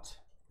dot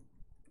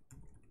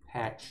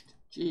patched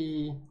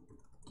g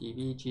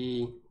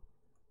dbg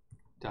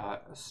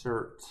dot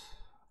assert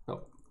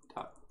dot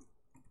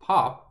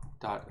pop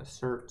dot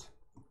assert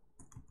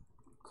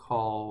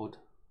called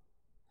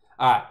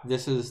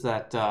this is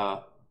that.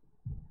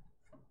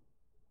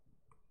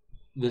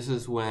 This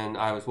is when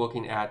I was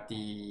looking at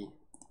the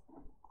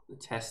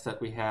test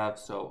that we have.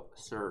 So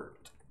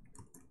assert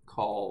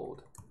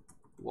called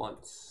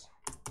once.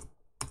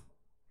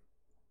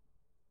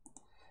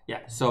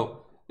 Yeah,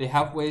 so they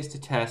have ways to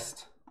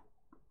test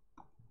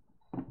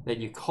that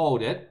you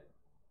called it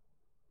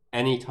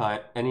any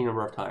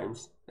number of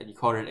times, that you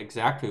called it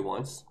exactly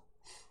once,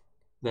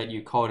 that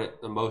you called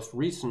it the most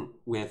recent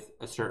with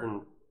a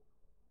certain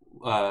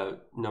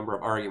number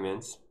of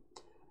arguments,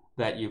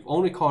 that you've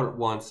only called it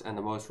once and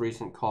the most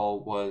recent call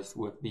was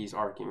with these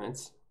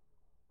arguments,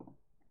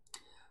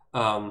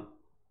 and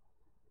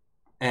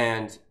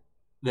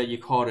that you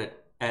called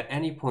it at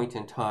any point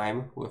in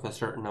time with a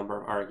certain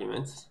number of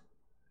arguments,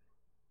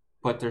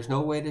 but there's no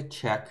way to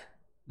check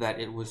that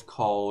it was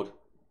called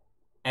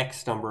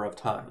X number of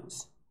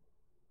times.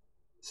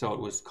 So it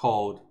was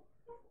called,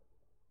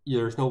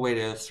 there's no way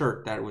to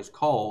assert that it was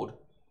called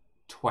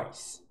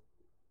twice.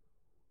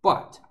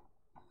 But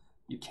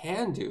you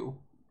can do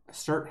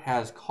assert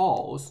has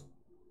calls.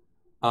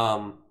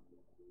 I'm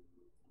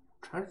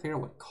trying to figure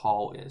out what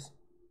call is.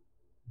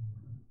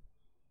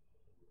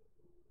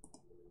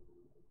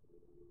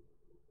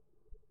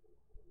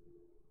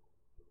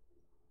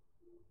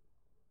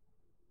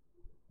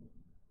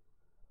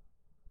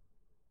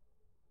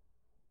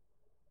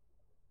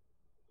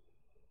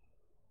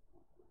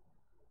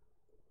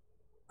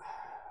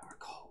 Our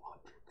call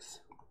objects.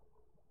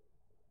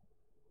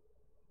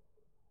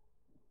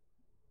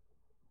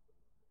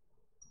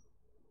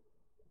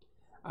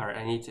 All right,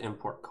 I need to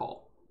import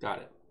call. Got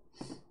it.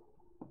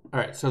 All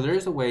right, so there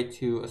is a way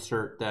to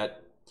assert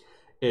that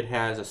it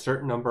has a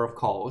certain number of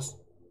calls,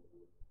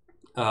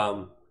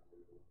 and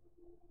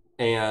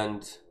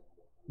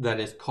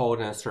that is called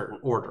in a certain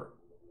order.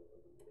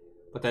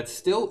 But that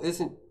still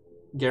isn't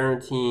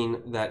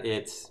guaranteeing that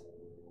it's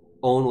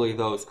only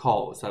those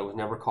calls, that it was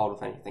never called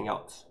with anything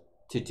else.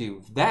 To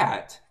do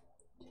that,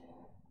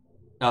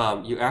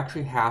 you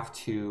actually have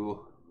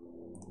to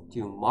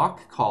do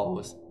mock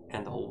calls,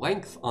 and the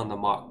length on the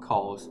mock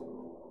calls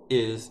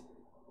is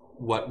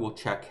what will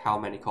check how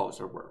many calls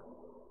there were.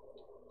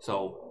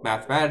 So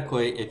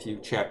mathematically, if you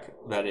check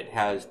that it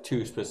has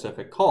 2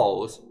 specific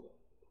calls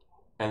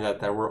and that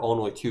there were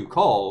only 2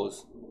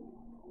 calls,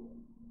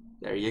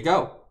 there you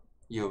go.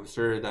 You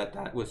observe that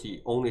that was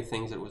the only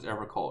things that it was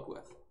ever called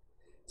with.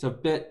 It's a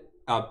bit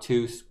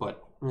obtuse,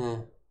 but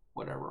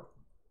whatever.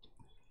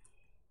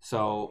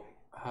 So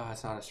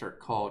it's not assert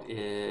called,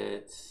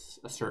 it's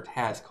assert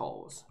has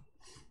calls.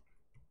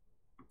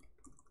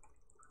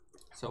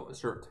 So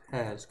assert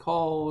has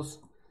calls.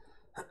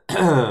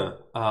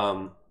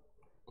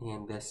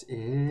 And this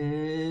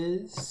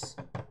is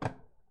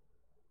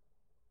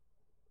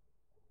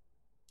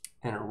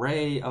an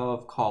array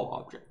of call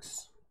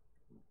objects.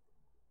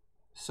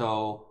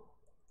 So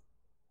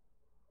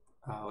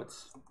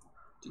let's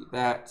do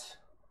that.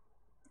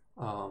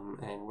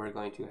 And we're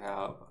going to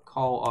have a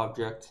call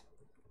object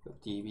with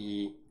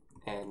DB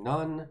and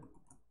none,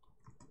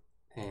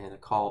 and a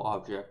call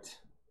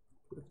object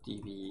with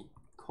DB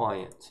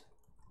client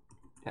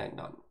and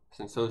none.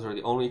 Since those are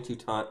the only two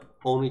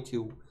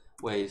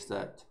ways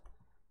that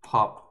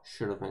pop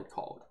should have been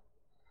called.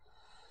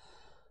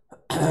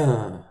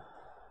 Okay.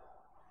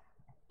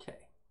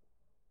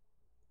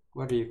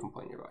 What are you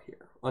complaining about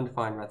here?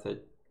 Undefined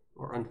method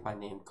or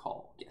undefined name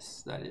call.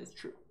 Yes, that is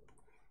true.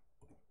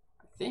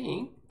 I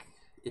think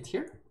it's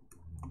here.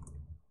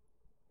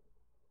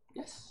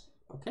 Yes.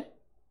 Okay.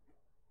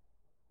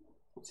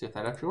 Let's see if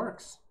that actually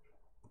works.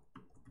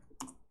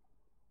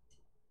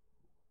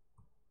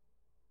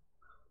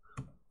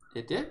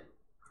 It did.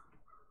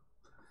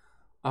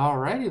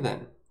 Alrighty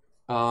then.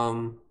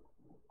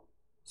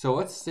 So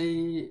let's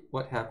see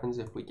what happens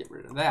if we get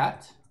rid of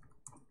that.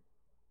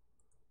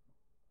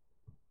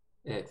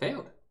 It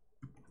failed.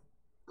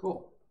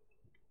 Cool.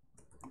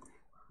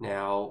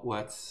 Now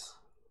let's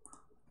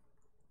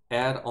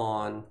add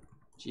on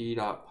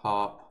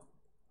g.pop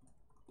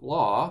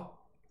blah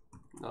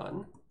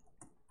none,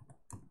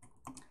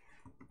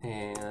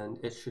 and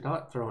it should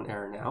not throw an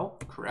error now,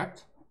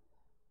 correct?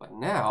 But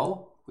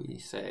now we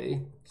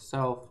say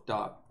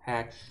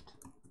self.patched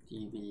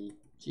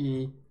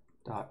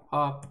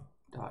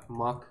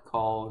dbg.pop.mock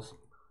calls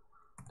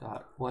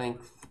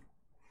 .length,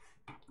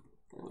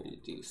 and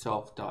we do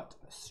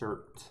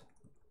self.assert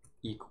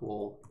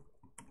equal,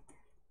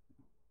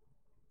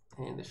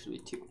 and this should be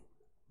 2.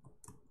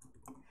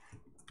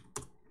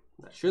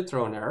 That should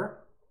throw an error.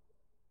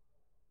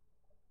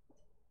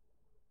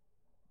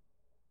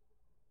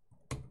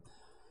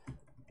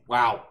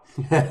 Wow.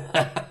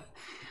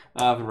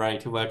 I've been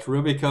writing too much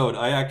Ruby code.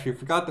 I actually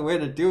forgot the way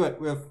to do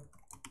it with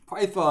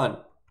Python.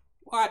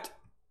 What?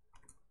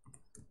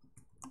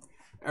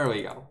 There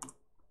we go.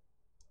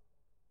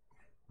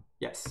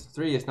 Yes,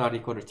 3 is not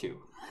equal to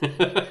 2.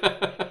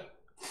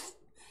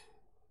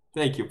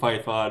 Thank you,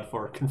 Python,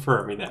 for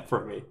confirming that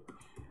for me.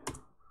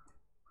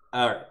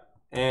 All right,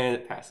 and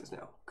it passes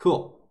now.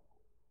 Cool.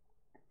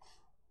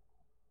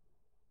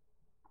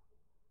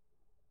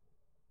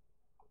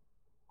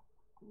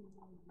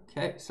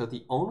 Okay, so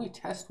the only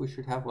test we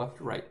should have left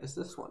to write is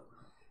this one,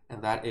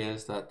 and that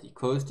is that the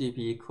closed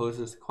DB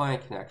closes the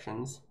client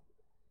connections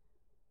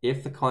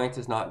if the client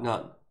is not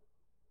none.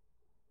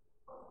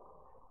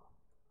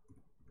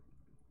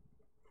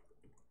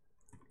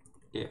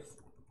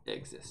 If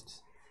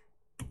exists.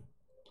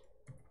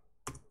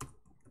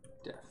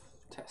 Def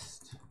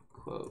test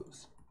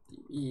close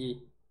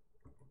DB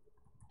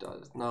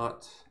does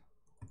not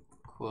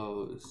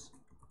close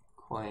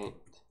client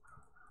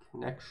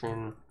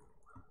connection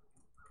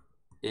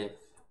if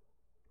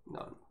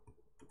none.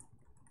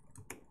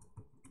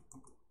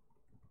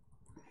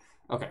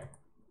 Okay,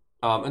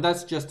 and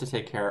that's just to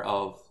take care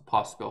of the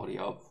possibility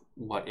of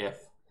what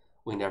if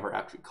we never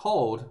actually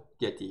called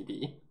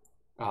getDB.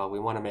 We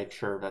want to make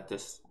sure that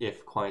this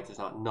if client is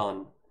not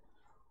none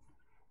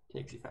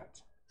takes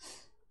effect.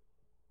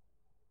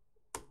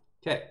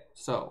 Okay,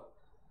 so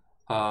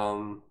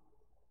now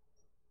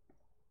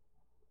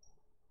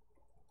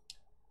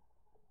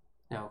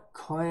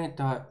client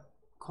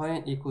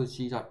equals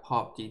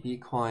g.pop db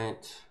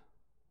client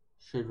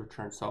should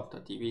return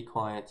self.db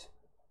client.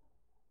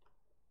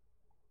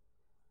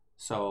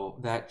 So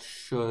that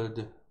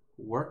should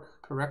work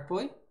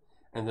correctly.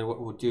 And then what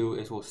we'll do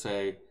is we'll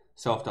say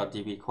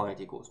self.db client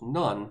equals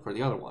none for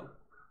the other one.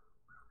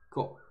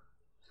 Cool.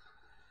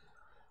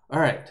 All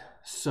right,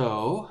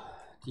 so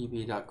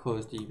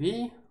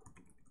db.closeDB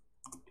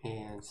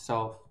and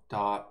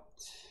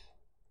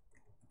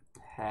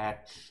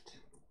self.patched.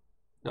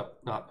 No,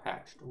 not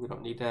patched. We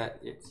don't need that.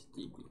 It's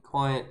db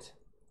client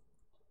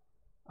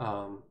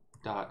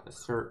dot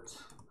assert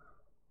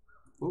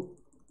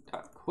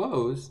dot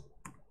close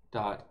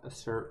dot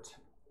assert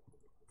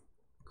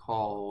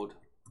called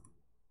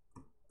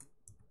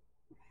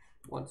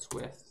once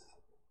with,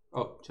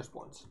 oh, just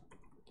once.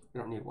 We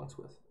don't need once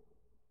with.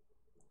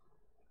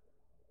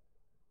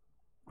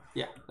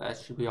 Yeah, that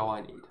should be all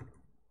I need.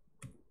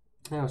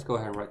 Now let's go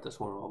ahead and write this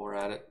one while we're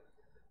at it.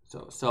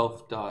 So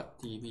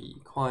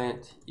self.db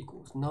client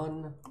equals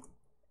none.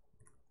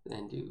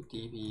 Then do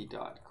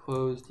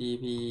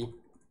db.closeDB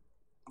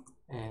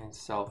and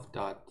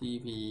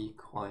self.db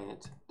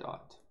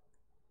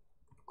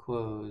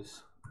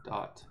client.close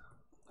dot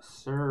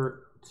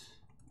assert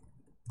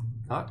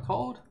not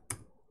called.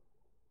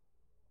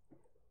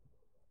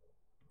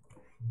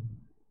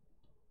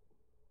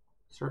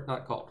 Assert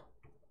not called.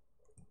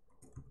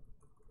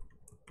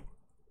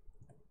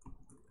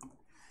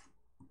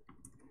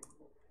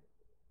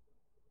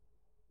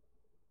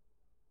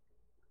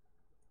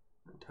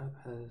 Type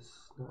has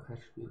no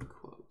attribute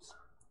close.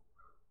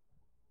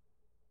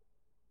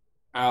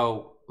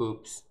 Ow,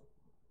 oops.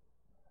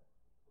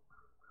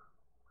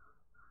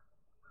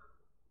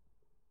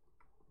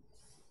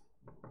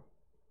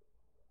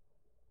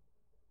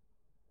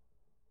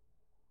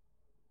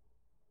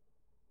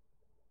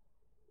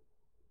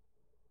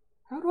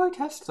 How do I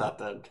test that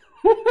then?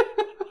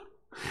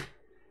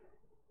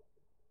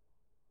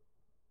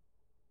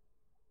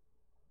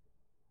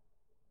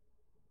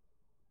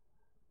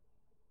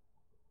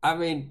 I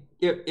mean,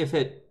 if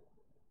it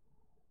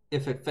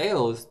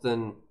fails,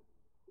 then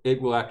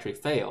it will actually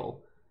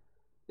fail.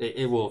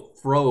 It will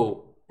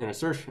throw an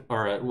assertion,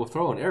 or it will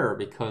throw an error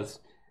because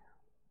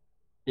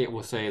it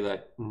will say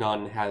that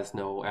none has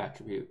no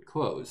attribute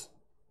close.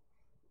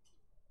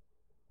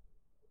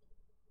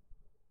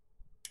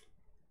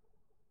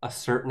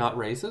 Assert not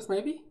raises,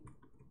 maybe?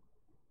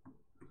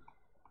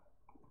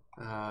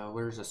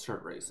 Where's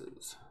assert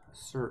raises?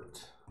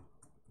 Assert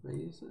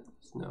raises?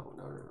 No.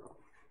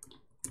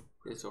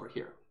 It's over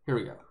here. Here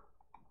we go.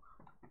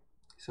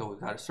 So we've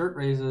got assert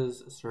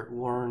raises, assert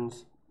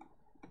warns.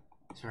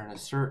 Is there an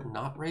assert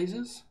not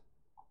raises?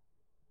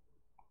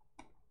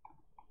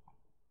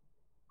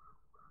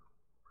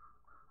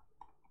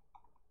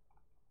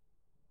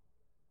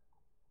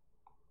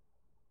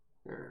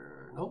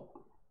 Nope.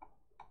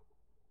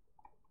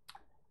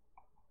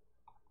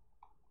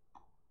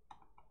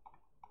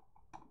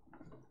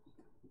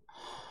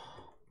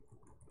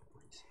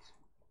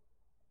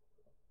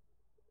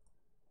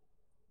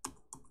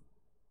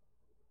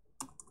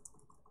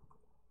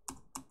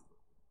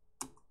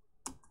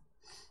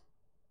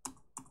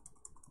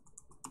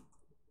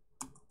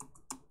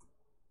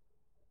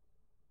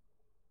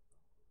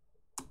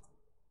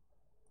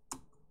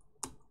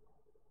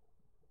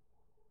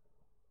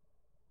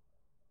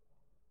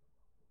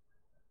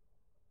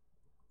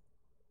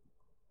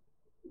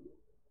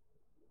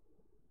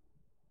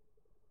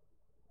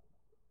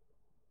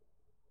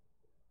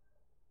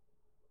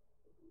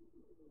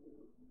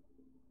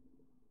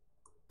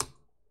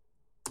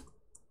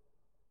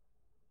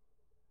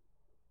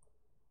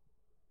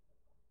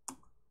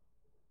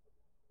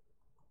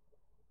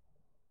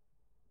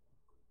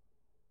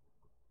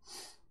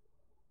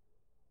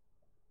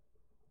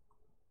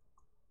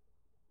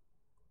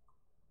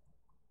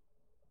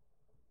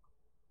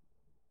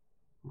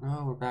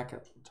 No, we're back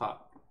at the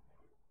top.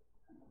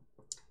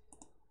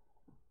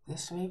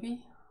 This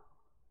maybe?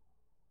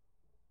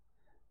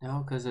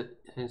 No, because it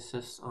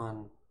insists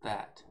on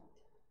that.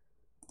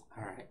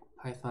 All right,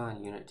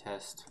 Python unit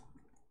test.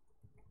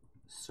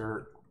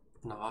 Assert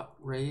not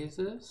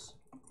raises.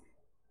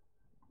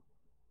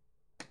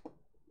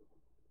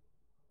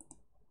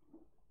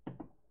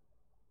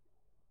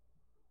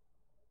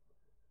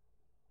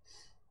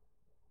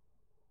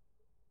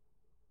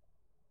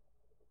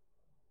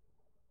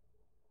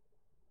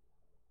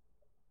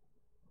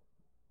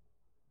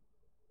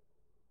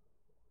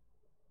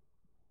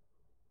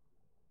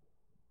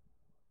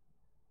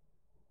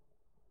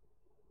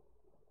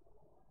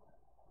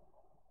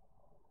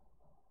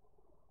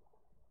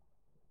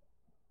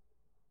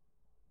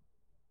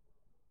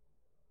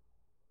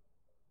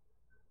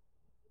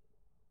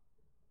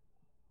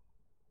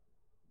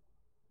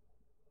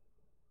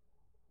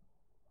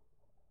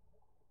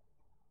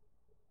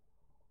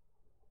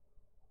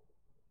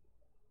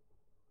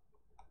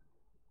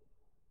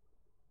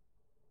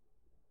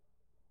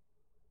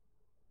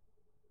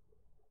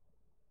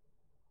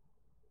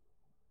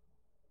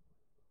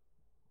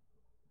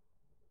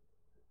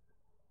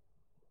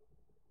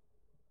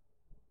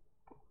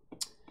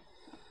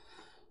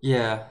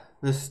 Yeah,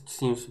 this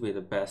seems to be the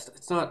best.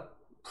 It's not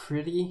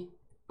pretty,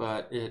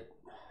 but it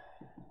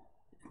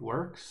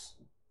works.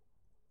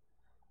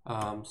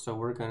 So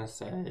we're gonna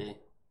say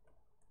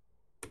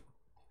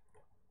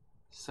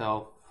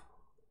self.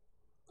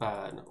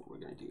 No, we're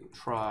gonna do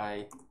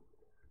try.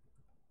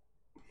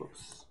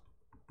 Whoops.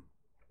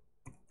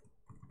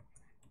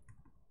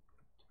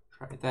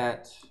 Try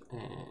that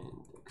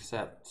and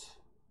accept.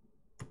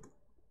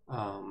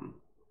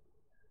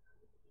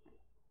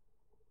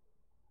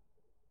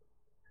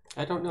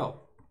 I don't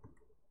know.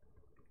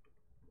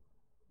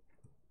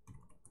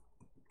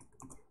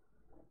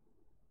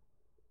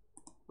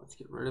 Let's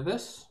get rid of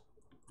this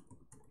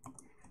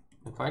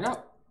and find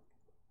out.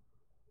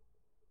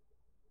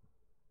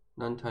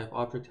 None type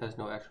object has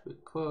no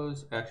attribute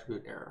close,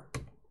 attribute error.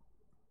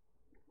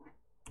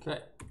 Okay.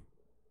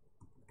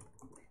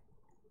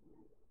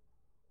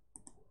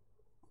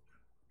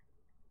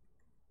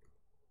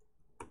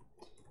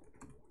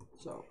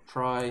 So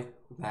try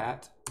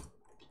that,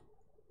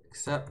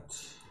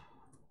 except,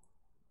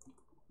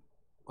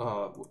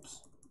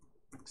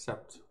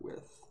 except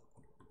with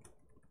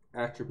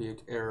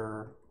attribute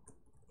error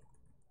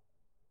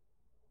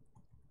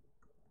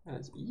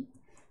as E.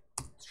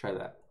 Let's try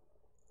that.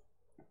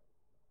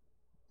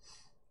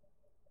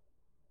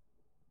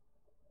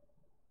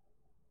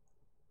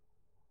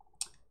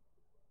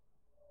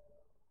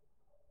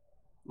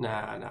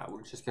 Nah,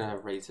 we're just gonna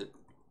raise it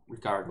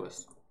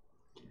regardless.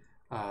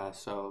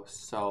 So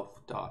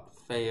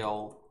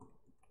self.fail.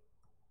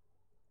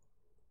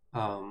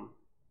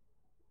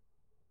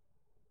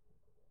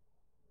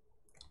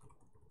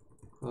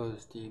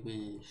 Close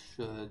DB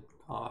should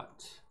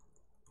not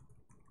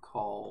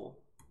call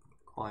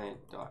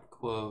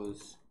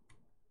client.close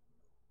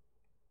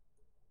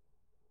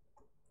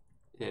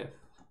if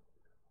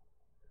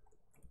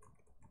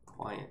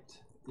client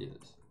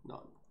is none.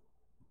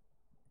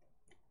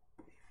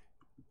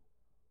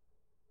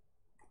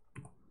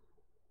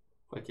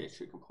 Click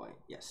issue complaint.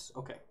 Yes,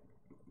 okay.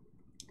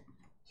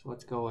 So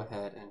let's go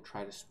ahead and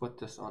try to split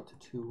this onto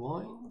 2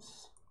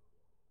 lines.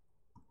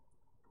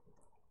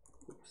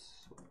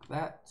 Oops, like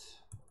that.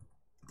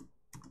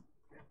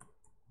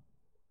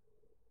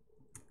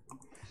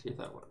 See if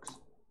that works.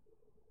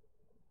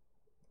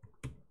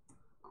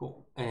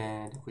 Cool.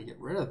 And if we get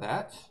rid of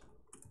that,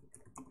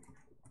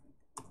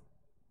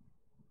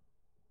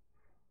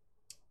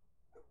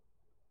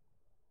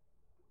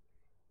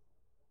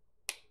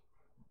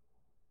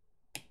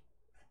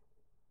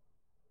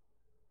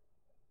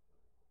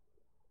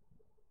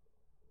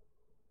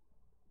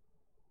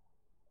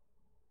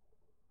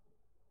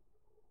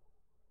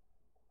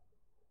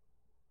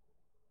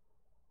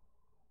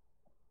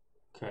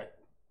 okay.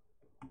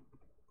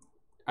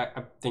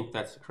 I think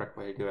that's the correct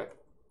way to do it.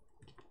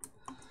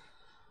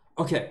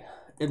 Okay,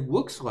 it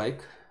looks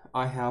like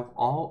I have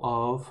all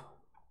of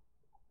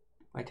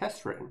my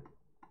tests written.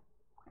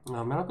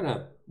 I'm not going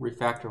to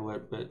refactor a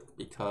little bit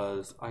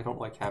because I don't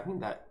like having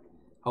that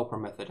helper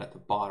method at the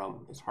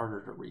bottom. It's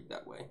harder to read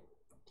that way.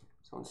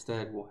 So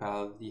instead, we'll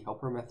have the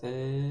helper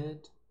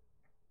method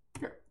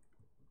here.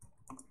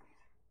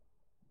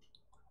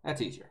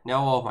 That's easier.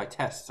 Now all of my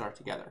tests are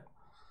together.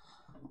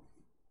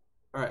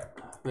 All right,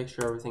 make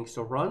sure everything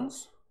still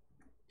runs.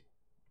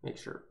 Make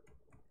sure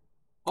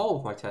all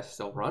of my tests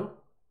still run.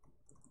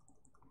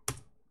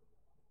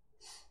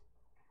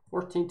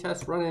 14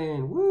 tests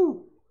running,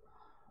 woo!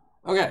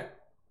 Okay,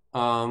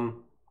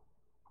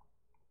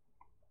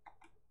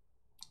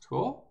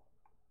 cool.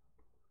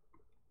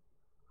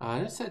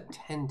 It said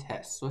 10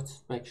 tests.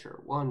 Let's make sure.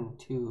 1,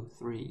 2,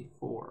 3,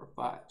 4,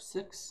 5,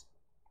 6,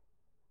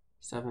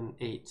 7,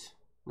 8,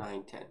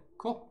 9, 10.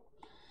 Cool.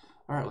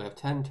 All right, we have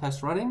 10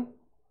 tests running.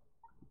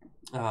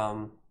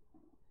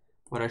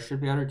 What I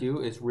should be able to do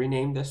is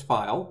rename this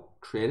file,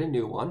 create a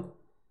new one,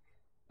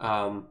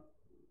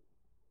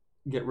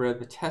 get rid of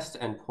the test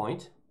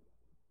endpoint,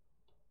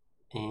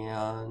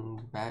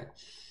 and that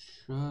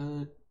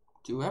should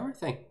do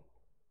everything.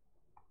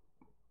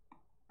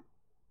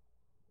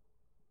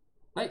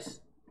 Nice.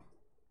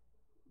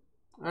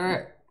 All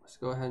right, let's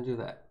go ahead and do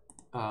that.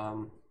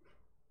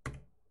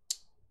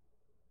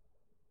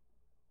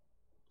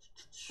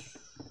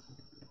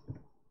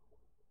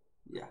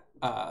 Yeah,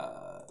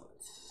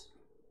 let's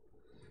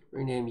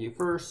rename you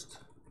first.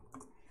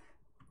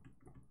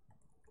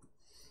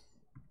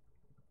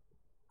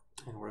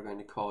 And we're going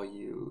to call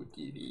you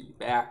DB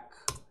back.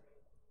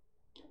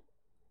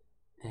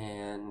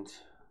 And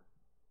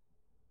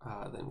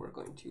then we're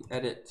going to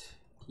edit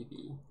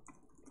DB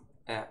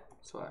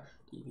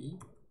app/db.py.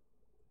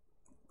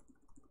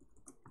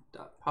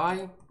 I'm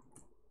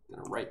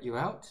going to write you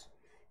out.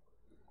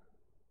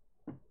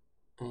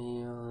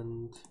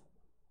 And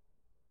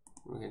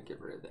we're going to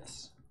get rid of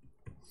this.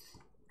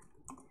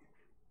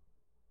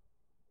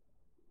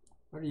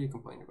 What are you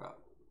complaining about?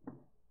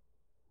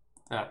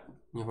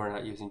 We're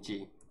not using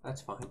G.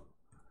 That's fine.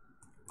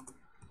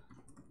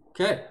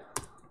 Okay.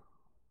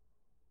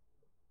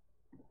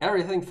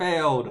 Everything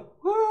failed.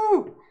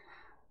 Woo!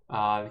 We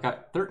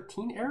got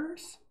 13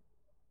 errors?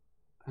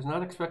 I was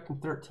not expecting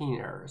 13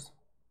 errors.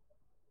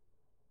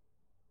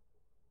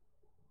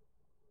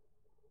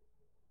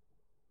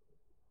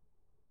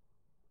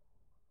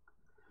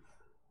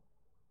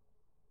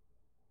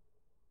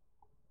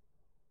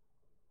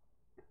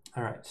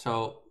 All right,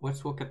 so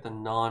let's look at the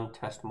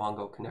non-test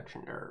Mongo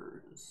connection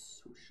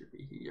errors, which should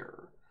be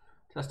here.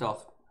 Test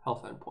health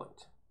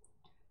endpoint.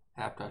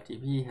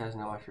 App.db has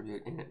no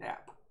attribute in an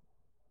app.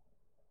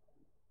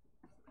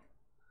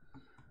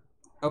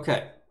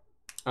 Okay,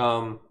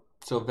 so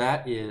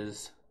that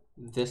is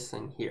this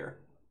thing here.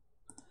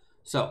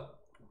 So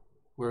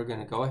we're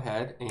going to go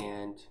ahead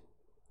and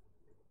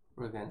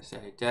we're going to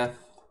say def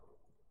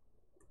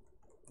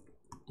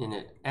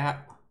init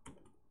app,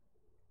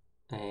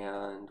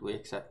 and we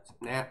accept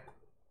an app,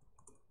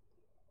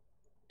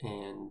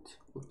 and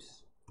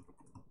oops,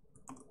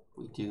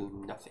 we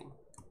do nothing.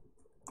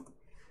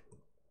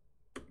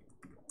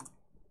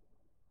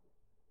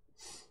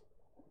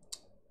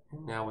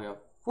 And now we have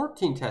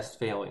 14 tests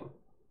failing.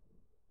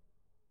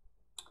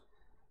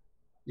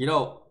 You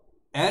know,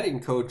 adding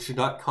code should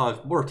not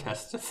cause more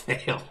tests to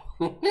fail.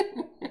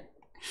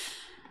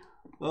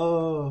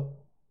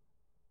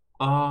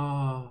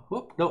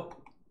 Whoop, nope.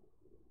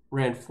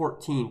 ran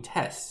 14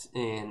 tests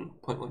in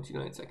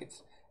 0.129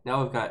 seconds.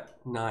 Now we've got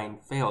 9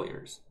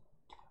 failures.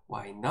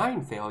 Why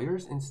 9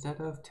 failures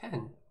instead of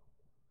 10?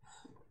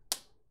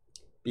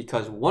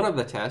 Because one of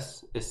the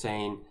tests is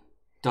saying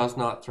does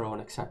not throw an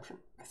exception.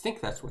 I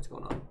think that's what's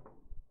going on.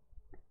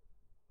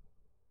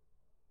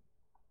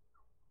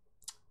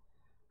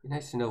 Be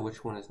nice to know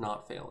which one is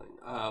not failing.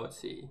 Let's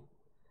see.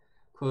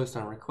 Closed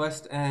on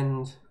request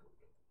end.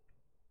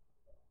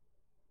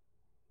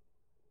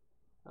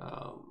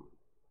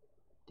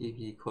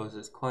 DB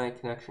closes client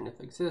connection if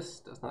exists.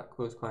 Does not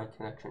close client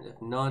connection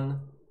if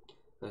none.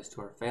 Those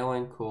two are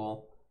failing.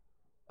 Cool.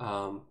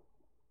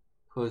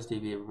 Close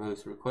DB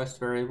removes request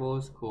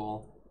variables.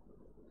 Cool.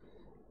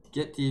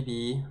 Get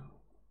DB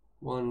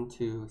 1,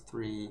 2,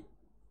 3,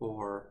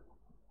 4.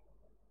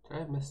 Did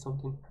I miss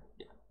something?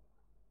 Yeah.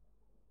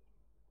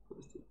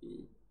 Close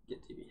DB.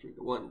 Get DB. Here we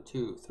go. 1,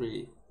 2,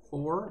 3,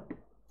 4,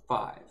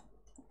 5.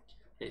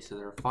 Okay, so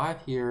there are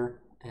 5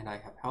 here, and I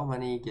have how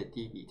many get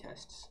DB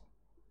tests?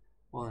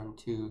 1,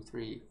 2,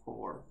 3,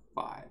 4,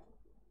 5.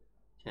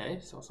 Okay,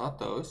 so it's not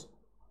those.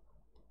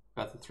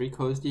 Got the 3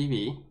 close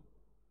DB.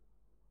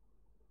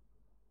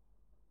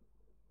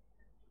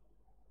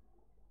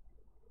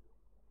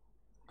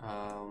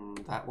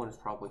 That one is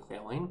probably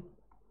failing.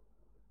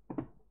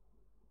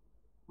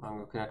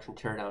 Mongo connection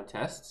teardown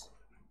tests.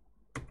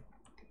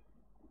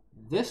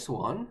 This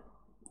one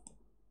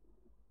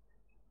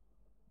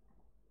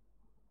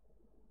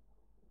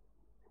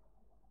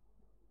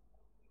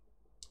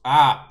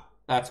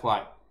that's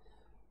why.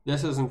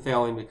 This isn't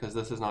failing because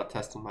this is not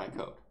testing my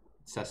code.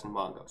 It's testing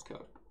Mongo's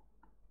code.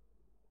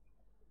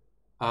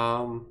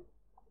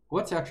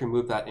 Let's actually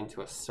move that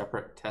into a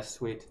separate test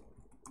suite.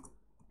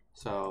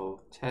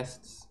 So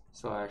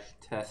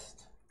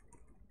tests/test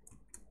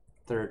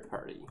third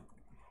party.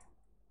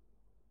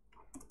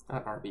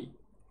 Not RB.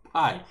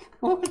 Hi.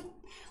 What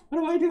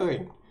am I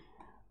doing?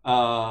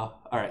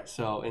 All right,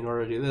 so in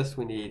order to do this,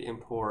 we need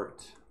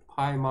import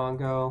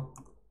pymongo,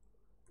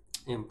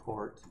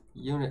 import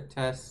unit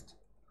test.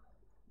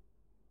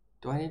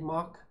 Do I need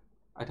mock?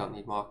 I don't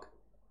need mock.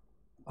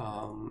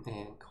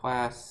 And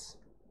class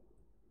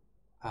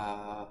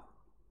mongo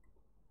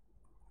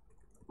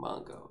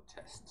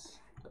tests.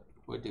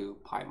 We'll do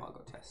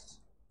pymongo tests.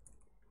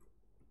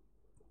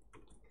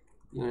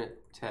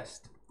 Unit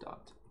test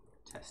dot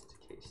test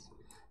case.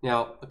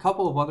 Now, a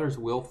couple of others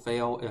will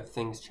fail if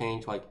things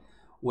change, like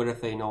what if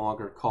they no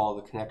longer call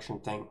the connection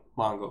thing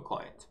Mongo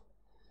client?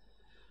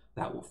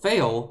 That will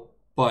fail,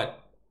 but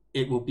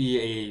it will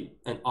be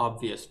an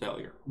obvious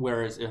failure.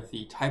 Whereas if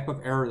the type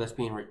of error that's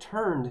being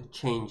returned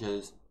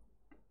changes,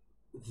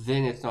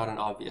 then it's not an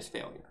obvious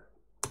failure.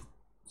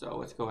 So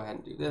let's go ahead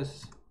and do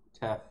this.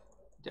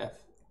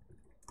 Def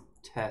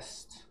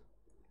test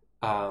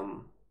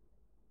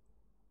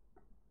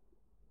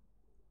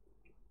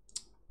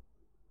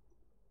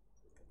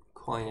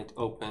client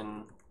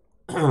open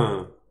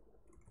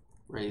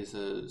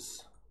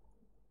raises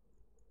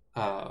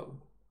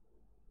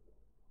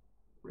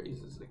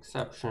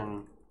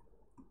exception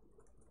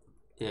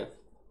if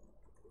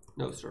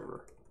no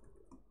server.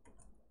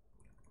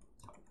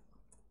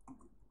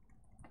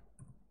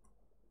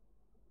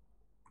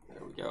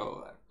 There we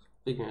go.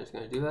 Figuring it's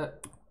going to do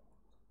that.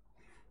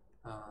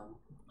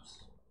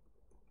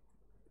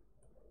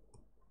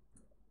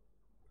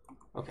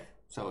 Okay,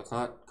 so it's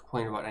not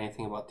complaining about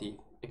anything about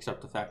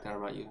except the fact that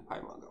I'm not using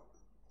pymongo.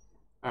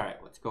 All right,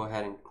 let's go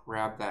ahead and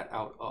grab that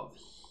out of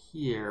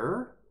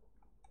here.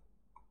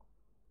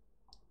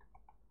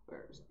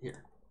 Where is it?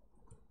 Here.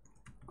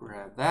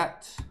 Grab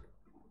that,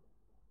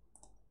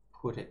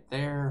 put it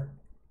there,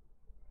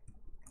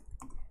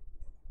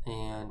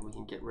 and we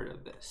can get rid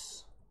of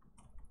this.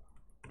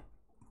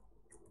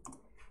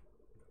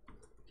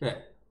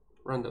 Okay,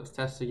 run those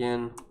tests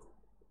again.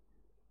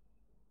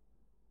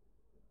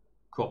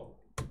 Cool.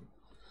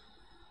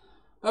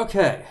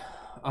 Okay,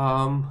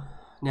 now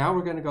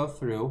we're going to go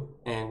through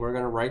and we're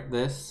going to write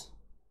this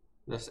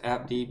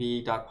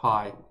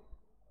appdb.py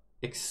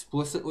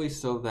explicitly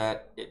so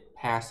that it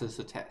passes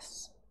the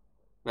tests.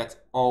 That's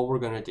all we're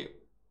going to do.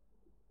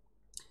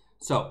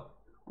 So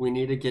we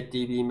need a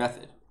getDB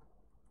method.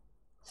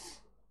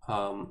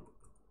 So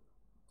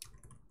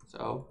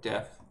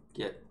def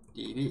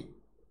getDB.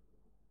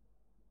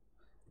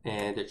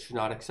 And it should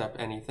not accept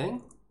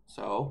anything.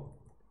 So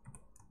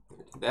I'm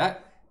going to do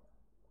that.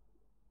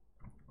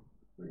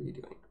 What are you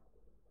doing?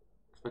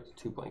 Expected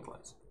 2 blank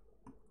lines.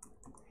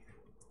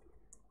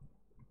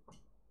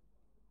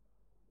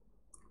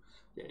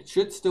 Yeah, it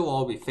should still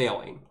all be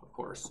failing, of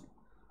course.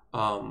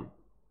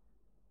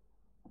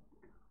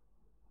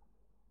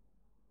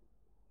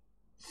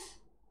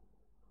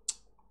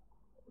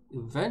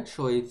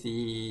 Eventually,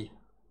 the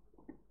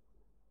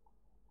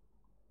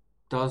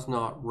does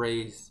not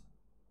raise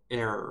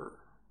error.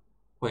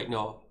 Wait,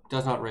 no,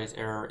 does not raise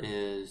error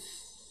is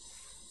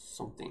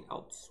something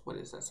else. What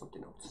is that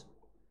something else?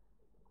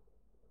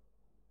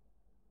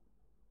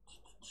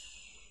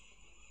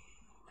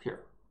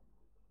 Here.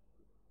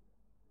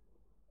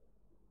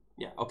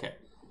 Yeah, okay.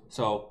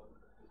 So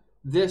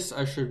this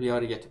I should be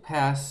able to get to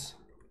pass.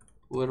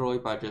 literally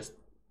by just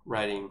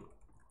writing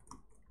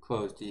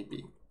close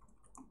DB.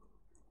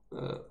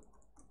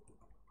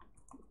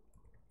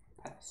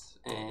 Pass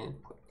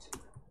and put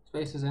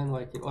spaces in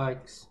like it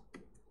likes.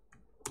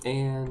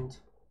 And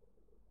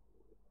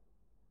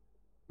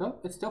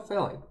nope, it's still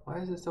failing. Why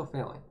is it still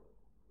failing?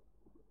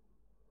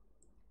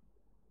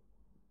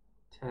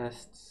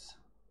 Tests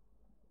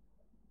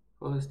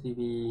close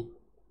DB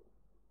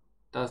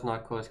does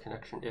not close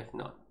connection if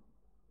none.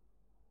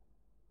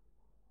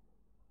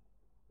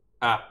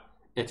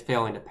 It's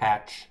failing to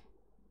patch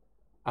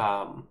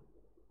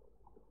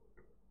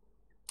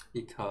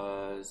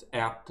because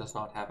app does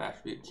not have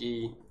attribute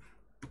G.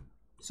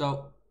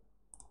 So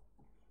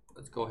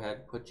let's go ahead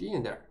and put G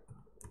in there.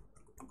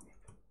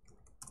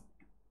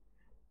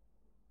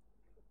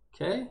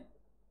 Okay.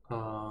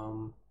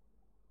 1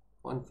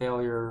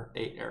 failure,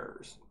 8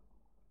 errors.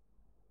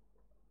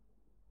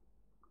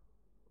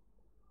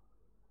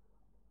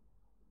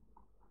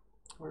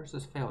 Where's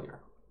this failure?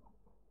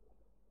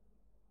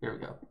 Here we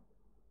go.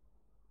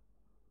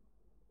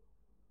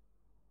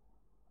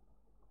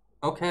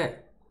 Okay.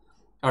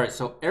 All right,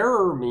 so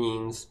error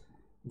means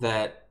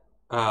that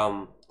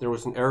there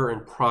was an error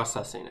in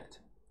processing it.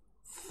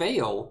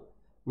 Fail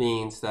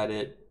means that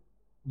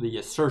the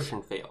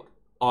assertion failed.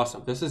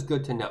 Awesome, this is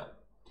good to know.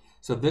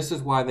 So this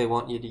is why they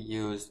want you to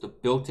use the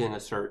built-in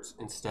asserts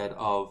instead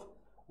of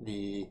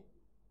the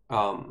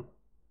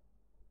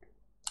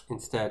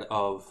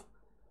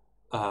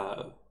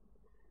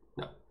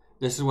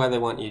this is why they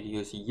want you to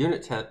use the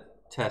unit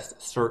test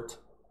assert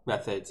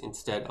methods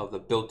instead of the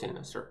built-in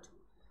assert.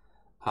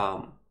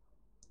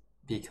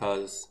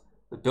 Because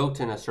the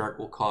built-in assert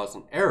will cause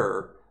an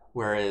error,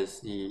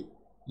 whereas the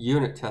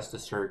unit test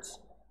asserts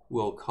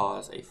will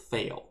cause a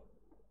fail.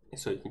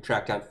 So you can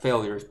track down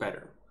failures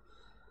better.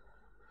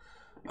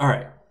 All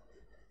right.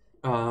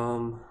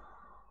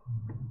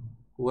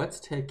 Let's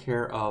take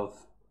care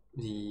of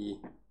the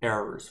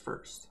errors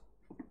first.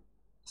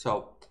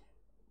 So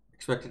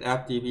expected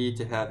app DB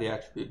to have the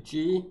attribute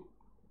G.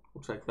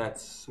 Looks like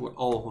that's what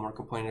all of them are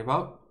complaining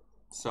about.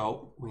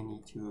 So we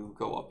need to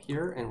go up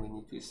here and we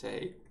need to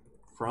say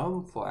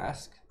from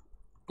Flask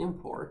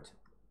import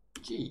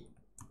G.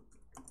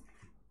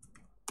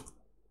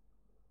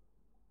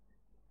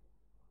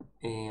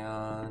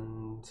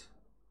 And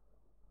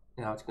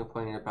now it's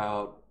complaining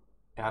about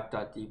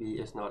app.db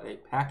is not a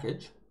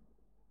package.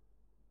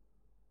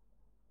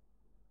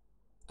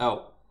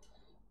 Oh,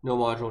 no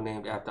module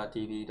named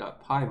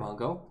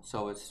app.db.pymongo,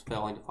 so it's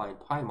failing to find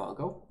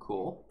pymongo.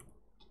 Cool.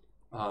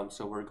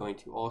 So we're going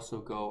to also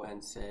go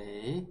and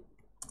say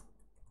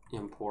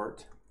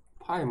import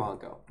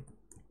pymongo.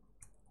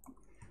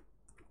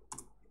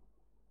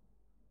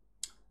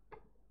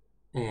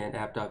 And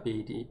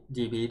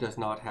app.db does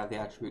not have the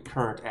attribute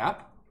current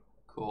app.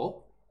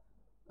 Cool.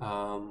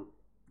 I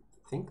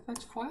think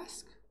that's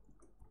Flask.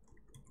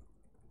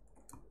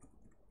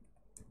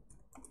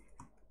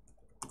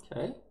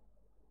 Okay.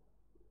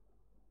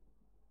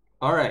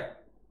 All right.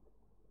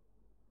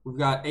 We've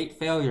got 8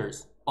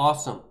 failures.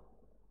 Awesome.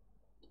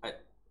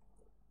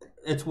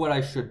 It's what I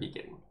should be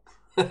getting.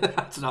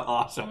 That's not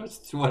awesome.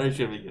 It's what I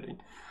should be getting.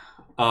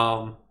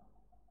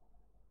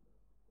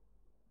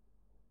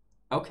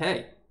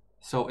 Okay.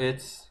 So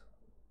it's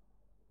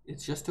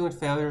just doing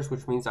failures,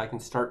 which means I can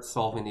start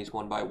solving these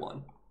one by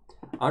one.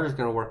 I'm just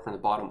going to work from the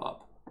bottom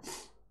up.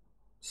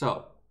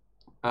 So,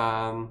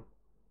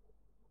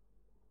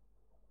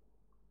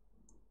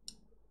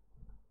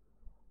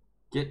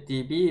 get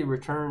DB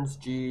returns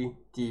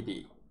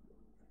GDB.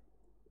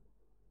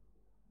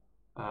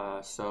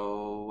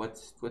 So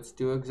let's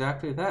do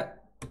exactly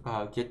that.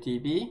 Get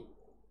DB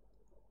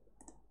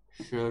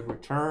should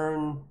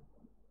return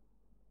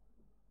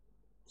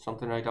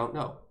something I don't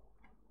know.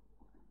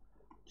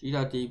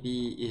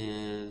 G.db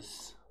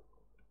is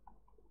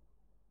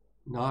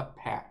not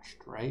patched,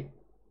 right?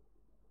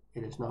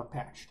 It is not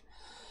patched.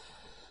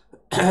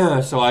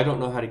 So I don't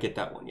know how to get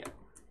that one yet.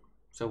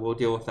 So we'll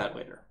deal with that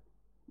later.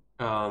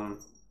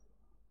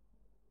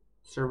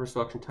 Server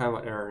selection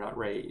timeout error not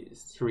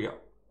raised. Here we go.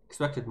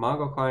 Expected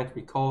Mongo client to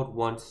be called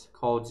once,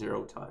 called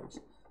 0 times.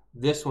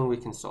 This one we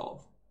can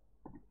solve.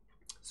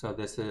 So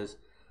this is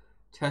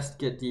test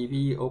get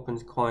DB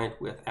opens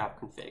client with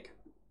app config.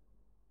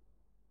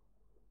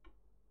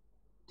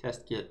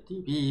 Test get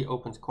DB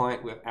opens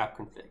client with app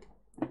config.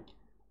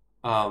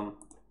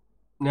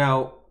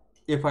 Now,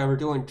 if I were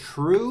doing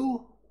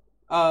true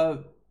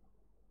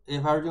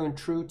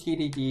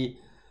TDD,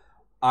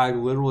 I'd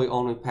literally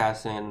only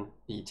pass in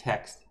the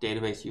text,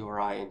 database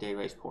URI, and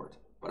database port.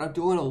 But I'm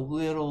doing it a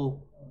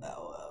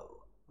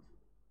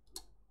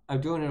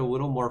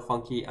little more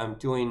funky. I'm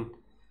doing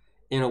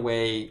in a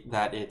way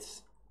that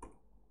it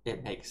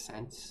makes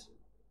sense.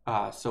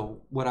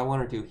 So what I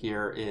want to do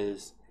here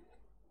is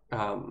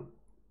I'm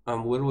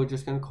literally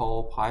just going to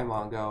call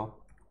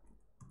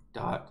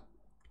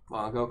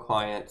pymongo.mongo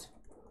client,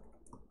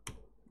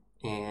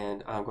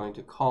 and I'm going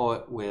to call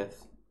it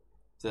with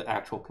the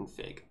actual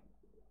config.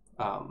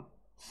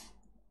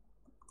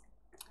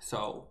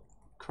 So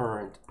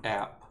current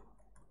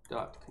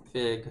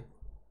app.config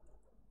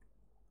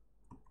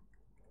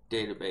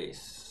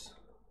database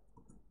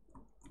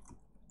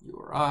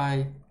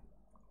URI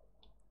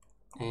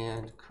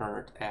and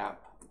current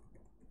app.config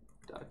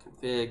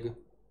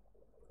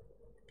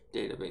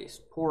database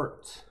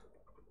port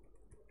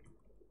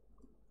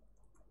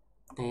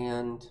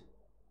and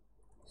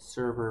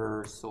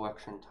server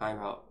selection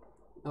timeout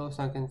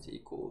milliseconds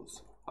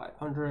equals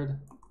 500.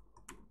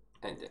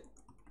 End it.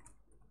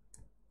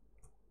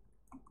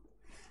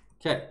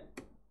 Okay,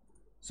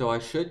 so I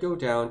should go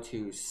down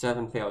to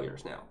 7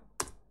 failures now.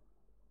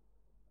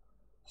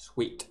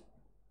 Sweet.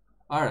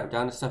 All right, I'm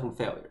down to 7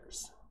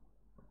 failures.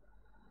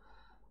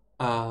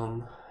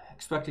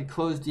 Expected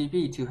close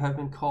DB to have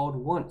been called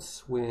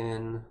once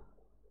when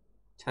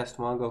test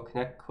Mongo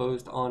connect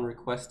closed on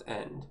request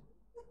end.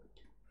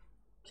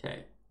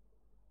 Okay,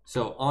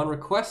 so on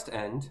request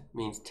end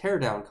means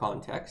teardown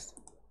context.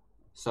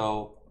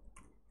 So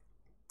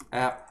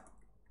app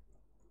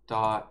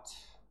dot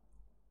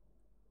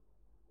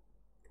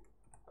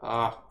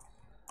so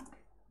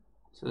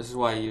this is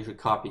why I usually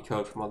copy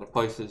code from other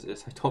places,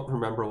 is I don't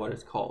remember what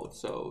it's called.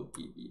 So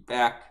db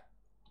back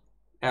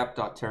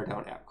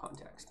app.teardown app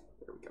context.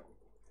 There we go.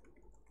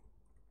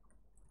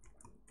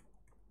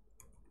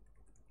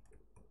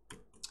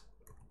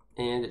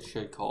 And it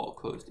should call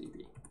close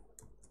DB.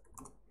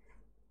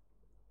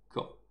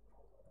 Cool.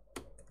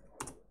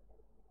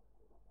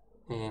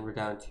 And we're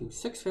down to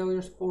 6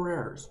 failures, 4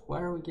 errors. Why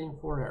are we getting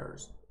 4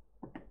 errors?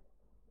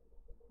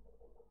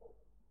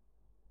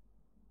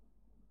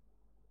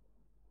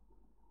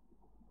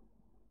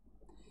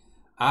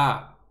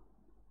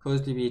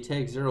 CloseDB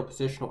takes 0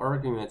 positional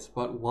arguments,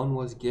 but 1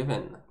 was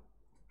given.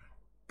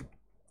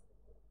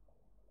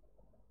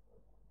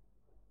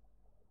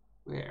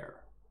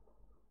 Where?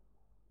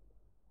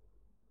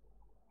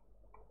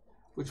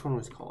 Which one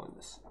was calling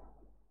this?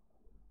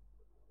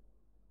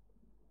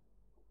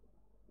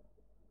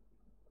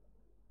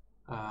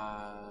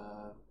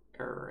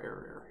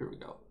 Error. Here we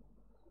go.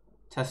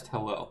 Test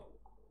hello.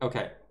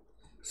 Okay.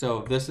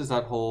 So this is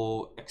that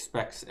whole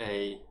expects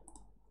a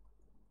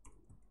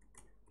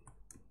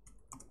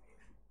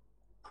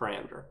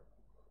parameter.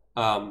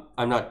 I'm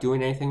not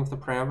doing anything with the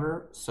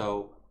parameter,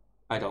 so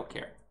I don't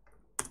care.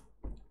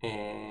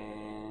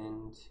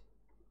 And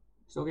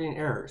still getting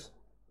errors.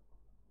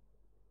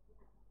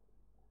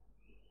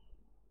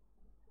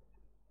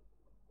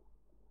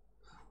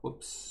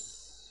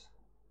 Whoops.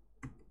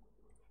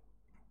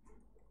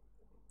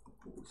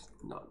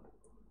 None.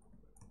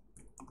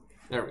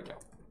 There we go.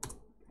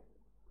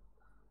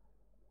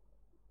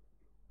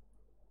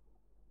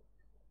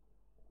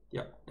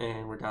 Yep,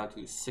 and we're down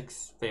to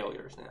 6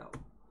 failures now.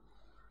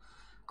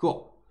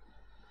 Cool.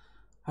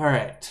 All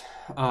right.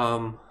 I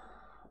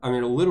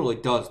mean, it literally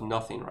does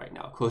nothing right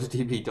now.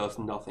 CloseDB does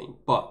nothing,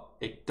 but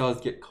it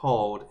does get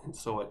called, and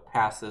so it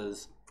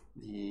passes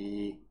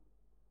the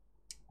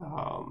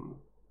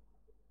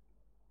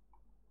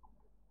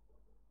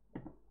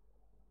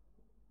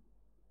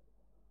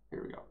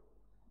here we go.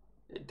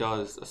 It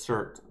does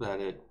assert that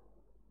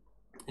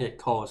it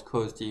calls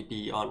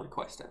CloseDB on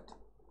request end.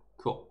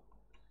 Cool.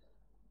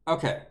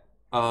 Okay.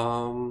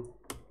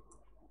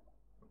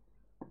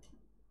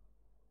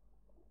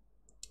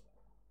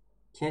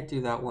 Can't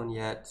do that one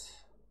yet.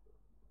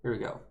 Here we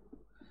go.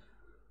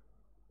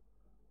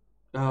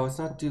 Oh, let's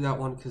not do that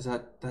one because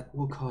that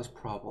will cause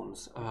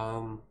problems.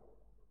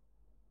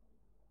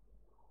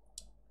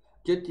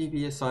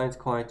 GetDB assigns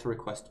client to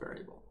request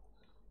variable.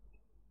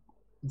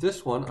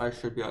 This one I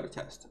should be able to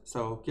test.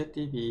 So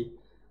getDB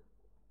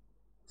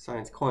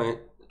assigns client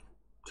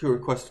to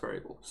request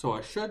variable. So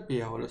I should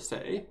be able to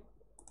say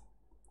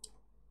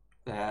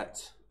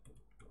that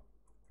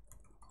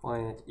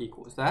client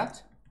equals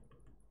that,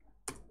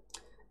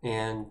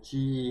 and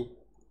g.db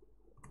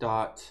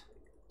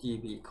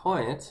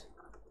client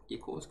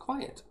equals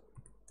client.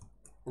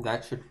 And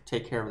that should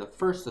take care of the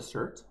first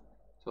assert.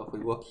 So if we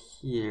look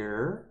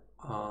here,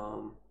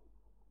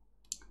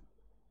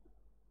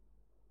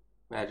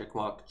 magic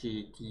mock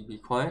GDB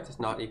client is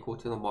not equal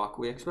to the mock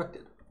we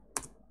expected.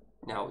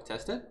 Now we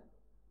test it.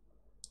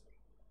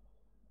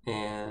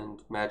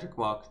 And magic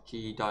mock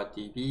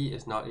g.db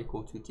is not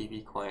equal to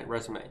db client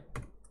resume.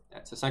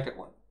 That's the second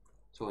one.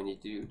 So we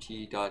need to do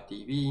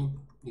g.db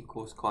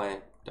equals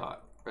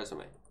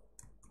client.resume.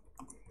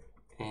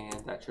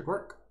 And that should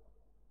work.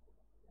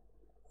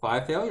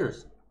 5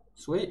 failures.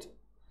 Sweet.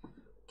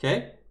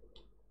 Okay.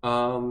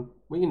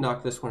 We can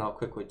knock this one out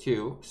quickly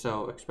too.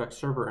 So expect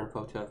server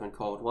info to have been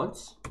called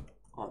once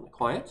on the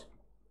client.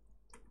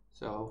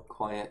 So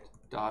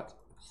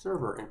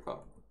client.server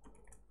info.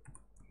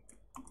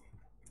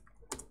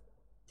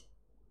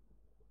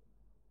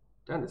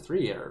 Down to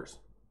 3 errors,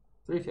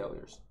 3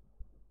 failures.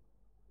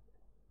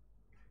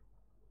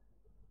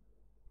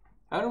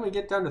 How do we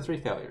get down to 3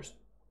 failures?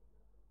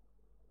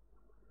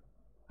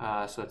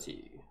 So let's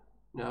see.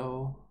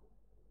 No.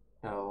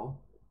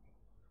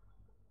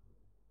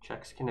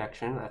 Checks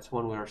connection, that's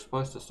one we were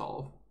supposed to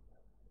solve.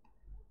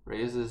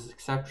 Raises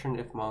exception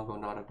if Mongo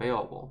not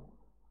available.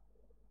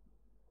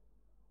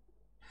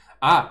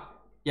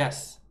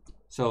 Yes.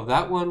 So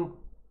that one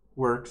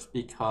works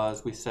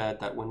because we said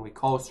that when we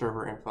call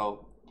server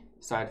info,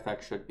 side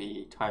effect should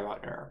be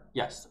timeout error.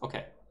 Yes,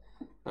 okay.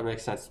 That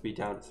makes sense to be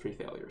down to 3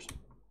 failures.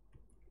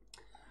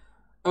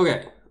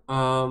 Okay,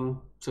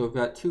 so we've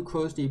got 2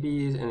 closed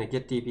DBs and a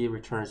get DB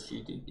returns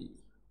GDB.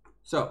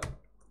 So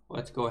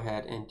let's go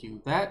ahead and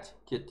do that.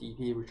 Get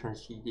DB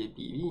returns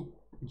GDB.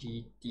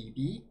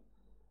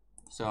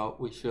 So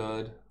we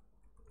should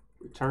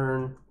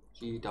return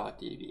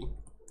g.db.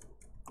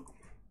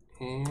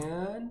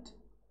 And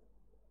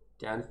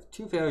down to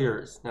 2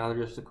 failures. Now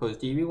they're just the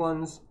closed DB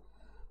ones.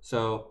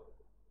 So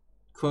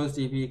closed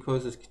DB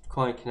closes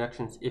client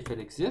connections if it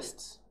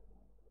exists.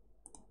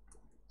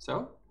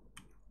 So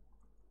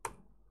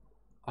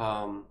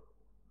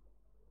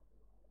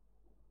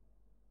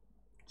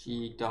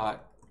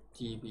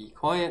g.db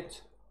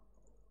client.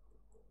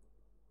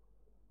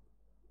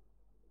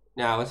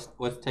 Now let's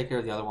take care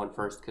of the other one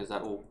first because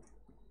that will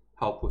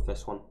help with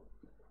this one.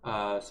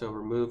 So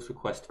removes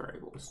request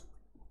variables.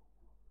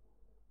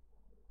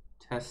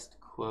 Test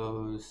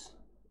close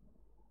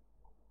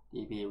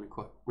DB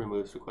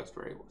removes request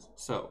variables.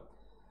 So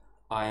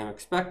I am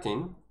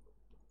expecting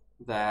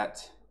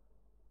that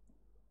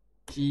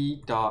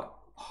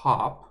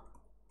g.pop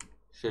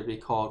should be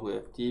called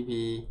with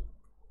DB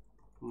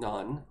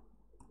none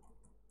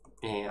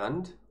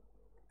and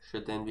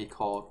should then be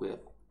called with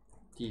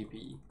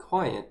DB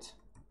client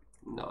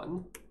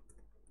none.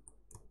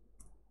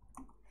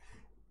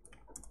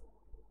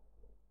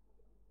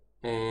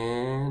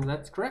 And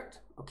that's correct.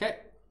 Okay.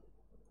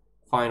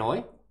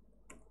 Finally,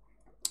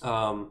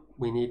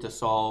 we need to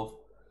solve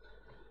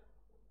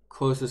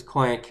closest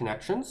client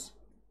connections.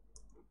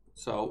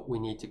 So we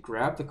need to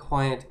grab the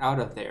client out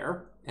of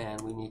there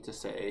and we need to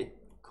say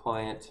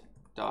client.close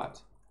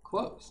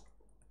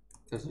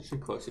because it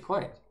should close the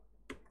client.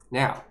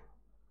 Now,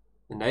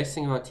 the nice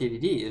thing about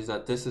TDD is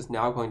that this is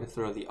now going to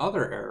throw the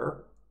other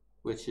error,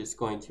 which is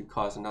going to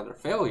cause another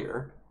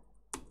failure,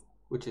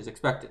 which is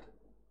expected.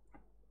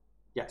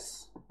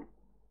 Yes.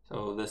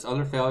 So this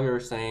other failure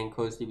is saying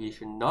closed DB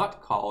should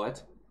not call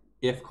it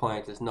if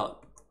client is none.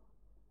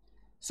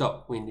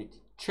 So we need to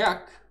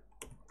check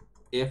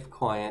if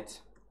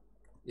client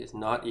is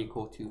not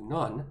equal to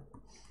none,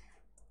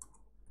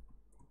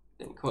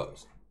 then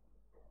close.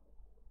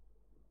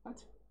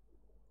 What?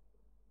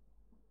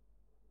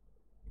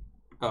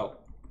 Oh,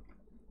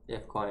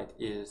 if client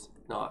is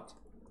not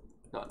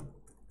none.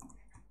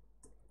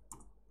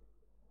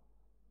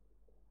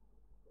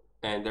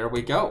 And there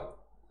we go.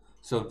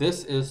 So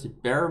this is the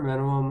bare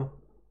minimum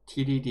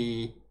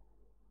TDD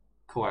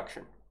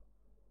collection.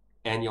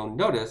 And you'll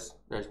notice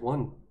there's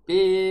one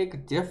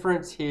big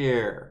difference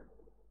here.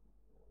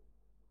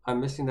 I'm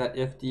missing that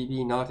if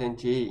DB not in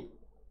G.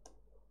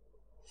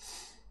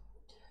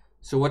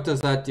 So what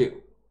does that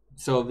do?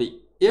 So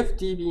the if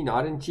DB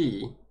not in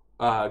G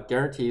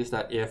guarantees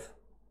that if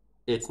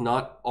it's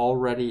not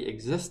already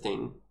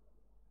existing,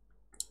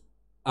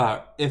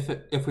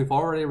 if we've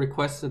already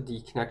requested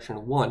the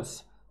connection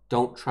once,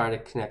 don't try to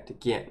connect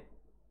again.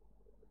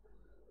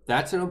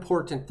 That's an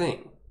important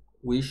thing.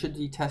 We should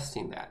be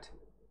testing that.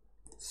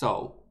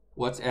 So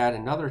let's add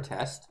another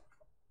test.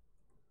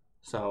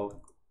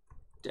 So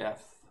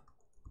def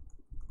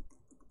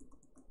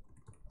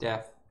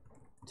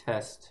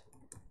test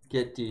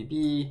get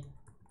DB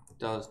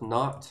does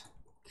not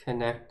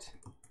connect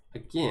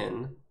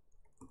again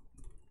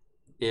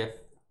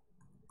if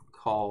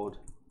called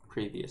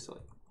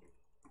previously,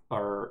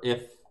 or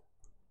if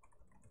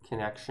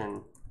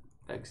connection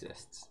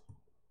exists.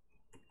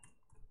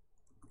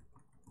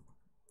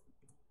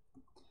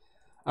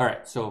 All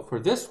right, so for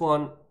this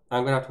one,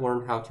 I'm gonna have to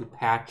learn how to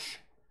patch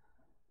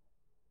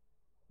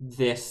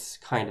this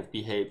kind of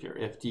behavior,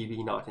 if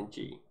DB not in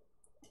G.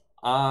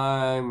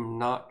 I'm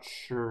not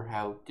sure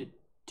how to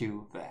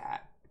do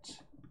that.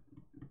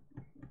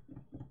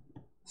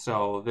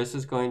 So this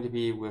is going to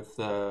be with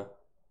the,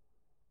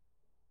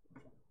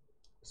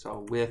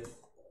 so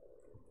with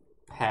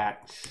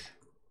patch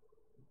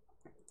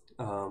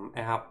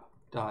app.db.g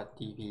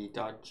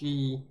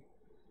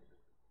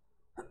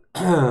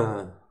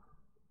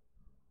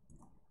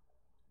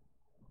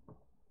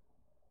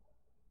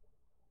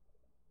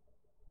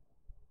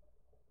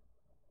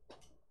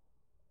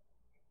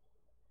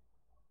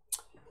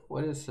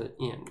what is the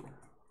in?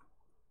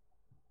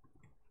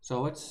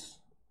 So let's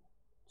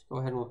go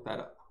ahead and look that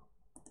up.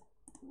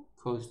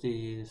 Close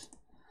these.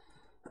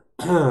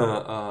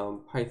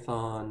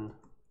 Python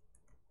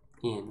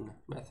in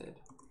method.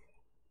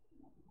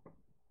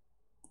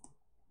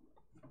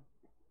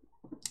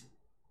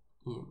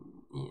 In.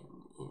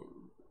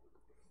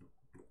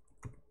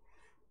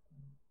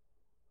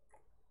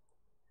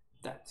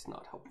 That's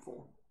not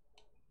helpful.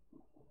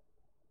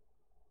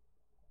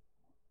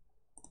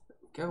 There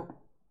we go.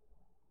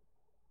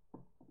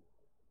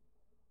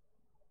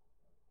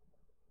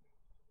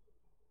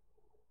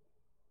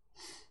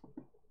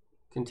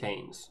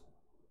 Contains.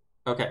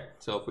 Okay,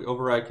 so if we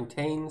override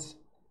contains,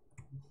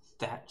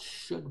 that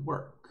should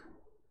work.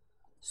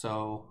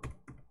 So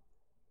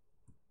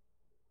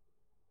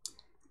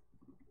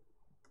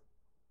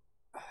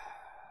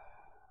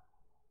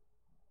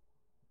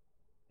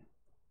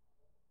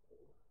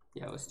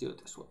let's do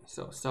it this way.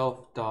 So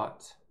self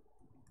dot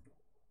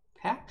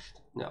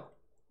patched? No.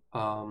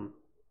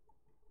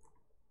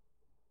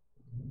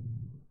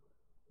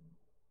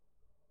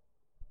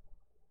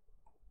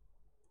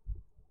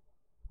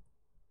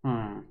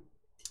 I'm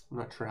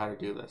not sure how to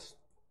do this.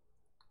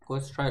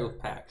 Let's try it with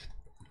patched.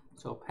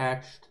 So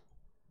patched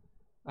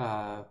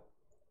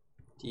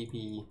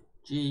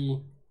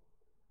dbg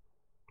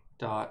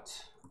dot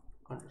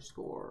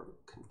underscore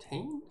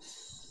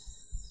contains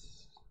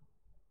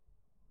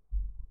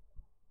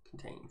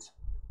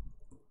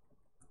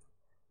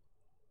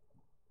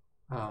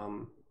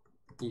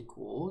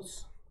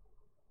equals,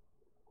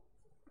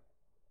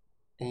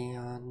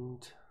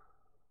 and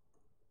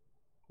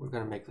we're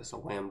going to make this a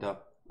lambda.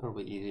 It'll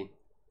be easy.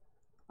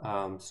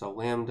 So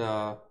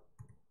lambda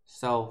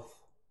self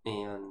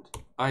and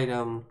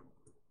item,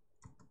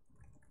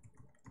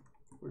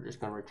 we're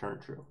just going to return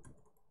true.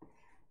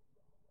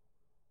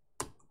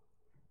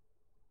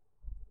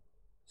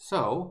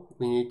 So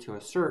we need to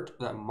assert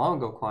that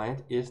Mongo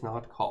client is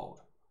not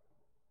called.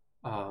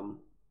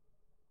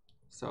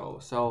 So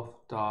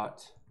self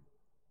dot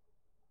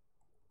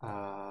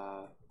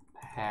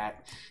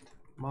patched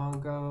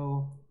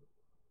Mongo.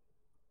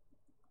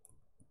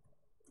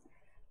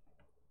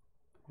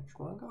 Patched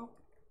Mongo?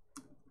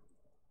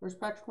 Where's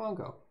patched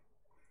Mongo?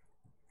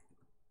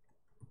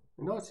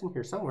 I know it's in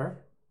here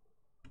somewhere.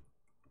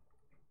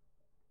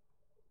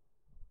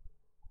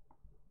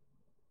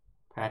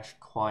 Patched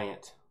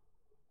client.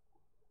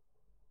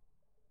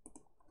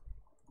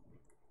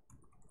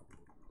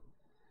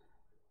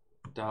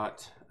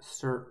 Dot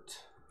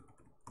assert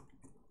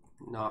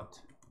not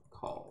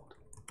called.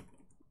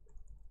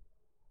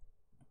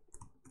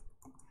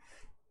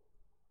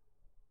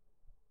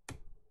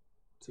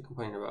 What's he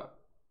complaining about?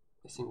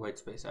 Missing white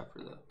space after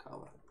the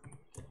comma.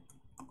 Okay.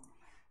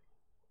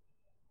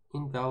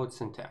 Invalid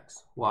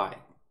syntax. Why?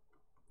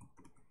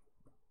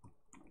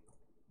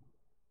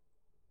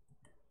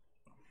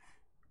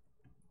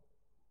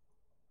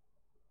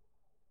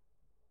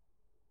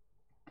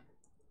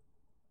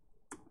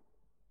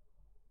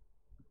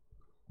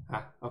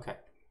 Okay.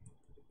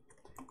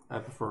 I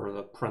prefer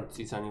the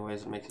parentheses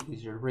anyways, it makes it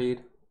easier to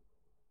read.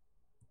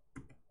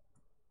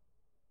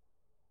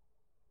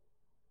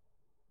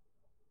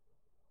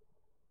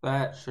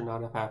 That should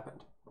not have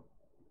happened.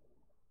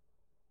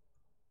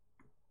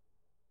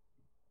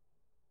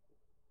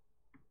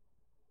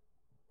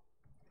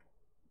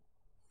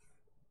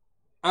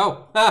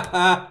 Oh!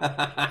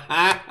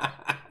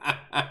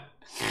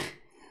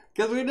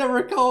 Because we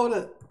never called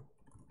it.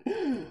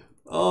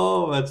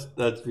 Oh, that's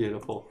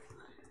beautiful.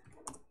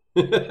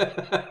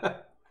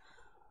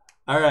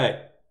 All right.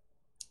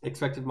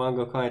 Expected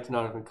Mongo client to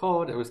not have been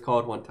called. It was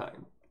called one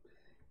time.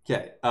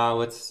 Okay.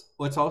 Let's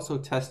also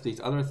test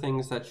these other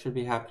things that should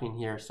be happening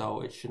here.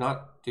 So it should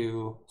not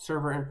do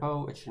server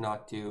info. It should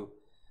not do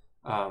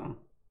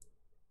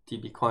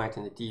DB client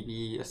and the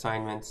DB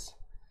assignments.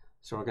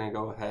 So we're going to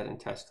go ahead and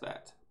test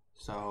that.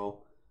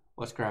 So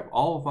let's grab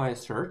all of my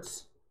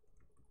asserts.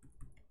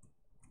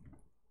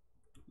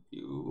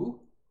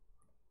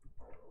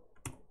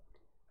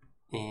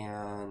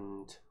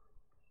 And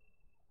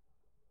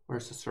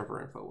where's the server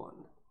info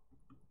one?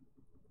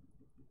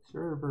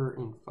 Server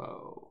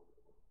info.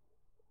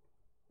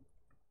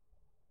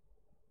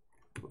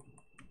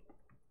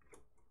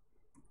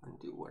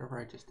 Undo whatever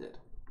I just did.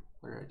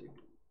 What did I do?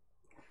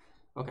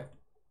 Okay.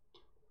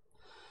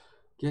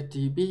 Get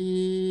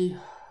DB,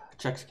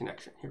 checks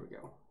connection. Here we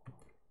go.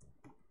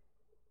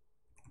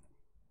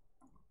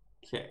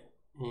 Okay,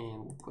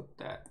 and we'll put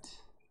that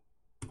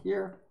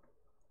here.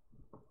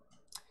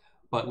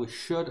 But we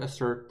should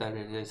assert that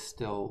it is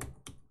still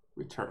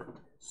returned.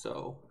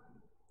 So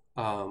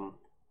red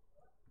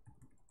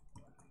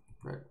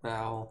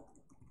val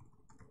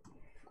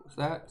equals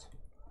that.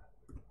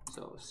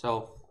 So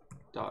self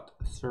dot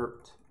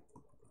assert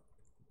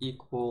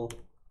equal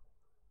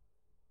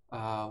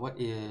what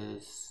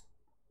is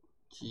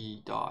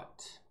g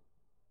dot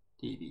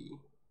db?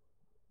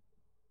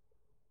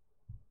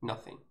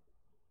 Nothing.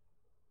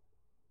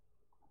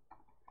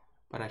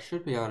 What I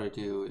should be able to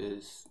do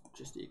is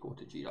just equal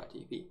to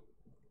g.db.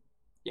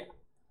 Yeah.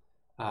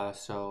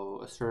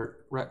 So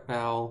assert ret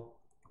val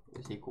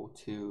is equal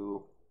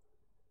to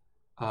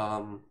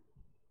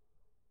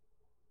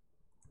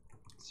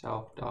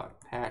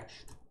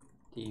self.patched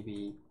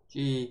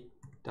dbg.db.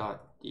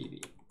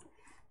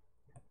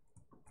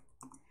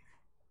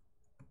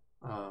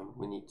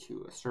 We need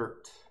to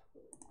assert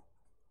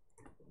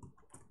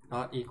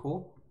not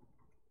equal.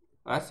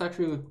 Let's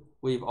actually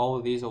leave all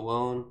of these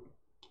alone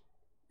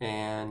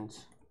and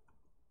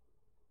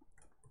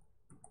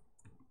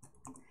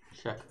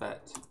check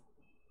that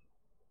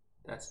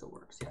that still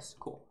works. Yes,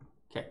 cool.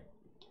 Okay.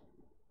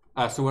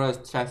 So what I was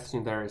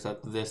testing there is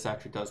that this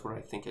actually does what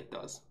I think it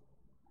does.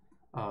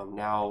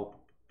 Now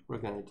we're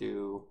going to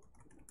do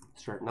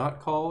assert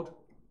not called,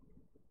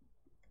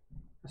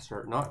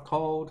 assert not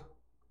called,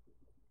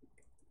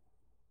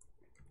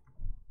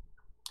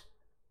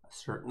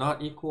 assert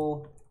not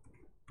equal,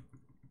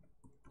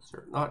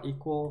 assert not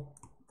equal.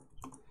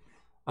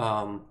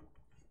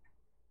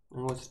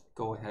 And let's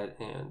go ahead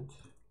and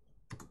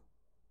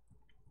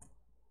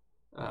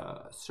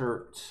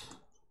assert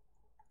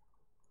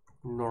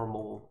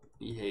normal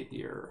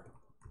behavior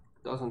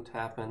doesn't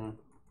happen.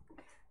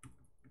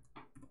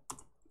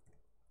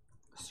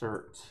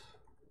 Assert.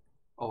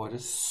 Oh, it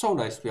is so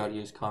nice to be able to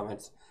use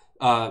comments.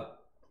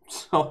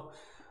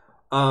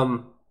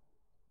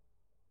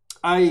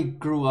 I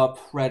grew up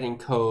writing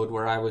code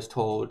where I was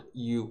told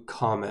you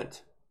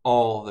comment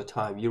all the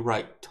time. You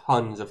write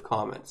tons of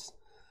comments.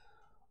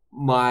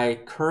 My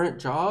current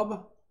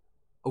job,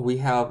 we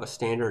have a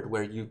standard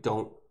where you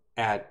don't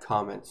add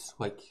comments,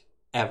 like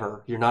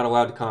ever. You're not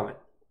allowed to comment.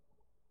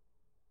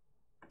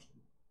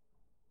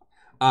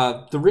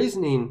 The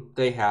reasoning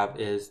they have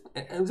is,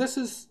 and this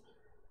is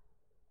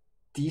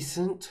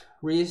decent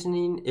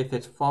reasoning if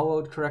it's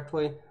followed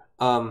correctly.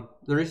 The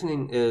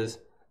reasoning is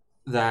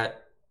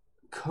that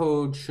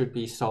code should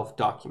be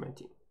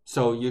self-documenting.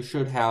 So you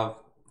should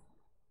have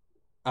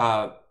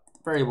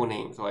variable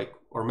names like,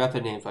 or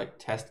method names like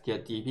test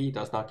get db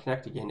does not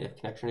connect again if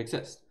connection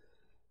exists.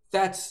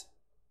 That's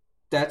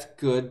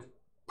good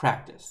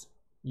practice.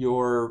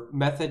 Your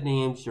method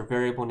names, your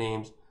variable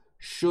names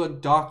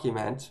should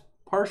document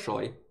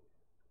partially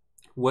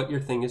what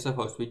your thing is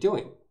supposed to be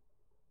doing.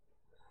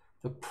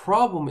 The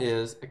problem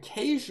is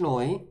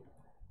occasionally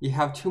you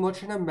have too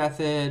much in a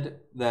method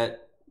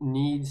that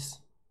needs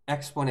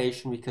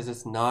explanation because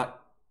it's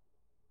not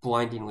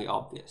blindingly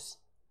obvious.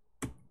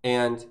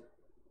 And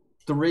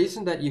the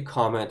reason that you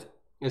comment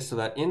is so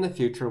that in the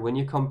future, when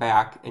you come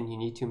back and you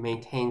need to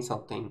maintain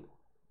something,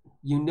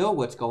 you know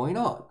what's going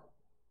on.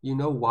 You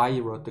know why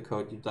you wrote the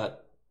code the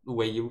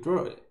way you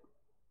wrote it.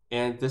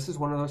 And this is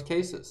one of those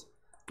cases.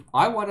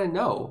 I want to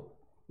know,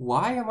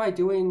 why am I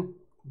doing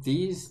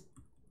these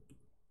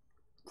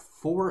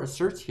 4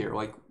 asserts here?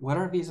 Like, what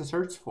are these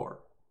asserts for?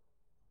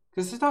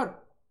 Because it's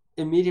not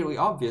immediately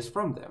obvious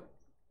from them.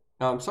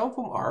 Some of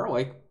them are,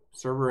 like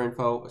server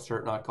info,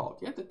 assert not called.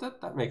 Yeah,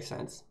 that makes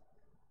sense.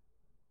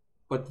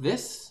 But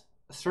this,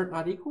 assert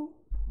not equal?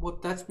 Well,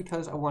 that's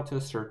because I want to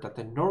assert that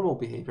the normal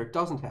behavior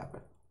doesn't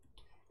happen.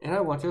 And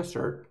I want to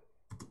assert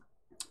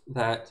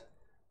that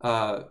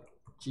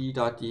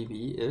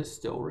g.db is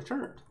still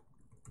returned.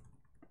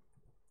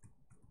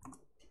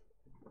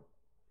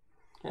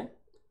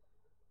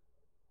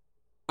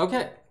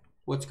 Okay,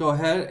 let's go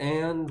ahead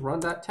and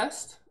run that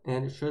test,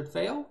 and it should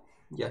fail.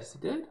 Yes,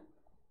 it did.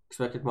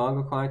 Expected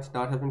Mongo client to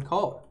not have been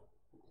called.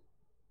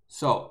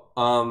 So,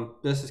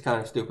 this is kind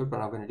of stupid,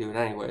 but I'm going to do it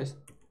anyways.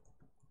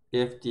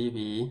 If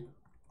db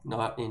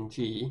not in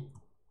g,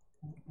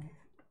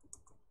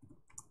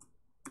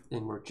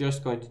 then we're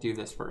just going to do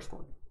this first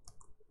one.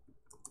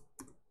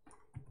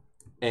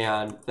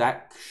 And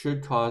that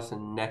should cause the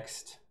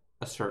next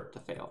assert to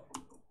fail.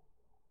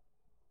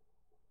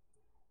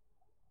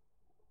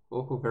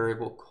 Local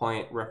variable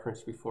client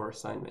reference before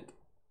assignment.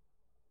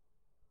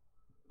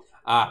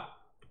 Yeah,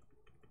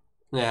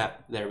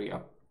 there we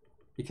go.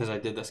 Because I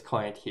did this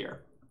client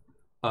here.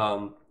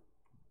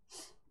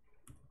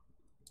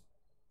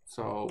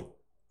 So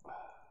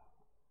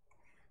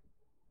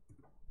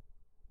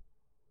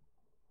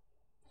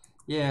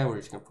yeah, we're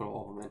just gonna put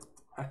all of them in.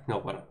 I know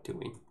what I'm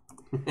doing.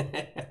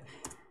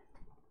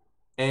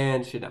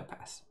 And should now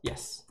pass.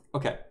 Yes.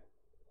 Okay.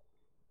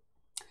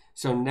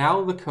 So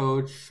now the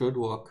code should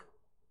look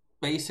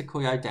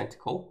basically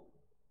identical.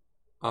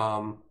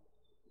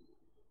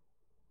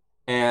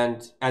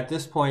 And at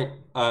this point,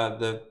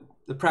 the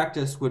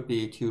practice would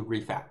be to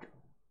refactor.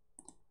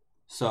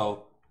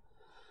 So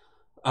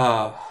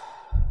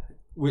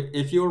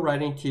if you're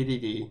writing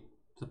TDD,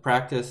 the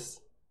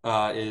practice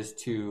is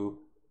to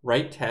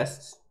write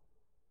tests,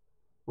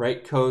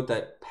 write code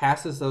that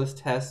passes those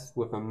tests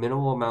with a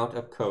minimal amount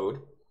of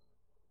code,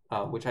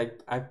 which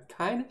I've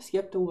kind of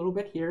skipped a little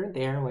bit here and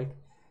there. Like,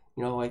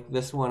 you know, like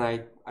this one,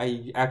 I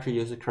actually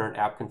use the current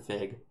app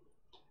config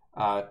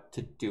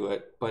to do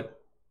it,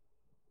 but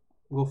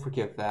we'll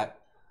forgive that.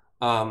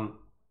 And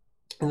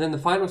then the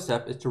final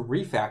step is to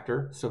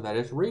refactor so that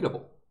it's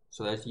readable,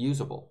 so that it's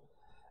usable.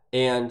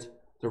 And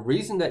the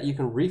reason that you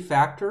can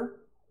refactor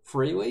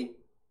freely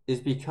is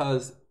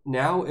because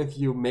now if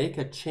you make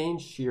a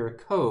change to your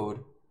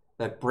code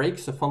that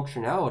breaks the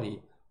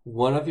functionality,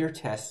 one of your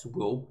tests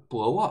will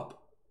blow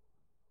up.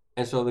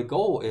 And so the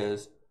goal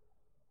is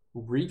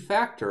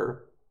refactor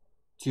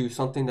to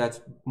something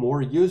that's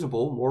more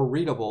usable, more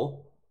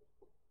readable,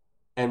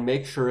 and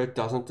make sure it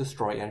doesn't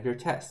destroy any of your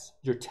tests.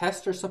 Your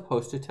tests are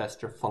supposed to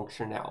test your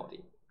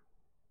functionality.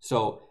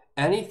 So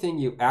anything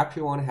you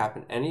actually want to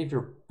happen, any of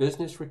your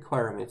business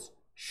requirements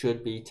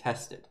should be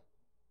tested.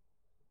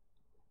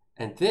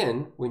 And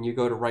then when you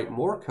go to write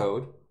more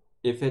code,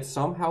 if it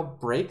somehow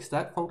breaks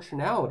that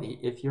functionality,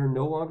 if you're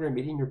no longer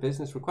meeting your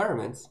business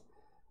requirements,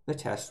 the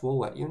test will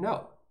let you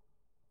know.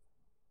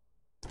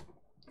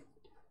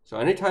 So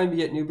anytime you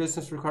get new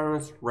business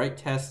requirements, write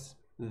tests,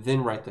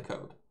 then write the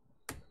code.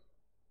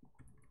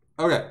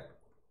 Okay.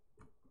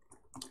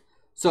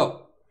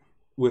 So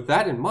with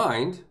that in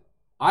mind,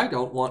 I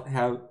don't want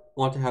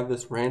to have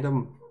this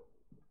random,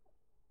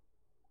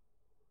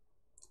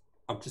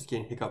 I'm just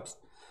getting hiccups.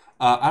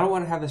 I don't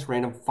want to have this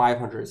random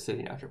 500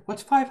 sitting out here.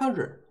 What's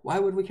 500? Why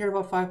would we care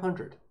about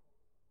 500?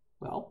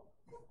 Well,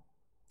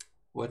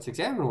 let's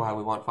examine why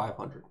we want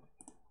 500.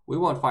 We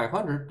want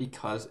 500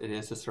 because it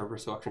is a server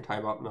selection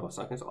timeout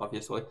milliseconds,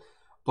 obviously.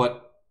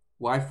 But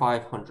why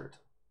 500?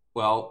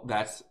 Well,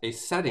 that's a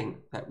setting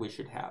that we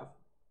should have.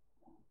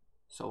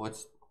 So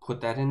let's put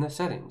that in the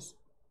settings.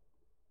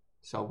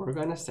 So we're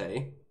going to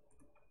say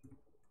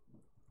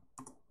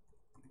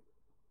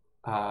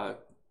timeout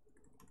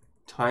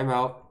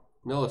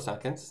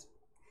milliseconds,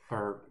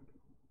 or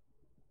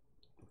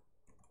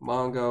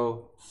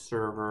Mongo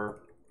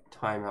server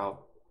timeout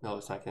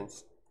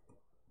milliseconds.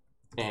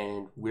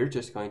 And we're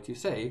just going to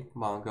say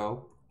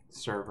Mongo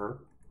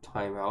server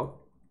timeout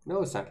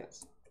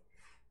milliseconds.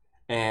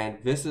 And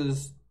this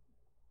is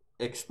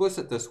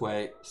explicit this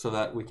way so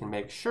that we can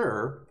make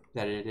sure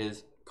that it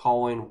is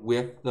calling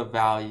with the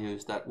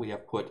values that we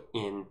have put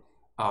in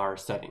our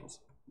settings.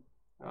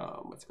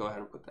 Let's go ahead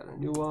and put that in a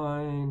new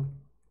line.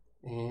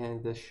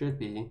 And this should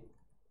be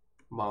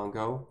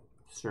Mongo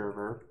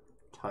server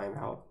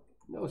timeout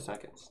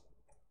milliseconds.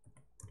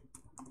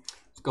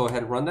 Let's go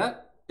ahead and run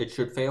that. It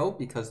should fail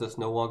because this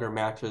no longer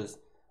matches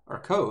our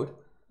code,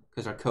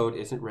 because our code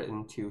isn't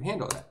written to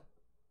handle that.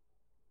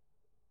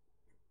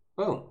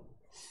 Boom.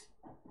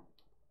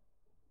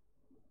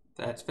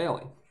 That's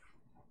failing.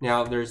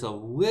 Now there's a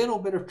little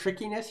bit of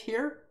trickiness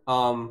here,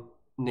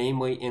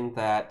 namely in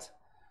that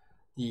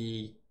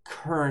the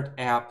current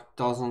app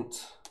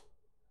doesn't...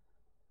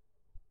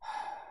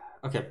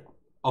 Okay,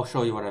 I'll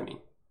show you what I mean.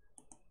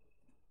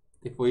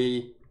 If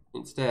we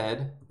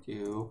instead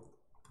do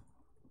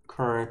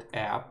current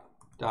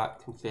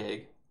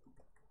app.config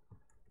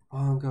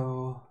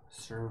Mongo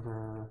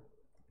server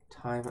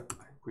time, I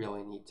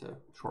really need to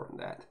shorten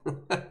that.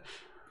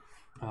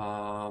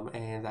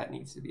 And that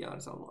needs to be on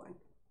its own line.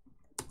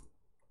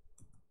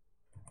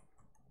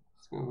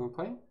 It's going to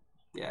complain?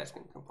 Yeah, it's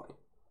going to complain.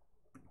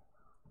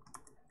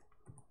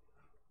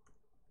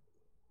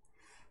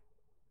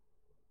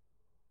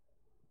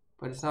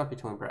 But it's not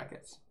between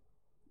brackets.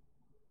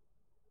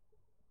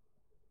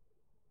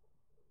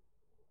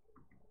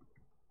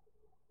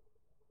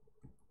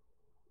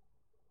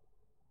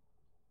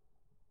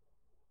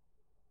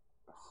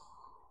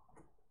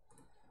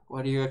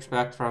 What do you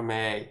expect from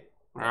me?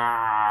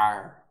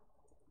 Rawr.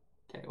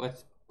 Okay,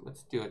 let's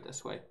do it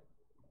this way.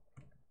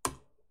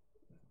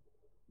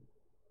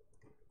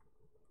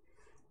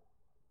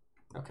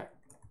 Okay.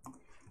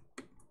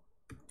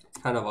 It's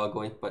kind of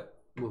ugly,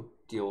 but we'll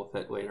deal with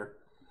it later.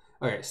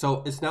 Okay,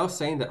 so it's now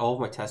saying that all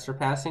of my tests are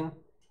passing.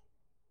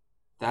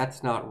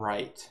 That's not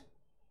right,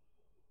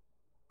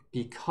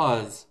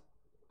 because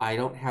I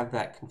don't have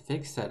that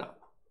config set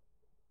up.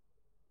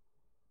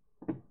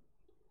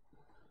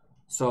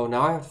 So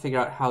now I have to figure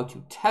out how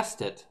to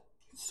test it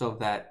so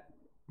that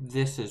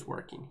this is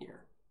working here.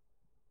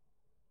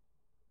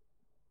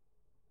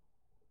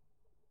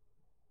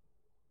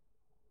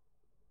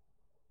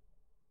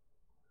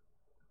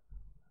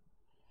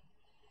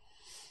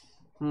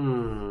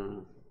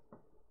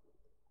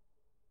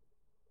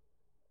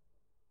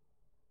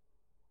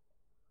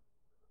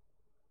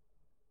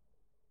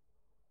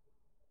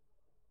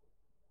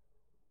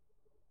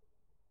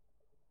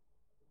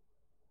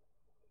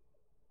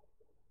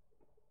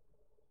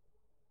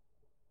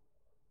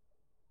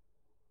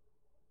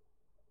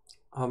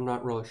 I'm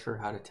not really sure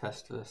how to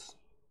test this.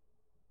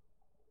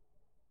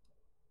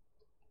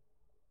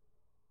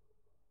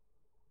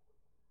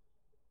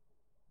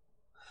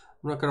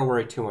 I'm not going to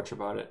worry too much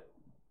about it.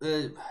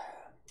 It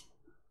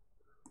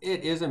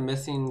is a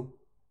missing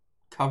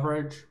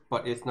coverage,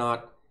 but it's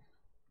not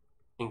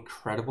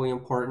incredibly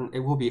important. It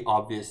will be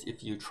obvious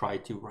if you try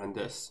to run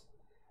this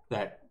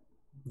that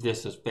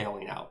this is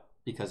failing out,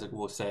 because it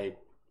will say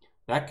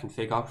that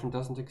config option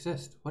doesn't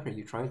exist. What are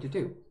you trying to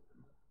do?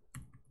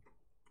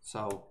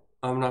 So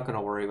I'm not going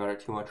to worry about it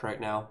too much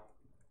right now.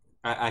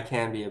 I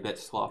can be a bit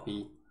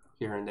sloppy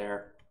here and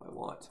there if I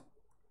want.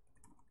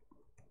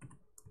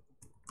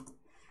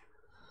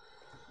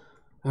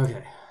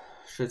 Okay,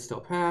 should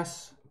still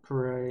pass.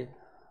 Hooray.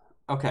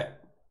 Okay,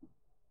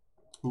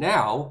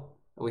 now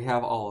we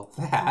have all of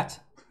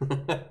that.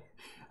 That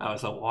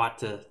was a lot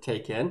to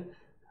take in.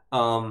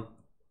 So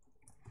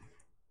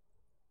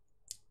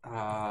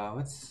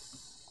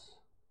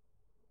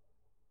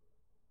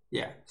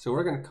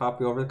we're going to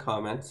copy over the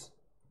comments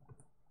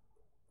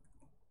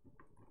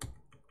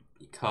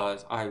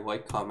because I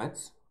like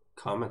comments.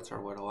 Comments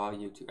are what allow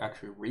you to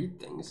actually read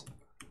things.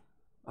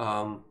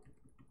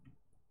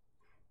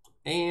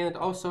 And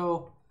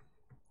also,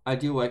 I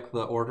do like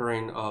the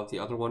ordering of the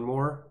other one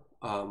more.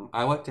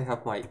 I like to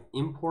have my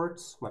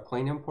imports, my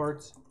plain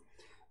imports,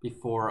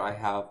 before I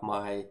have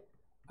my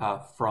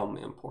from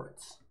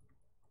imports.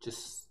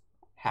 Just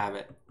have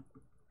it.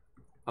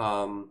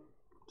 Copy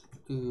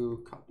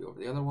over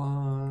the other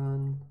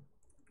one.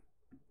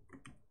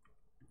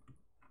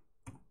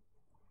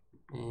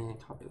 And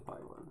copy the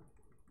final one.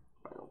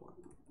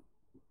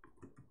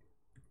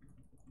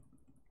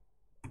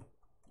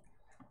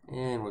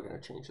 And we're going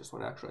to change this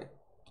one actually.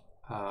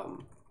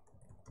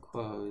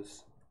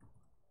 Close.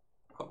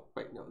 Oh, wait.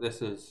 wait, no,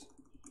 this is,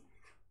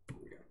 here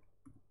we go.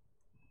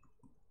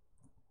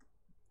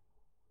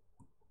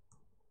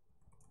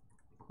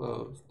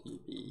 Close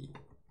DB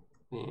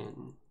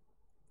in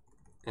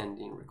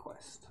ending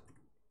request.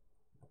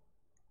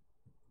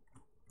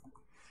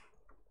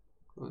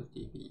 Close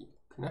DB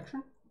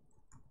connection.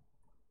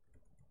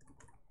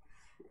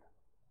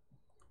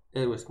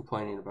 It was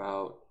complaining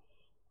about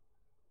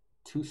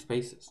 2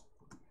 spaces.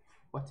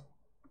 What?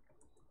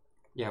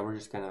 Yeah, we're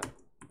just gonna.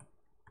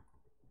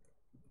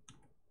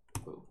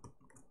 Boom.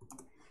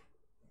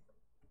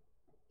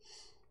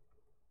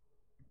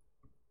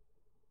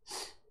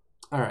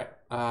 All right.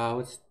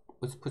 Let's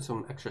put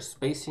some extra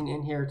spacing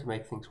in here to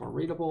make things more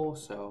readable.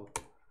 So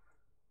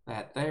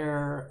that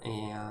there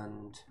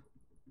and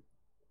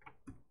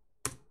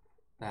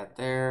that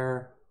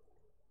there.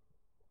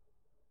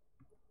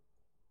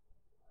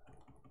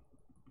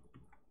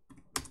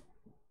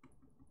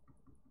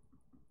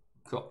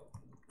 Cool.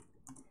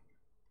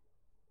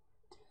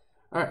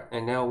 All right,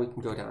 and now we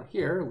can go down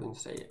here. We can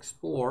say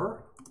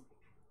explore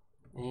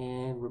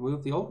and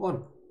remove the old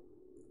one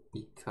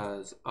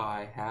because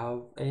I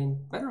have a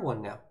better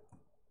one now.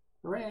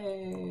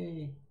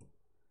 Hooray!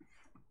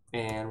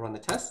 And run the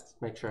test.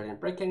 Make sure I didn't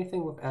break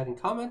anything with adding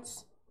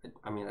comments.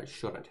 I mean, I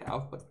shouldn't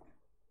have, but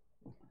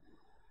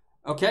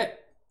okay.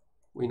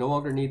 We no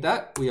longer need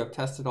that. We have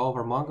tested all of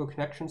our Mongo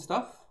connection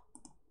stuff.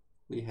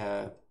 We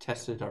have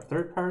tested our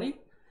third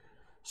party.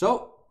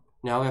 So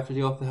now we have to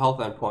deal with the health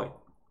endpoint.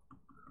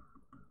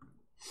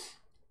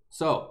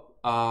 So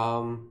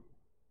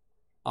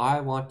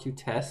I want to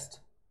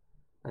test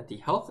that the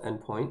health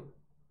endpoint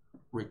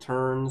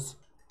returns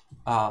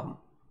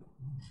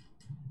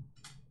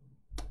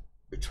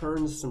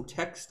some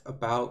text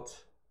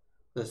about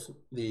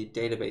the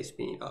database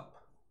being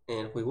up.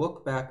 And if we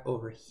look back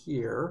over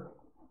here,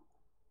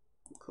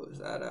 close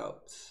that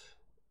out,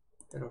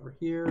 head over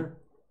here,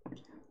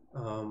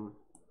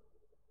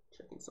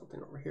 checking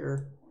something over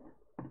here.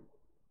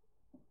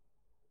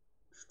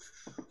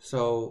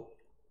 So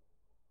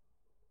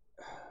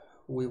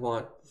we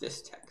want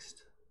this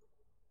text.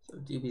 So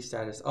DB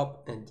status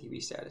up and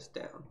DB status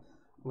down.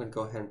 I'm going to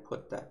go ahead and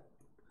put that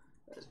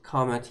as a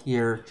comment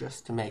here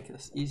just to make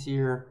this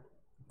easier.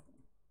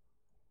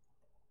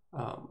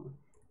 Cool.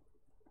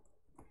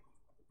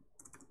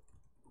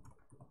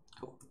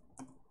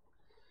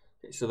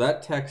 Okay, so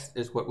that text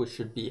is what we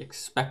should be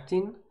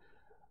expecting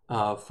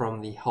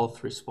from the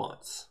health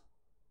response.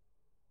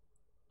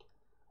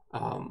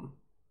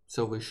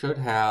 So we should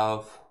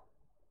have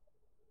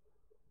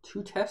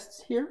 2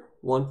 tests here,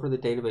 one for the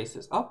database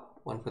is up,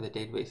 one for the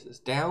database is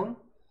down.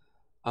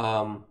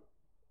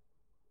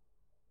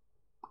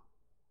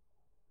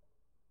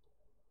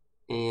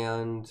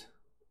 And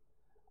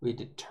we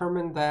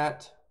determined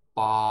that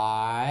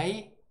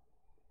by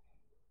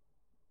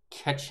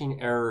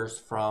catching errors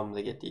from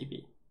the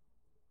getDB.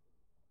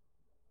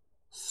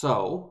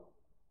 So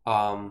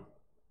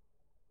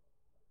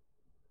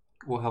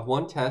we'll have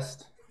one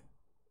test,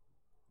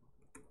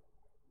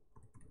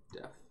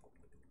 def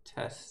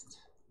test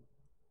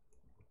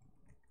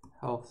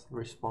health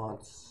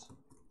response,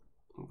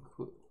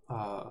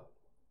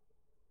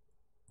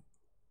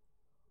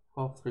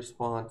 health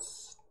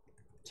response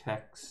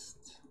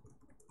text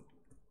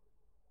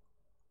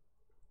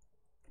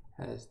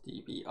has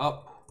DB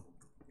up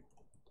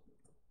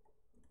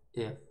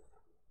if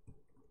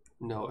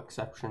no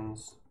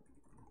exceptions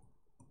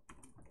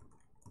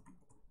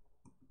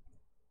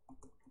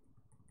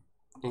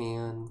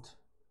and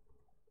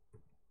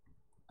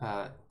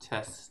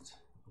test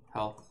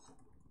health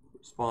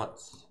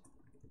response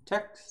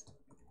text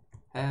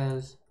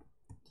has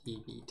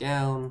DB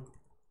down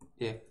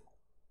if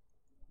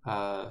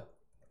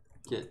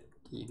get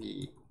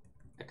DB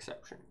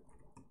exception.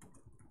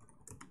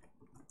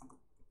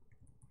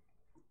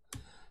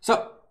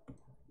 So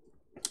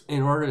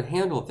in order to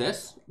handle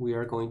this, we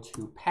are going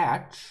to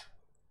patch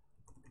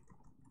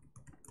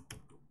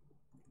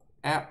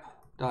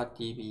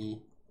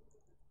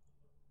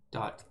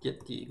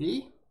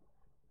app.db.getDB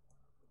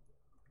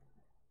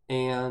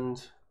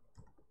and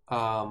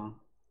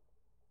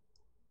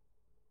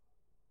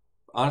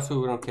honestly,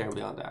 we don't care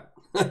beyond that.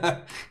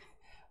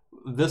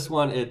 This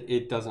one,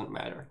 it doesn't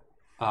matter.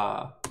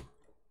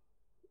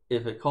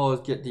 If it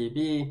calls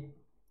getDB,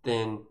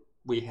 then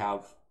we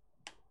have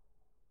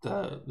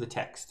the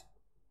text.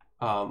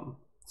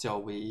 So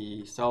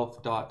we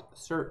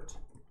self.assert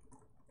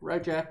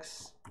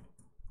regex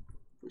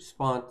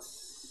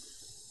response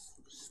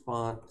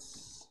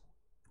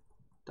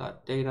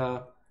dot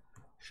data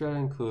should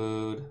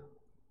include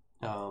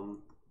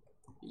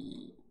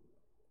the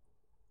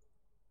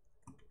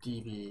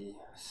DB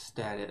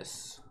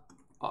status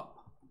up.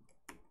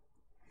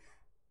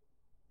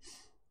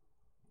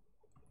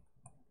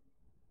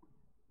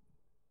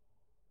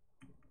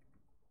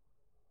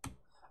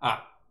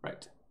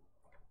 Right.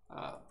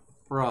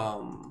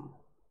 From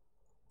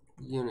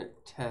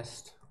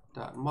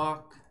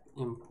unittest.mock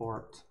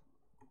import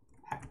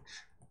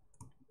patch.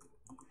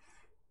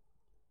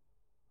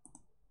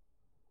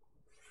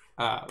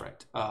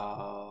 Right.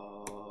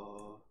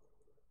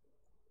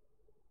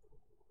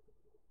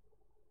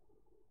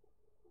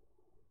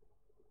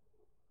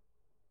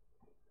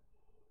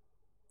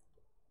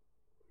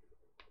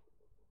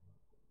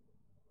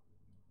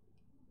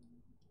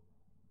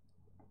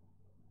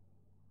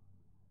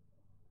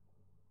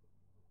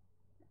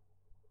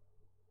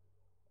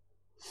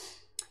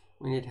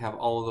 we need to have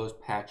all of those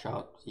patch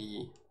out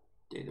the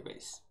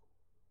database,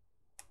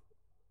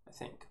 I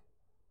think.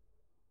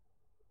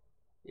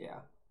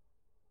 Yeah.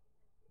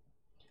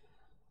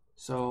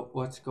 So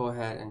let's go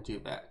ahead and do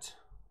that.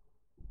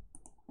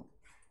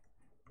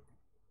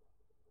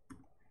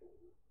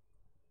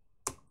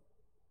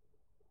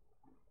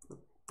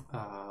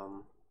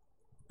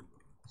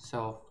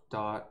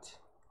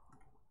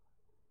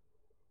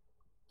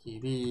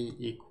 Self.db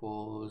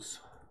equals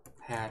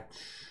patch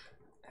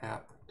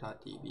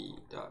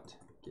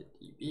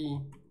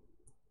app.db.getDB.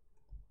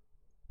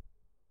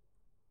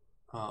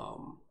 I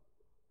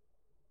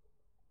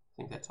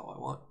think that's all I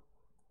want.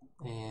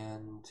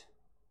 And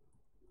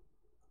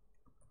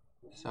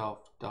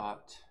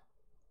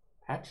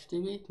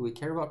self.patchdb. Do we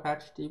care about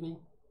patchdb?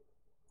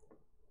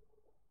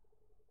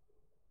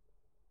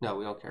 No,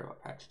 we don't care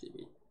about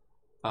patchdb.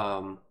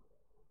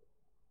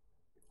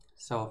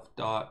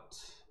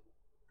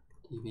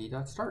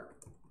 Self.db.start.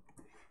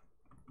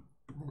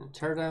 And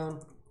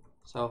teardown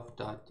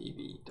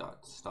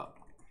self.db.stop.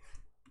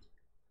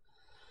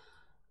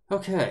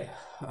 Okay,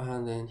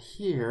 and then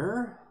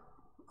here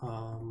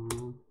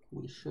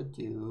we should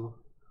do,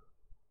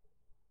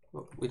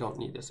 oh, we don't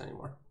need this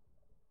anymore.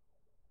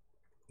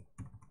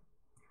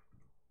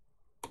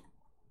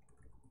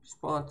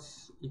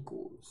 Response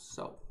equals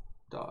self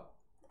dot,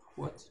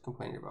 what's it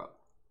complaining about?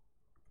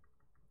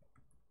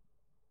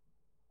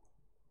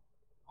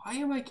 Why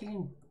am I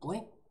getting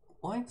blank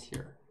lines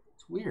here?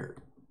 It's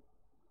weird.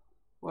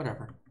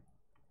 Whatever.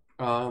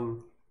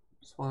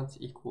 Response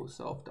equals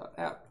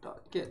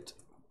self.app.get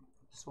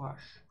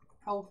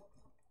 /health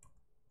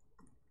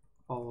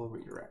follow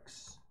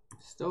redirects.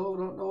 Still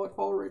don't know what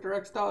follow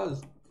redirects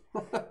does.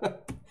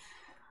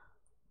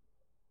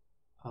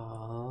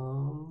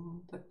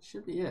 That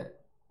should be it.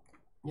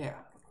 Yeah,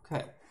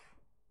 okay.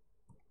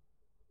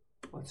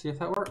 Let's see if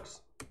that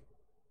works.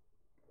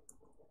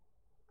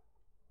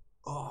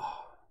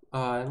 Oh,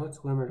 and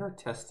let's limit our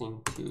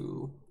testing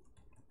to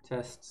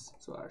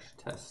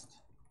tests/test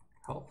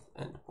health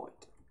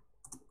endpoint,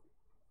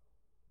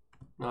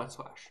 not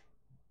slash.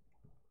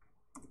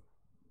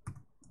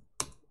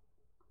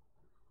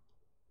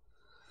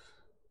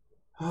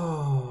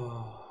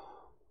 Oh.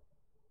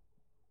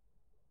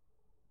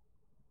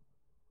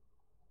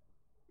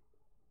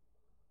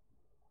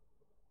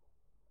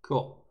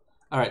 Cool.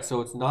 All right, so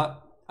it's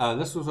not,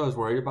 this was what I was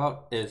worried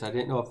about, is I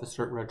didn't know if the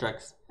cert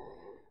regex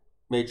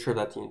made sure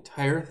that the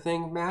entire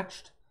thing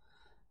matched,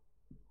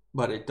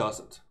 but it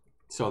doesn't.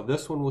 So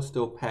this one will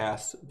still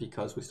pass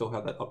because we still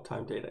have that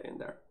uptime data in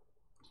there.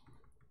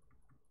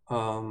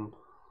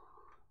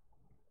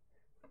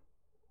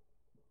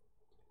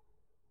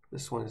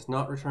 This one is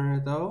not returning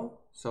it though,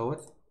 so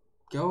let's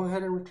go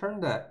ahead and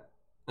return that.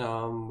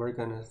 We're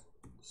gonna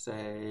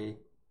say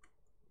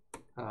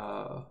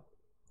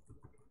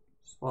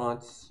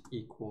response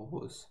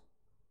equals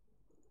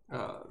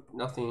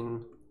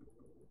nothing,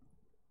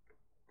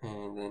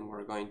 and then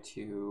we're going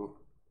to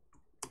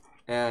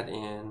add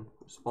in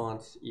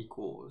response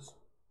equals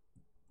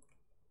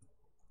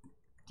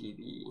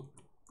db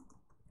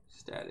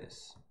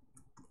status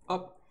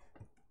up,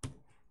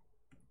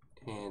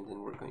 and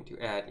then we're going to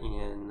add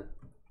in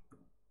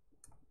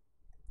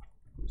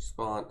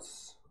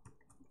response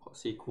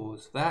plus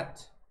equals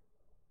that,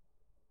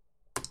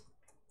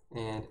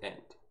 and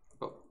end.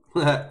 Oh,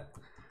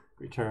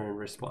 return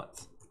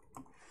response.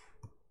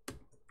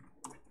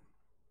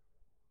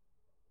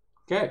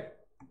 Okay,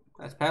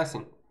 that's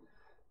passing.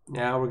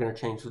 Now we're going to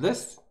change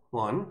this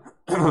one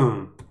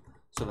so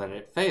that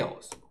it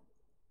fails.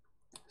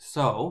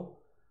 So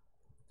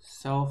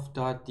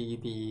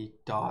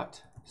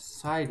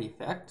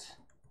self.db.sideEffect.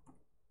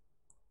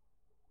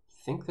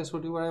 Think this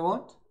will do what I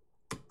want?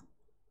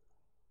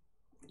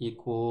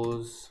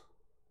 Equals,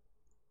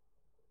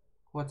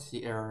 what's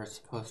the error it's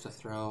supposed to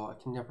throw? I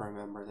can never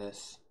remember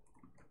this.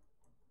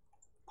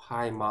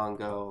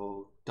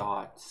 PyMongo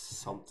dot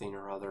something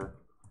or other.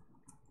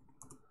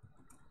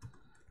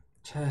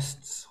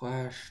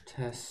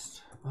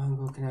 Test/test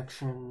Mongo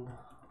connection.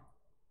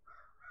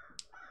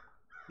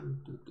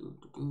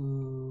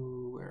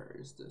 Where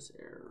is this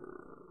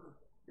error?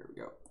 Here we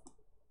go.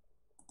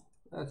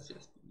 Let's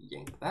just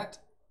yank that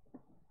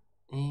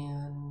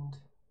and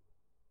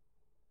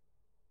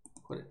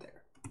put it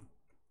there.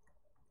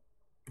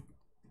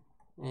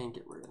 And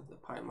get rid of the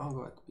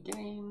PyMongo at the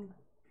beginning.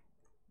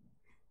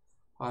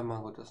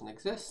 PyMongo doesn't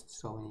exist,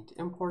 so we need to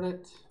import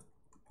it.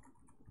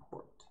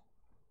 Import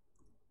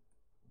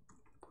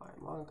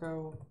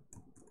PyMongo.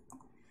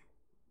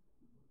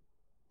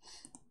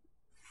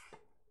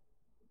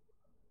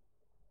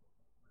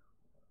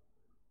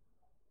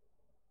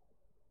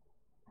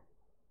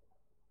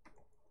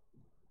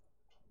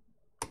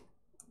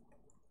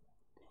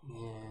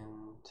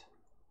 And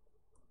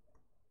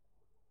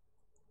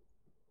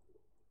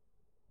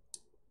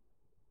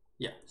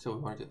yeah, so we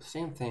want to do the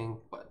same thing,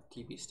 but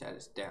db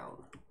status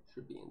down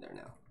should be in there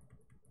now.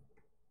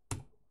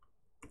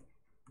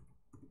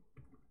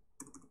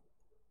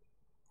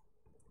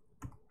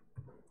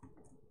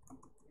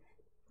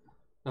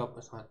 Nope,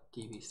 it's not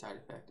db side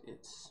effect,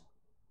 it's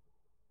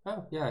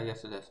Oh, yeah, I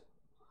guess it is.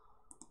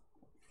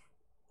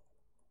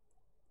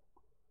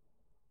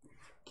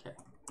 Okay,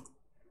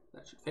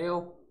 that should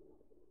fail.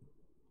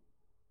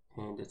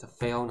 And it's a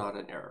fail, not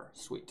an error.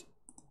 Sweet.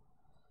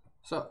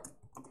 So,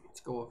 let's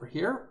go over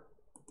here.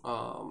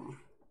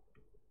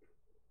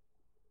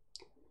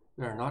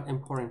 We are not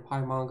importing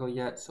PyMongo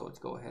yet, so let's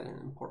go ahead and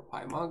import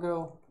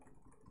PyMongo.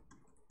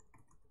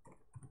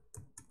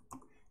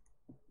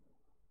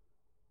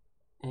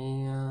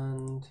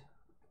 And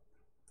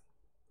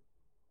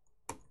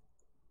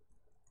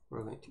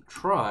we're going to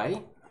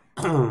try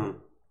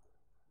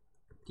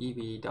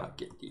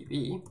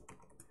db.getDB.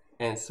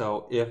 And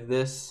so if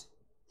this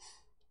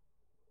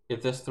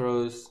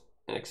throws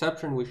an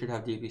exception, we should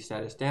have db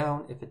status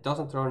down. If it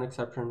doesn't throw an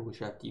exception, we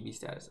should have db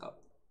status up.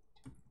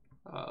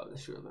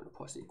 This should have been a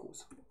plus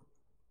equals.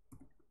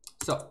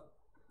 So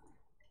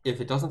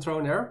if it doesn't throw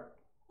an error,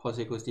 plus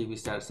equals db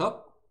status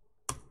up,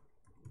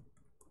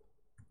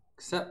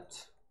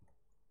 except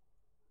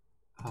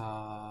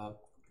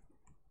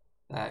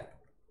that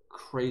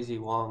crazy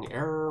long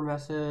error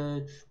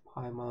message,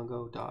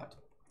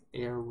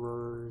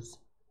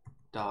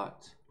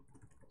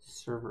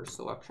 pymongo.errors.server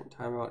selection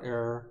timeout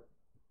error,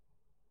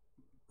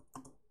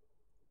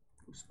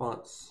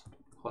 response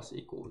plus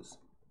equals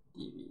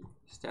db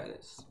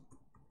status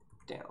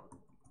down.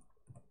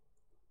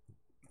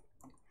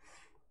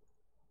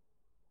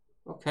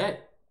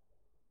 Okay.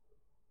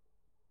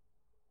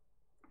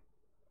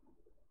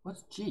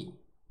 What's G?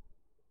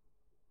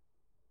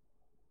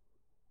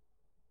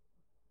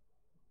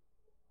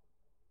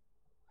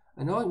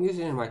 I know I'm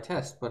using it in my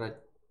test, but it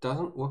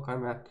doesn't look like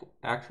I'm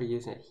actually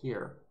using it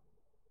here.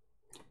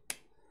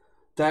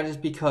 That is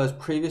because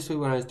previously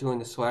when I was doing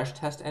the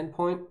 /test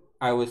endpoint,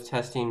 I was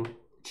testing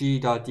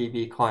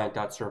g.db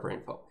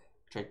client.serverinfo,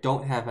 which I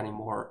don't have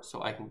anymore,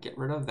 so I can get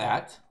rid of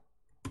that.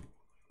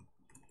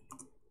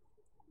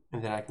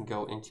 And then I can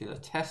go into the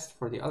test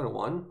for the other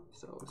one.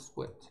 So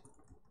split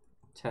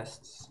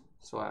tests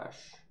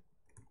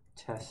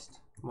 /test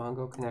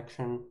Mongo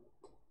connection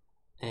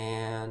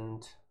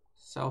and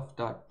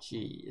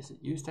self.g. Is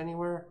it used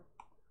anywhere?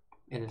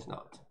 It is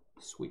not.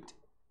 Sweet.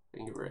 I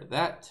can get rid of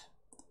that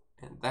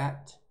and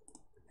that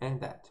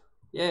and that.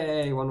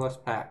 Yay, one less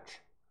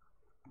patch.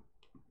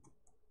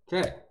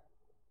 Okay.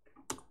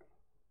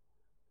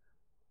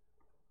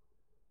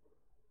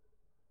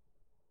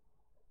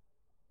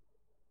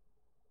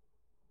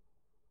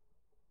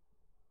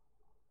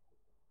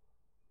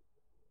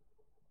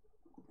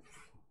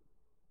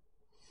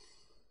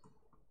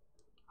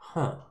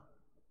 Huh.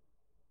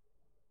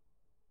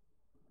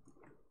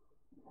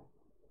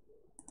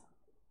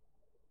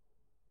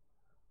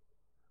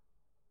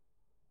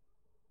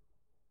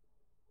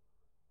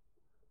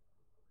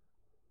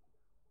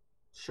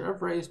 Should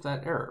have raised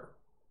that error.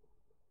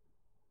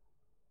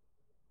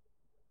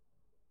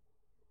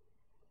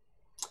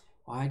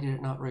 Why did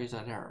it not raise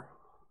that error?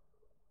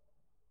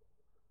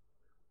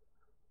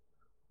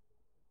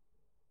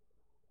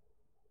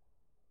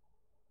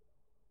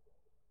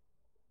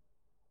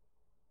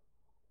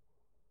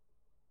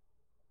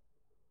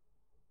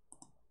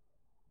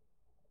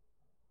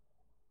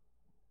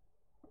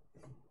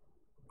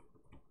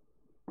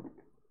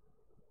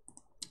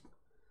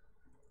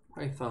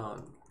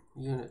 Python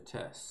unit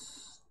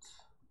test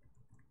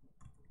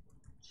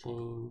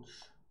change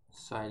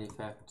side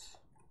effect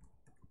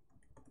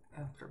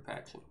after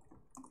patching.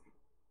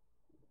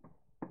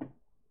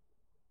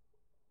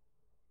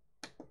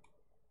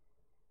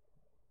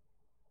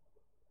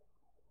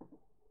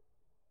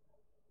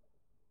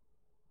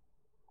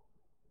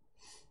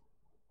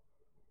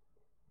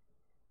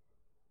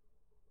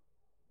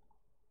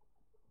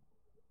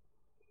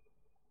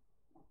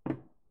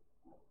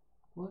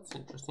 Well, that's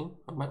interesting.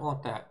 I might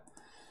want that.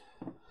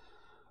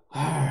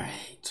 All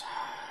right.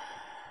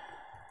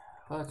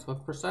 Let's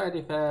look for side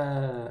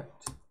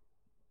effect.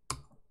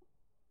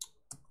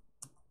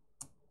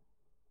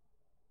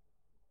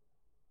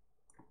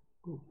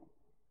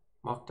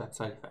 Mock that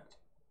side effect.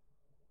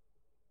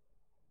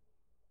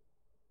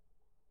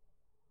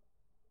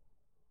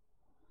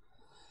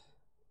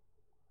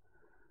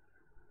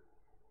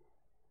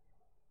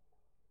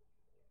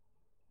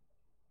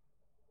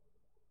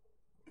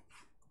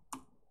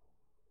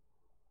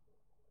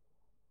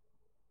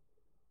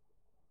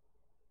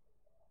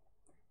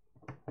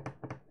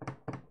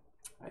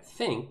 I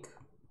think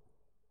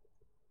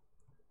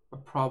the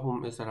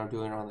problem is that I'm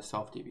doing it on the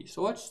self-db.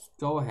 So let's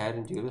go ahead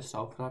and do the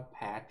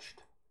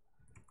self.patched.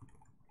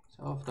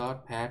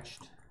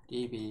 Self.patched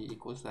db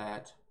equals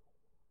that.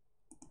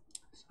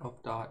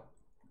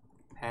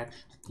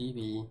 Self.patched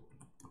db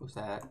equals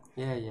that.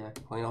 Yeah,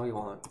 complain all you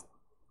want.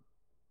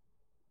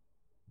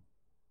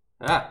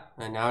 Ah,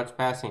 and now it's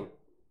passing.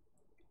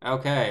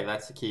 Okay,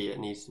 that's the key. It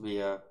needs to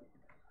be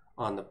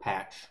on the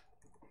patch.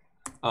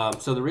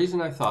 So the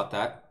reason I thought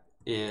that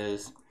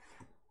is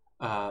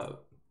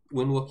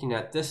when looking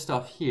at this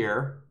stuff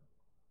here,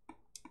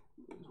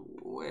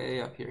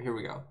 way up here, here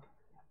we go.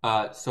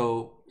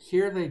 So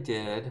here they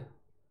did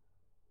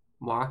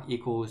mock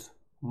equals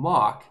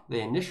mock.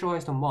 They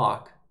initialized a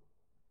mock,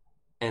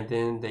 and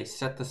then they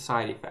set the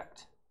side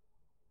effect.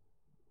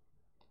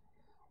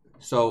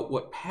 So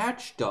what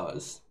patch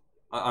does,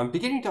 I'm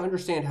beginning to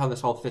understand how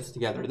this all fits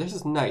together. This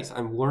is nice.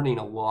 I'm learning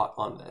a lot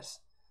on this.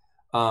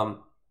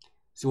 So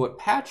what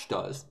patch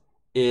does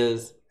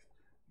is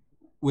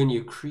when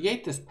you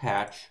create this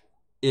patch,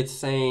 it's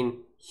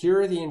saying,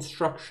 here are the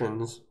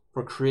instructions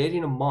for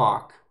creating a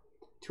mock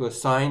to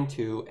assign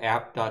to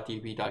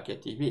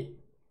app.db.getDB.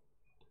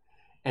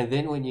 And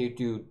then when you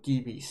do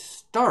db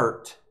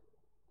start,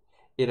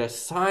 it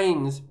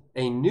assigns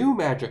a new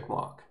magic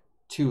mock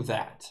to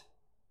that.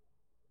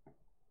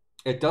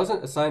 It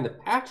doesn't assign the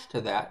patch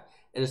to that,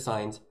 it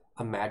assigns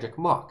a magic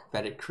mock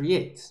that it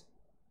creates.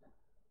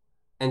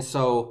 And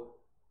so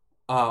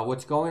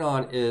what's going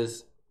on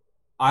is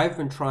I've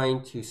been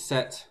trying to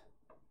set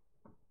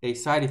a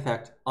side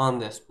effect on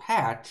this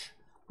patch,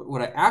 but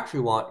what I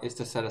actually want is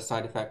to set a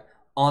side effect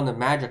on the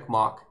magic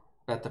mock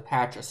that the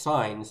patch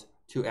assigns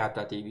to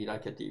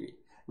app.db.getDB.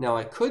 Now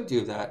I could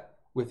do that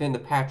within the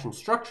patch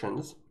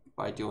instructions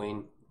by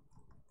doing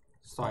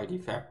side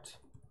effect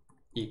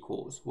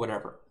equals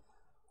whatever.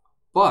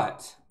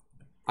 But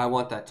I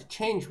want that to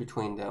change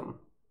between them,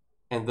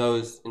 and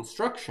those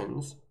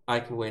instructions I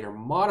can later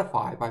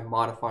modify by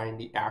modifying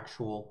the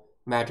actual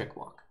magic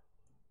mock.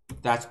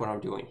 That's what I'm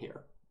doing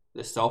here.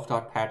 The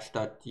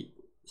self.patch.db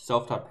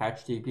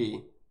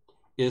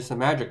is the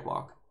magic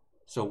mock.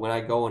 So when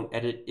I go and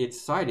edit its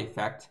side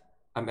effect,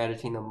 I'm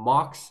editing the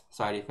mock's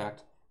side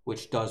effect,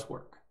 which does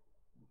work.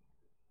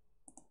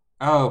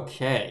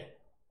 Okay.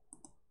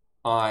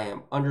 I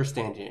am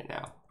understanding it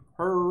now.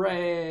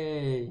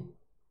 Hooray!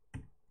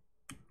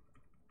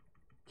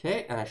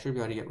 Okay, and I should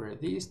be able to get rid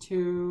of these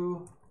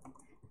two.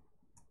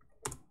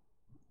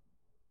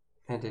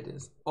 And it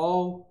is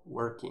all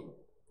working.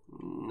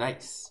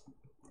 Nice.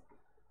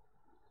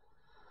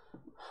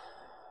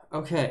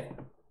 Okay,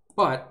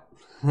 but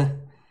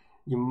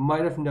you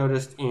might have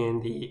noticed in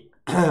the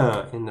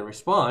in the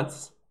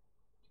response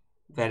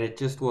that it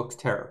just looks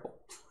terrible.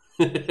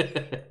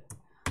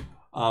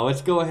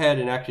 Let's go ahead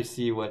and actually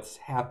see what's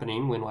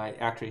happening when I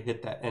actually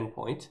hit that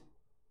endpoint.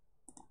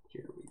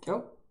 Here we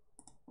go.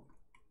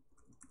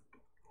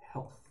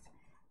 Health.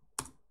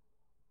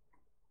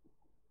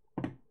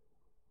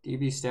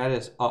 DB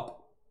status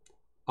up.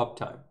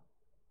 Uptime.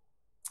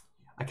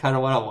 I kind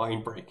of want a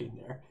line break in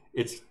there.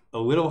 It's a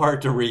little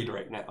hard to read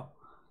right now.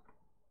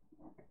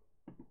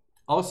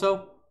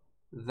 Also,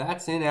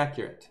 that's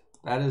inaccurate.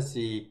 That is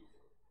the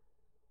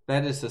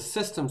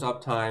system's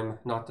uptime,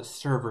 not the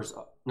server's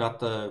not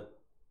the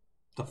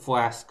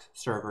Flask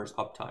server's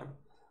uptime.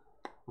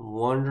 I'm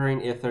wondering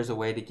if there's a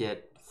way to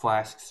get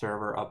Flask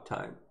server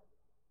uptime.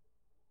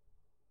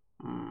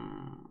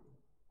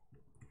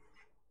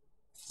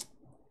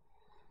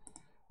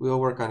 We'll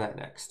work on that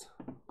next.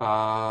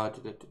 What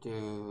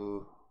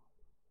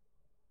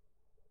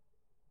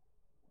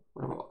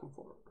am I looking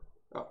for?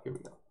 Oh, here we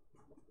go.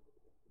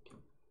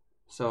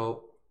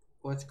 So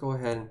let's go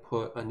ahead and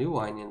put a new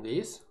line in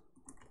these.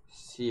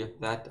 See if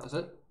that does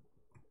it.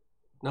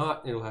 If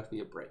not, it'll have to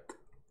be a break.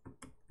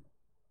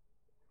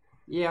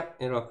 Yeah,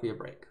 it'll have to be a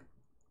break.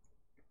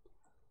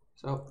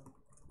 So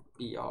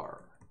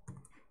BR.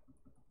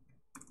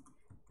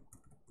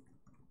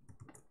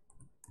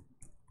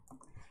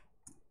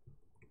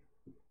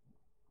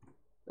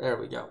 There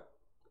we go.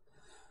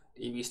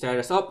 DB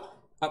status up.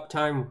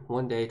 Uptime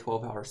 1 day,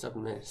 12 hours,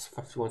 7 minutes,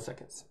 51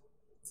 seconds.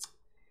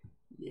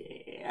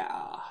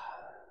 Yeah.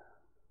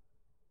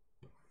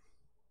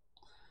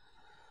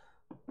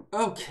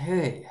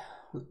 Okay.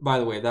 By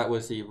the way, that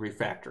was the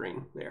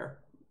refactoring there.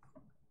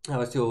 Now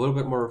let's do a little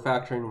bit more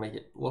refactoring to make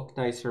it look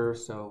nicer.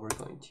 So we're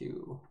going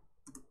to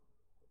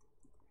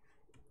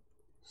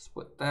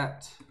split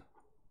that.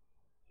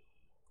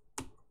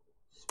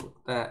 Split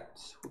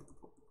that.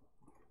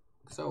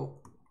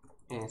 So,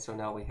 and so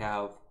now we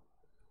can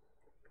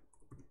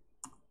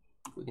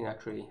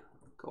actually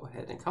go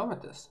ahead and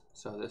comment this.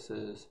 So this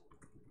is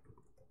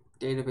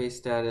database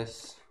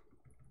status,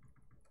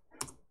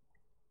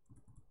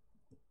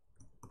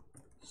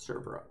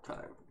 server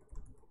uptime.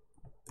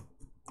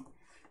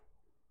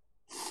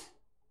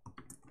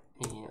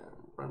 And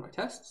run my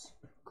tests.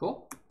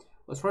 Cool.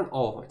 Let's run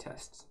all of my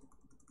tests.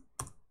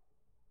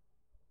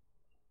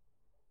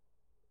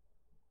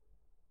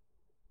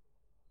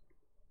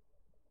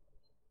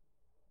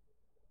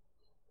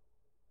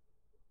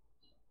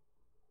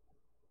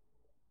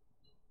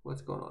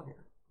 What's going on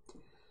here?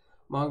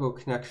 Mongo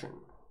connection.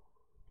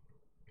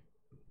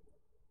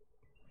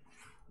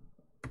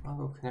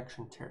 Mongo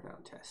connection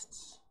teardown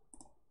tests.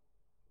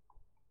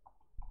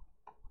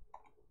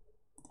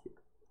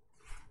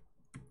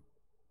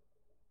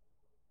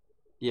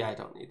 Yeah, I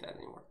don't need that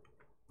anymore.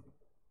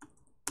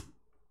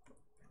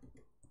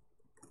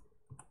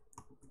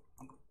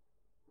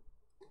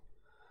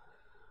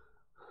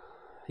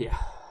 Yeah,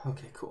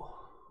 okay, cool.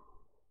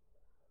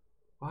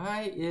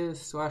 Why is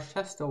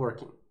 /test still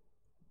working?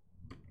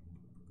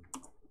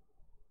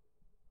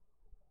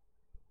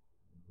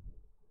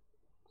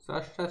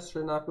 /test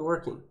should not be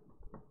working.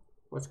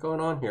 What's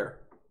going on here?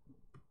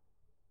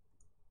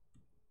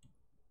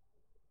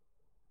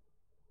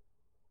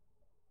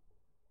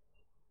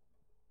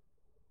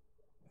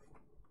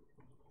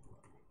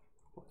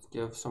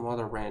 give some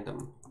other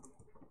random.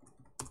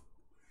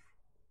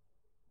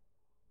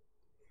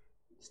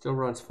 Still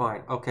runs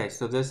fine. Okay,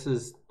 so this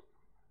is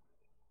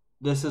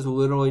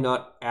literally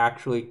not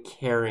actually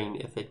caring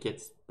if it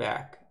gets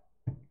back.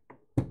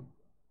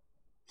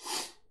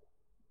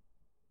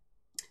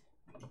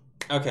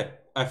 Okay,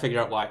 I figured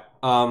out why.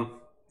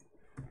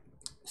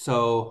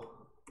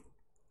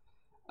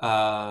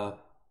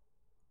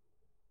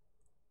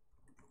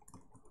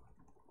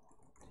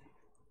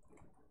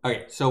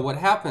 Okay, so what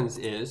happens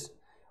is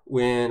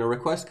when a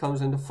request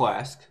comes into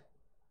Flask,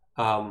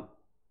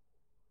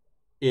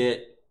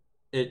 it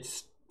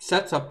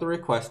sets up the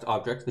request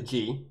object, the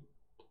G.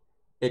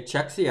 It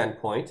checks the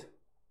endpoint.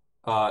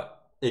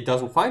 It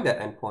doesn't find that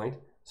endpoint,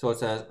 so it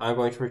says, I'm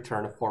going to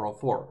return a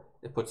 404.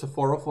 It puts a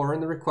 404 in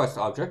the request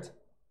object,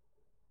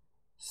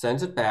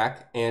 sends it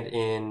back, and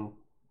in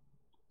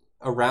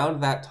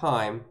around that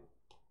time,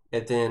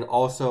 it then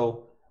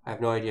also, I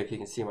have no idea if you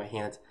can see my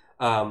hands,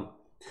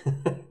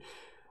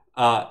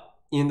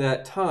 in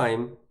that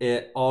time,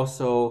 it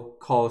also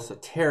calls a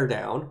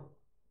teardown,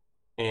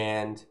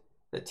 and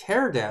the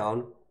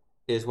teardown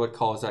is what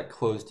calls that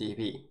close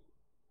DB.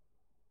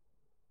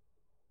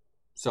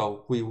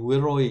 So we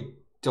literally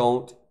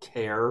don't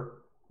care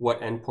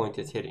what endpoint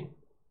it's hitting.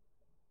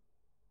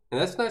 And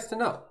that's nice to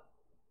know.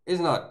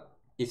 It's not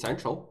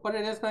essential, but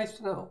it is nice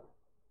to know.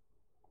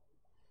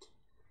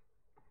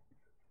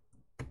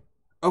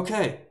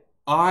 Okay,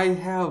 I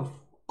have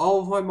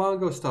all of my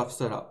Mongo stuff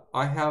set up.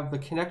 I have the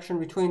connection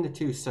between the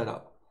two set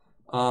up.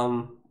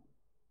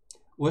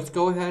 Let's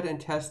go ahead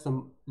and test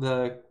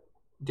the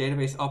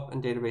database up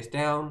and database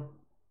down.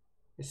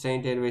 It's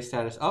saying database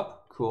status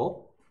up.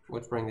 Cool.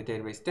 Let's bring the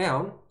database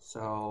down.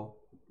 So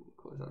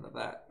close out of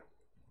that.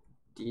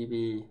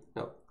 DC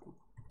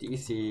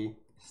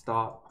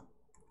stop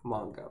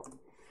Mongo.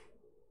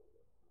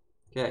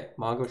 Okay,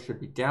 Mongo should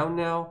be down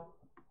now.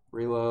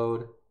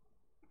 Reload.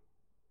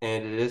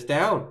 And it is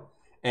down.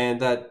 And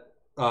that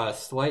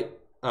slight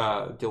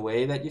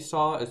delay that you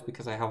saw is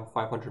because I have a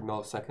 500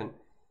 millisecond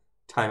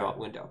timeout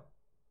window.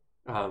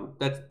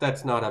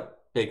 That's not a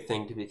big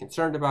thing to be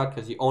concerned about,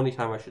 because the only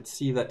time I should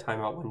see that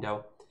timeout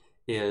window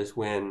is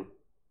when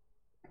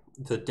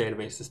the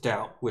database is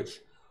down,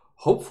 which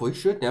hopefully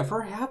should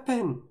never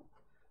happen.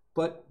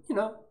 But, you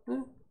know.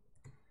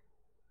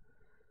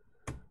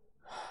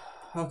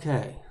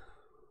 Okay.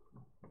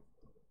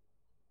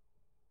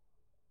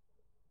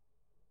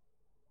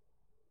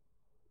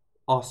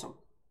 Awesome.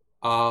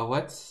 I'm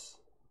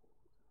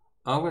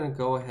going to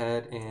go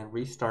ahead and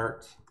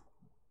restart.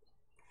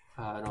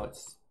 No,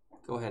 let's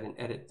go ahead and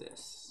edit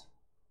this.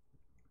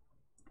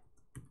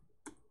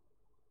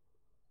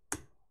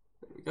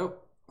 There we go.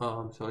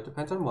 So it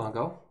depends on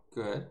Mongo.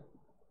 Good.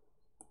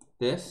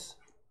 This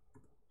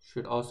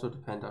should also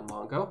depend on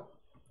Mongo.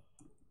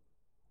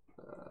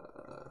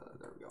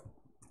 There we go.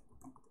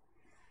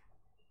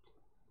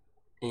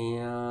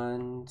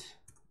 And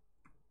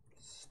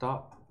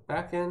stop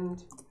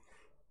backend.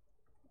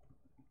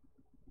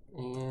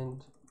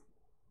 And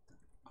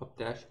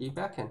up-e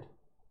backend.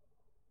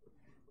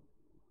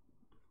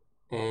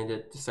 And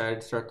it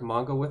decided to start the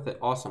Mongo with it.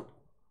 Awesome.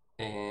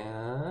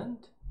 And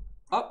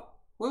up.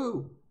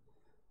 Woo.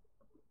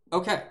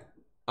 Okay.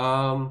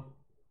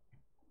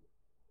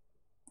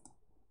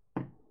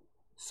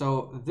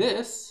 So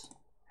this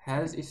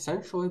has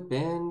essentially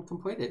been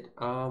completed.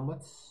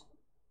 Let's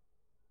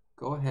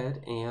go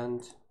ahead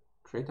and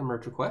create the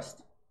merge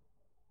request.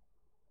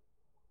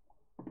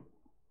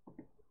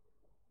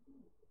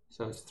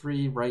 So it's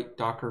 3 write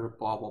docker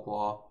blah blah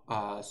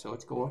blah. So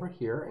let's go over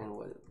here and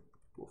we'll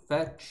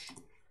fetch,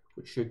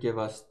 which should give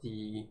us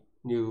the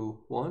new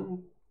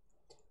one.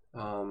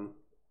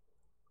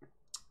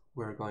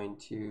 We're going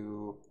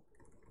to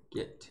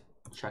get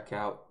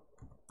checkout.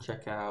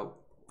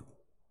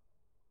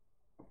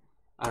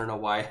 I don't know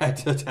why I had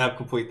to tab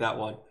complete that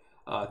one.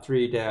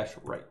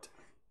 3-write.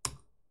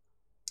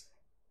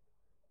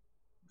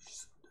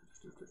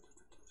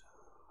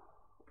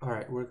 All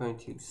right, we're going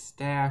to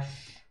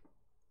stash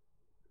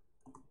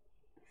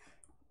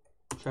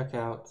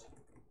checkout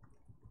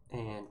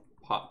and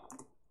pop.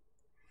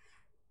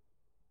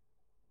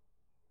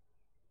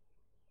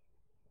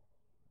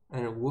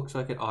 And it looks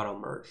like it auto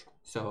merged,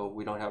 so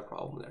we don't have a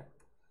problem there.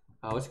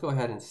 Let's go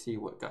ahead and see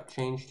what got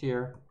changed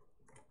here.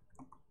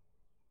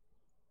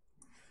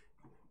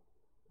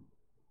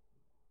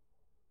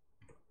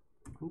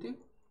 Undo.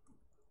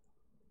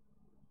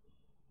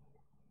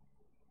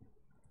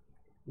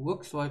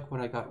 Looks like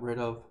what I got rid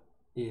of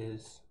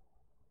is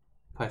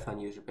Python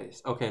user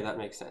base. Okay, that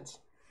makes sense.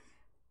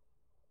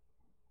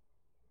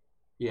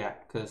 Yeah,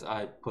 because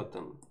I put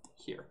them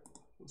here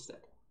instead.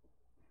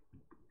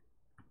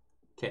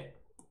 Okay.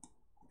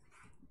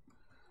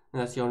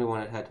 And that's the only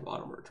one that had to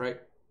auto merge, right?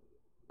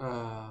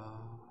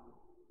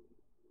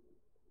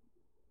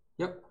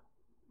 Yep.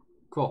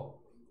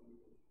 Cool.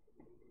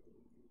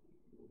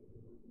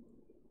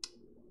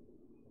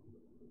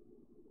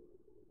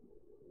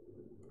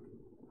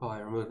 Oh, I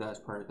removed that as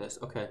part of this.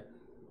 Okay.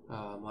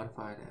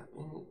 Modified app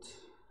init,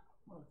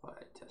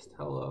 modified test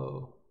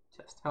hello,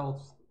 test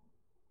health.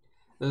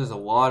 This is a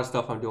lot of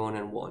stuff I'm doing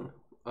in one.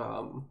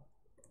 So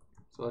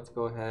let's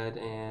go ahead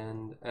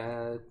and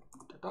add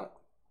dot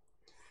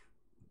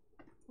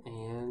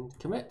and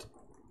commit.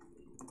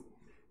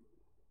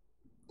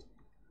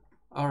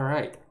 All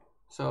right,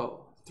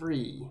 so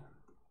 3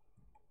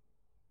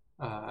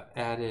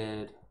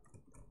 added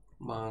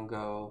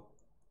Mongo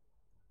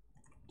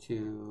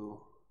to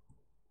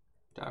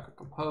Docker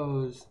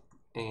Compose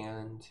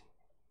and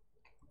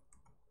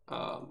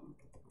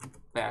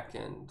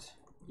backend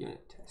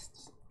unit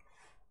tests.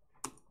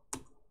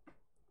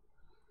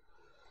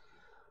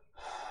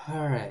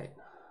 All right,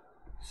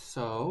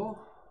 so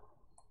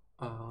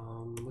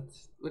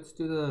let's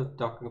do the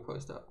Docker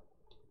Compose stuff.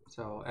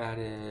 So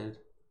added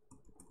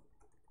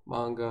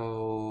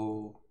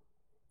Mongo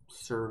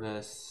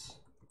service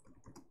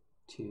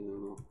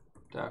to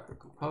Docker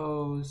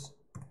Compose.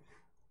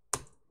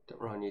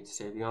 Don't really need to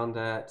say beyond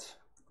that.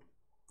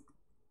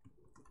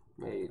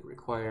 Made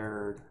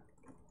required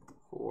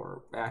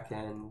for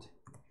backend.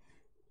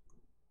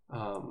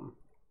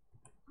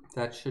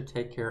 That should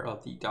take care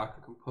of the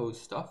Docker Compose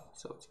stuff.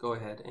 So let's go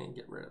ahead and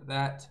get rid of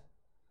that.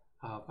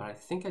 But I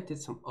think I did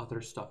some other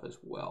stuff as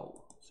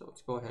well. So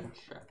let's go ahead and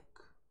check.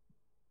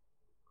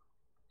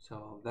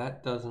 So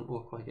that doesn't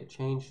look like it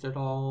changed at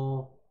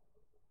all.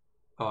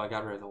 Oh, I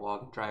got rid of the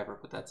login driver,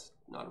 but that's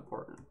not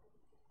important.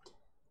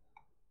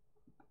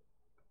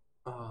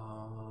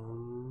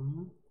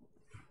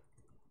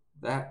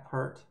 That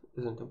part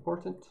isn't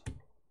important.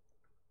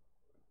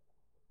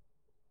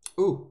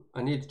 Ooh,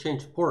 I need to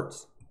change the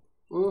ports.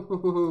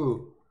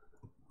 Ooh,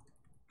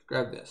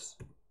 grab this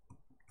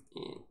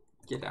and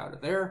get out of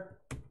there.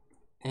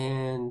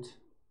 And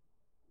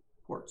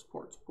ports.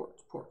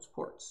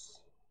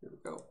 Here we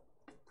go.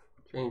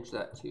 Change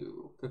that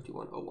to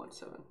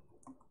 51017.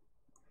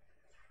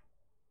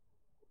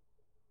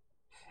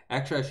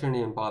 Actually, I shouldn't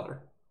even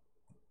bother.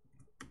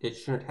 It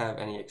shouldn't have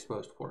any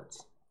exposed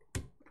ports.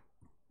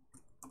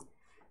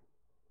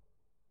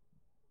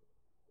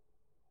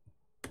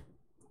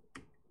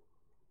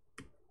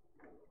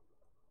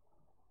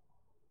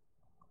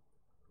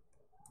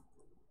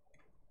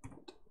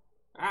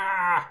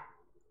 Ah!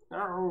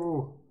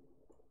 No!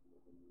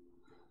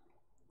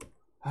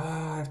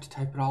 I have to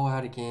type it all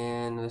out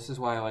again. This is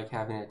why I like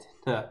having it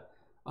in the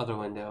other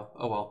window.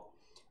 Oh well.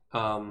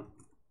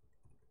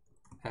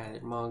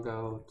 Added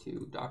Mongo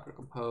to Docker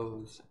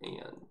Compose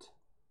and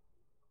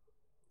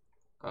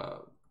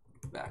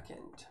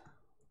backend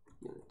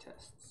unit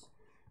tests.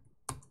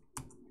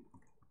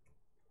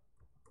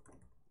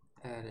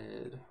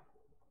 Added,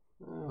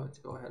 let's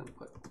go ahead and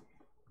put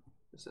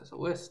this as a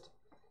list.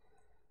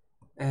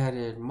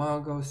 Added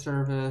Mongo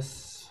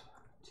service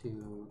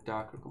to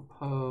Docker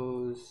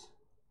Compose,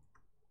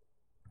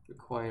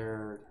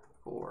 required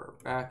for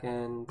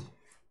backend.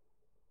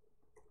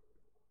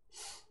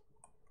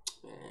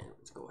 And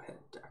let's go ahead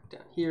and back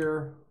down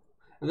here.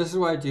 And this is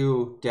why I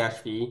do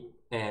 -v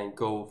and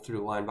go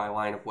through line by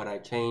line of what I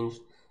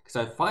changed, because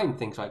I find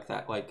things like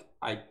that, like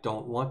I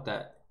don't want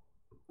that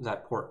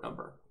port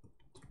number.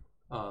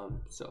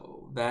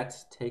 So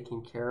that's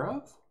taken care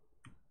of.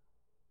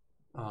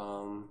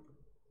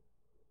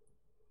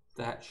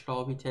 That should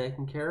all be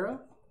taken care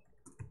of.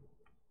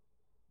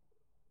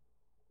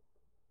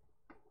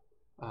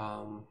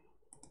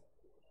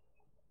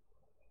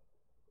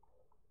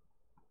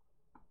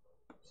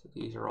 So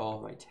these are all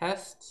of my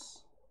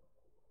tests.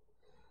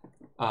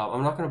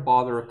 I'm not going to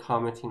bother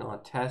commenting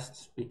on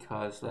tests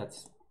because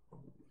that's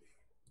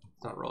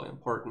not really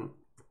important.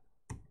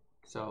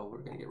 So we're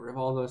going to get rid of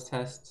all those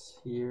tests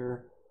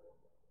here.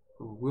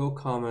 We'll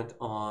comment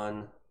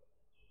on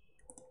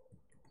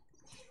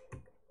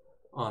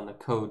the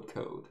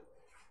code.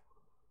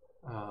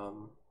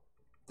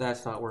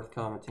 That's not worth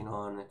commenting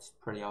on. It's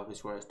pretty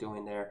obvious what I was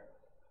doing there.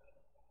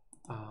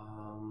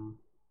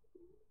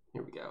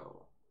 Here we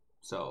go.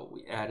 So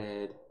we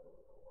added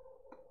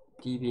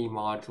DB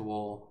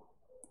module,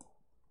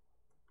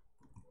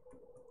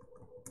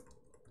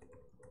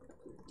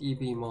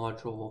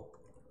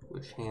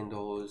 which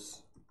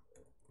handles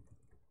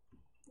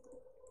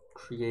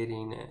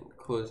creating and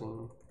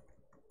closing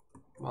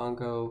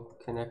Mongo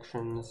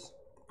connections.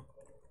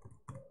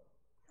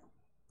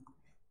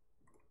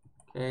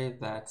 Okay,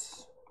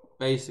 that's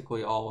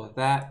basically all of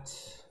that.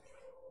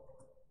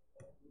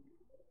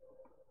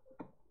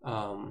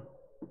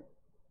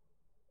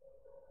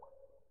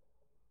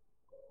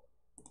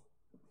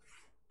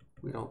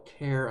 We don't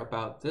care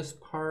about this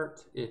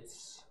part.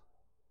 It's,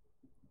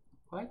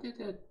 why did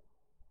it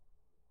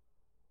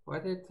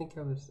think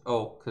I was,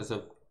 oh, because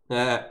of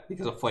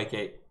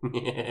Flake8.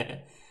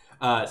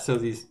 So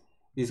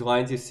these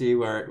lines you see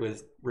where it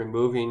was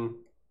removing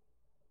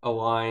a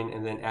line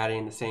and then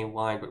adding the same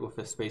line but with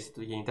a space at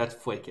the beginning, that's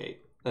Flake8.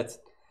 That's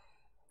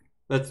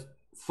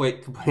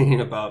Flake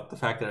complaining about the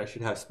fact that I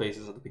should have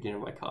spaces at the beginning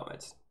of my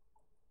comments.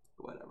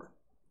 Whatever.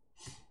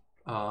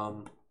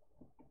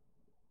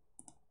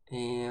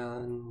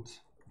 And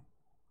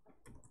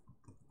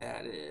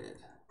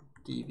added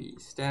DB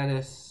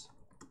status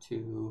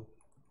to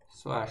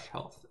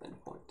 /health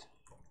endpoint.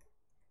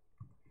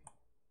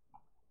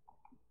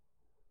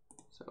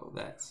 So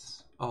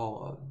that's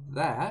all of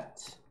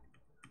that.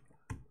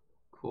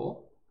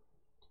 Cool.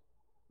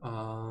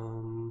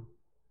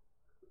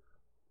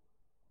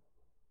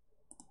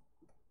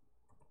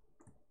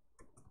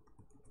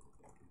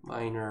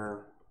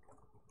 Minor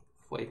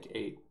Flake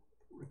 8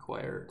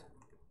 required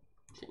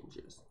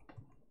changes.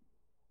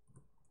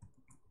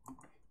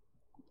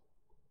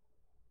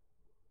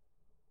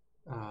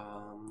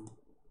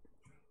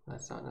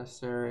 That's not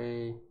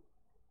necessary.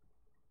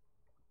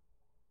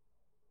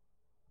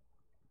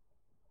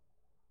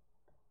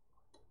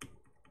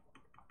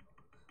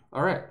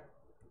 All right,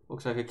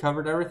 looks like I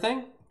covered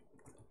everything.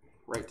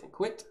 Write and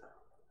quit.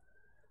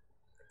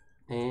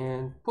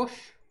 And push.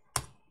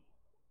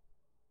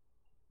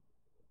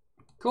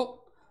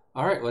 Cool.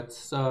 All right,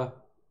 let's head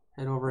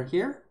over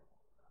here.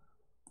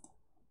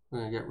 I'm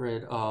gonna get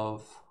rid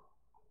of,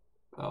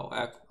 oh,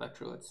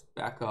 actually, let's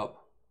back up.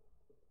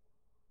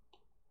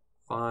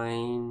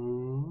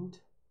 Find,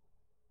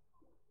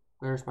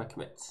 where's my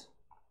commits?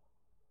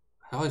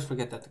 I always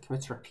forget that the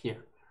commits are up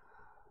here.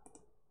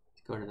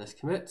 Let's go to this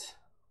commit.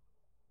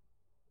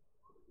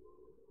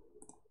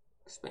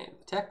 Expand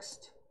the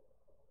text.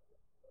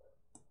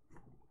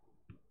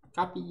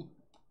 Copy.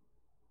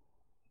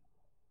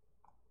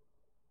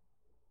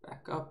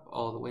 Back up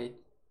all the way.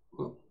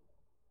 Whoop.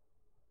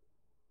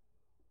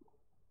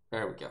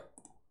 There we go.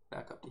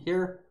 Back up to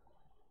here.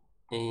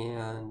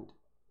 And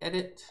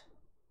edit.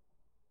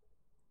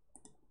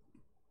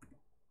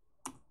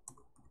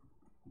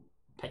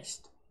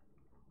 Paste.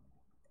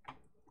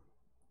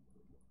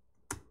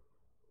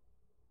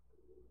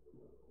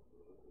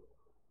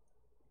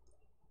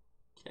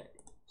 Okay,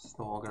 it's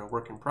no longer a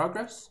work in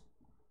progress.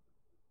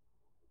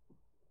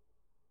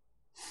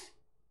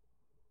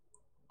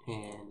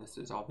 And this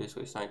is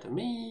obviously assigned to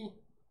me.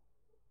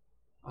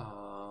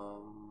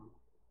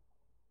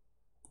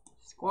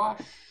 Squash.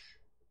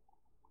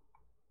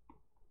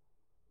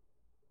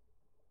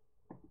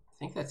 I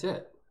think that's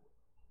it.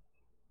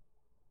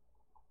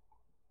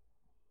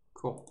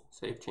 Cool,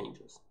 save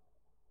changes.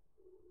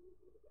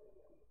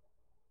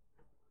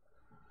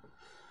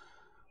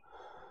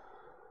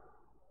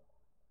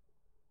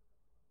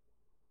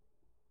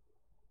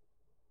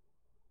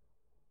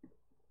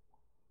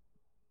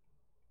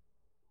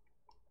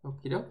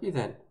 Okie dokie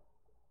then.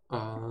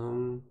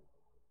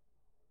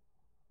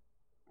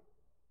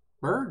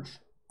 Merge.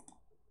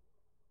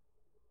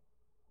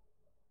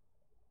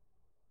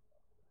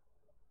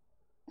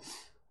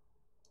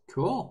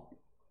 Cool.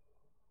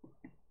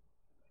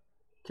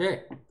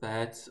 Okay,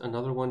 that's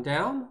another one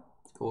down.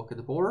 Let's go look at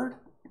the board.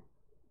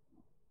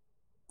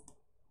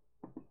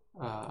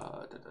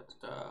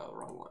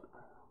 Wrong one.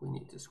 We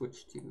need to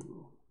switch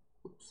to,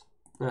 oops.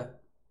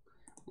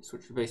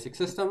 Switch to basic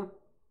system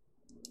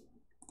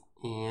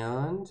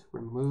and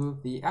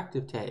remove the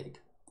active tag.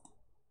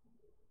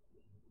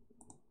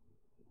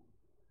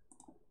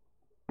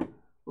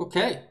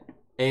 Okay,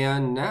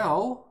 and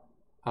now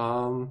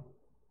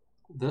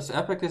this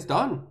epic is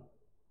done.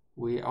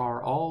 We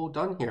are all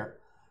done here.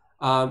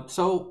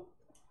 So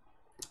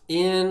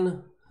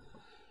in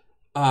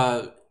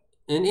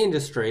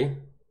industry,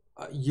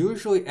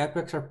 usually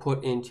epics are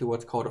put into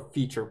what's called a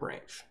feature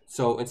branch.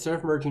 So instead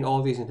of merging all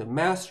of these into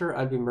master,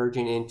 I'd be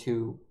merging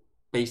into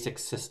basic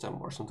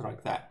system or something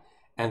like that.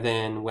 And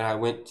then when I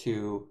went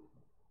to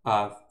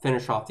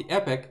finish off the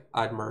epic,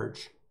 I'd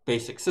merge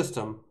basic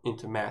system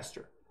into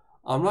master.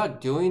 I'm not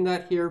doing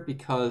that here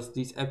because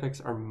these epics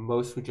are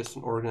mostly just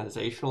an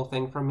organizational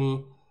thing for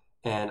me.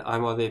 And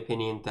I'm of the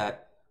opinion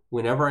that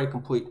whenever I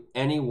complete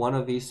any one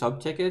of these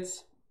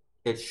sub-tickets,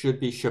 it should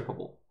be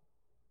shippable.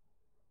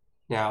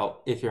 Now,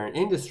 if you're in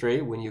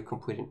industry, when you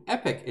complete an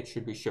epic, it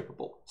should be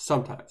shippable.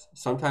 Sometimes.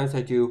 Sometimes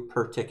I do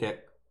per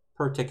ticket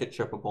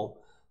shippable.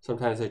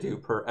 Sometimes I do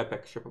per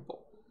epic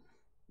shippable.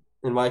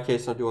 In my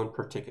case, I'm doing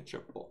per ticket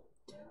shippable.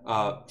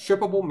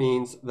 Shippable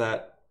means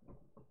that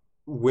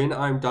when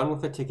I'm done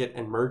with a ticket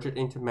and merge it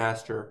into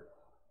master,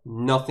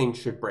 nothing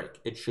should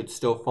break. It should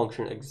still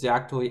function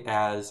exactly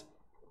as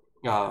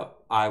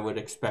I would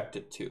expect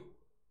it to,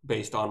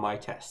 based on my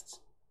tests.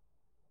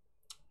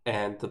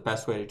 And the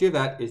best way to do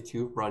that is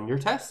to run your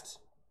tests.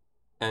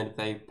 And if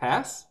they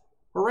pass,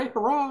 hooray,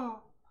 hurrah!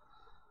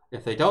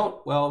 If they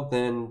don't, well,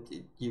 then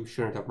you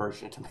shouldn't have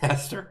merged into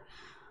master.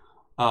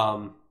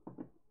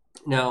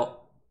 Now,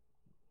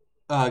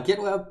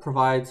 GitLab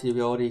provides the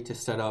ability to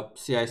set up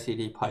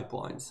CI/CD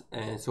pipelines.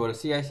 And so what a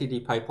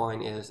CI/CD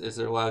pipeline is it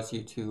allows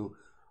you to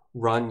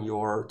run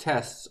your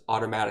tests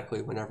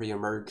automatically whenever you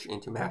merge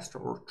into master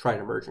or try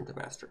to merge into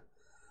master.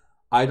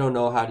 I don't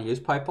know how to use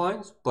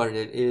pipelines, but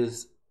it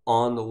is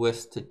on the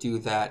list to do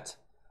that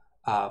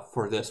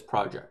for this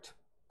project.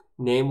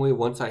 Namely,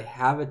 once I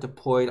have it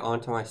deployed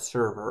onto my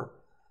server,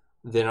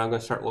 then I'm going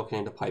to start looking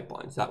into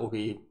pipelines. That will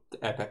be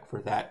the epic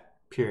for that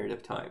period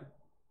of time.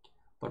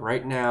 But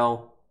right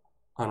now,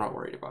 I'm not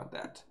worried about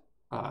that.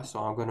 So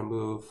I'm going to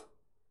move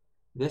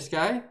this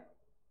guy,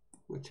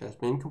 which has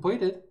been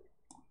completed,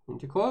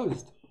 into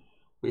closed.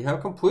 We have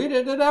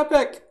completed an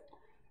epic.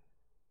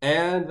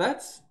 And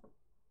that's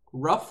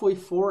roughly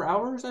 4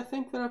 hours, I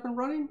think, that I've been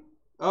running.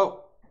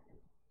 Oh,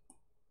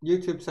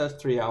 YouTube says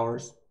 3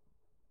 hours.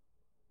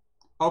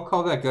 I'll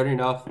call that good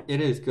enough. It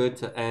is good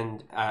to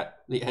end at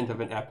the end of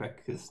an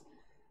epic, because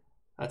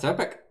that's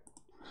epic.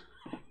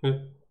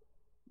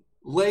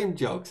 Lame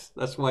jokes.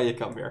 That's why you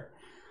come here.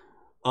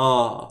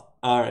 All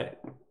right.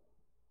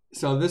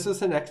 So this is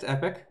the next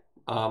epic.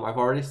 I've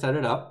already set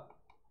it up.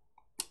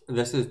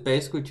 This is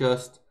basically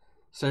just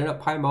setting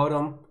up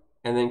PyModem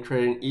and then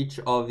creating each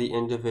of the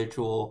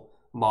individual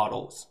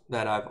models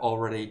that I've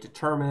already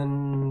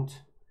determined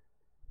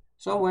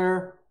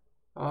somewhere.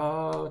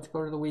 Let's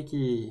go to the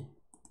wiki.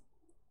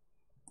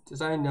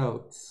 Design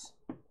notes.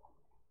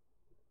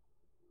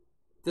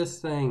 This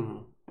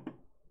thing.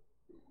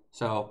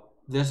 So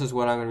this is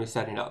what I'm going to be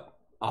setting up.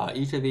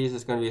 Each of these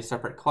is going to be a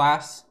separate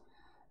class,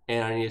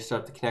 and I need to set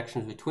up the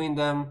connections between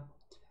them,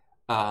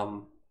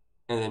 and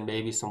then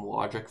maybe some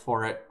logic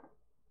for it.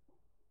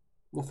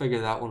 We'll figure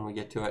that out when we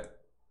get to it.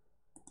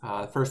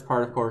 The first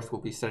part, of course,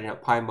 will be setting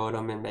up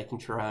PyModem and making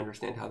sure I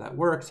understand how that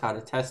works, how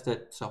to test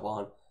it, so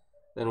on.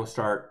 Then we'll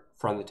start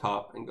from the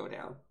top and go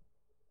down.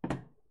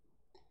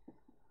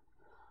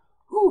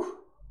 Whew.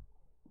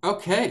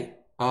 Okay.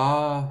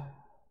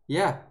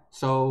 Yeah.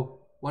 So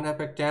one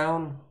epic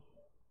down,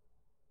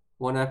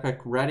 one epic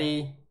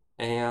ready,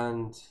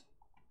 and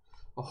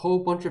a whole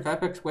bunch of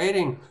epics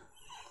waiting.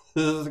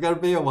 This is going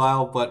to be a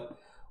while, but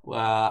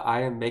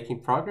I am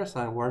making progress.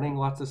 I'm learning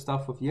lots of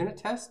stuff with unit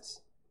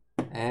tests,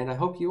 and I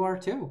hope you are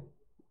too.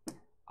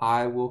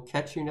 I will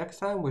catch you next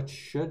time, which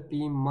should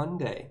be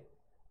Monday,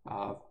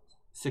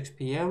 6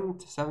 p.m.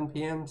 to 7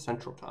 p.m.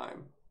 Central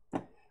Time.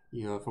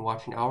 You have been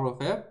watching Owl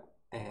Web,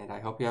 and I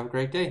hope you have a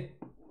great day.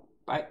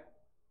 Bye.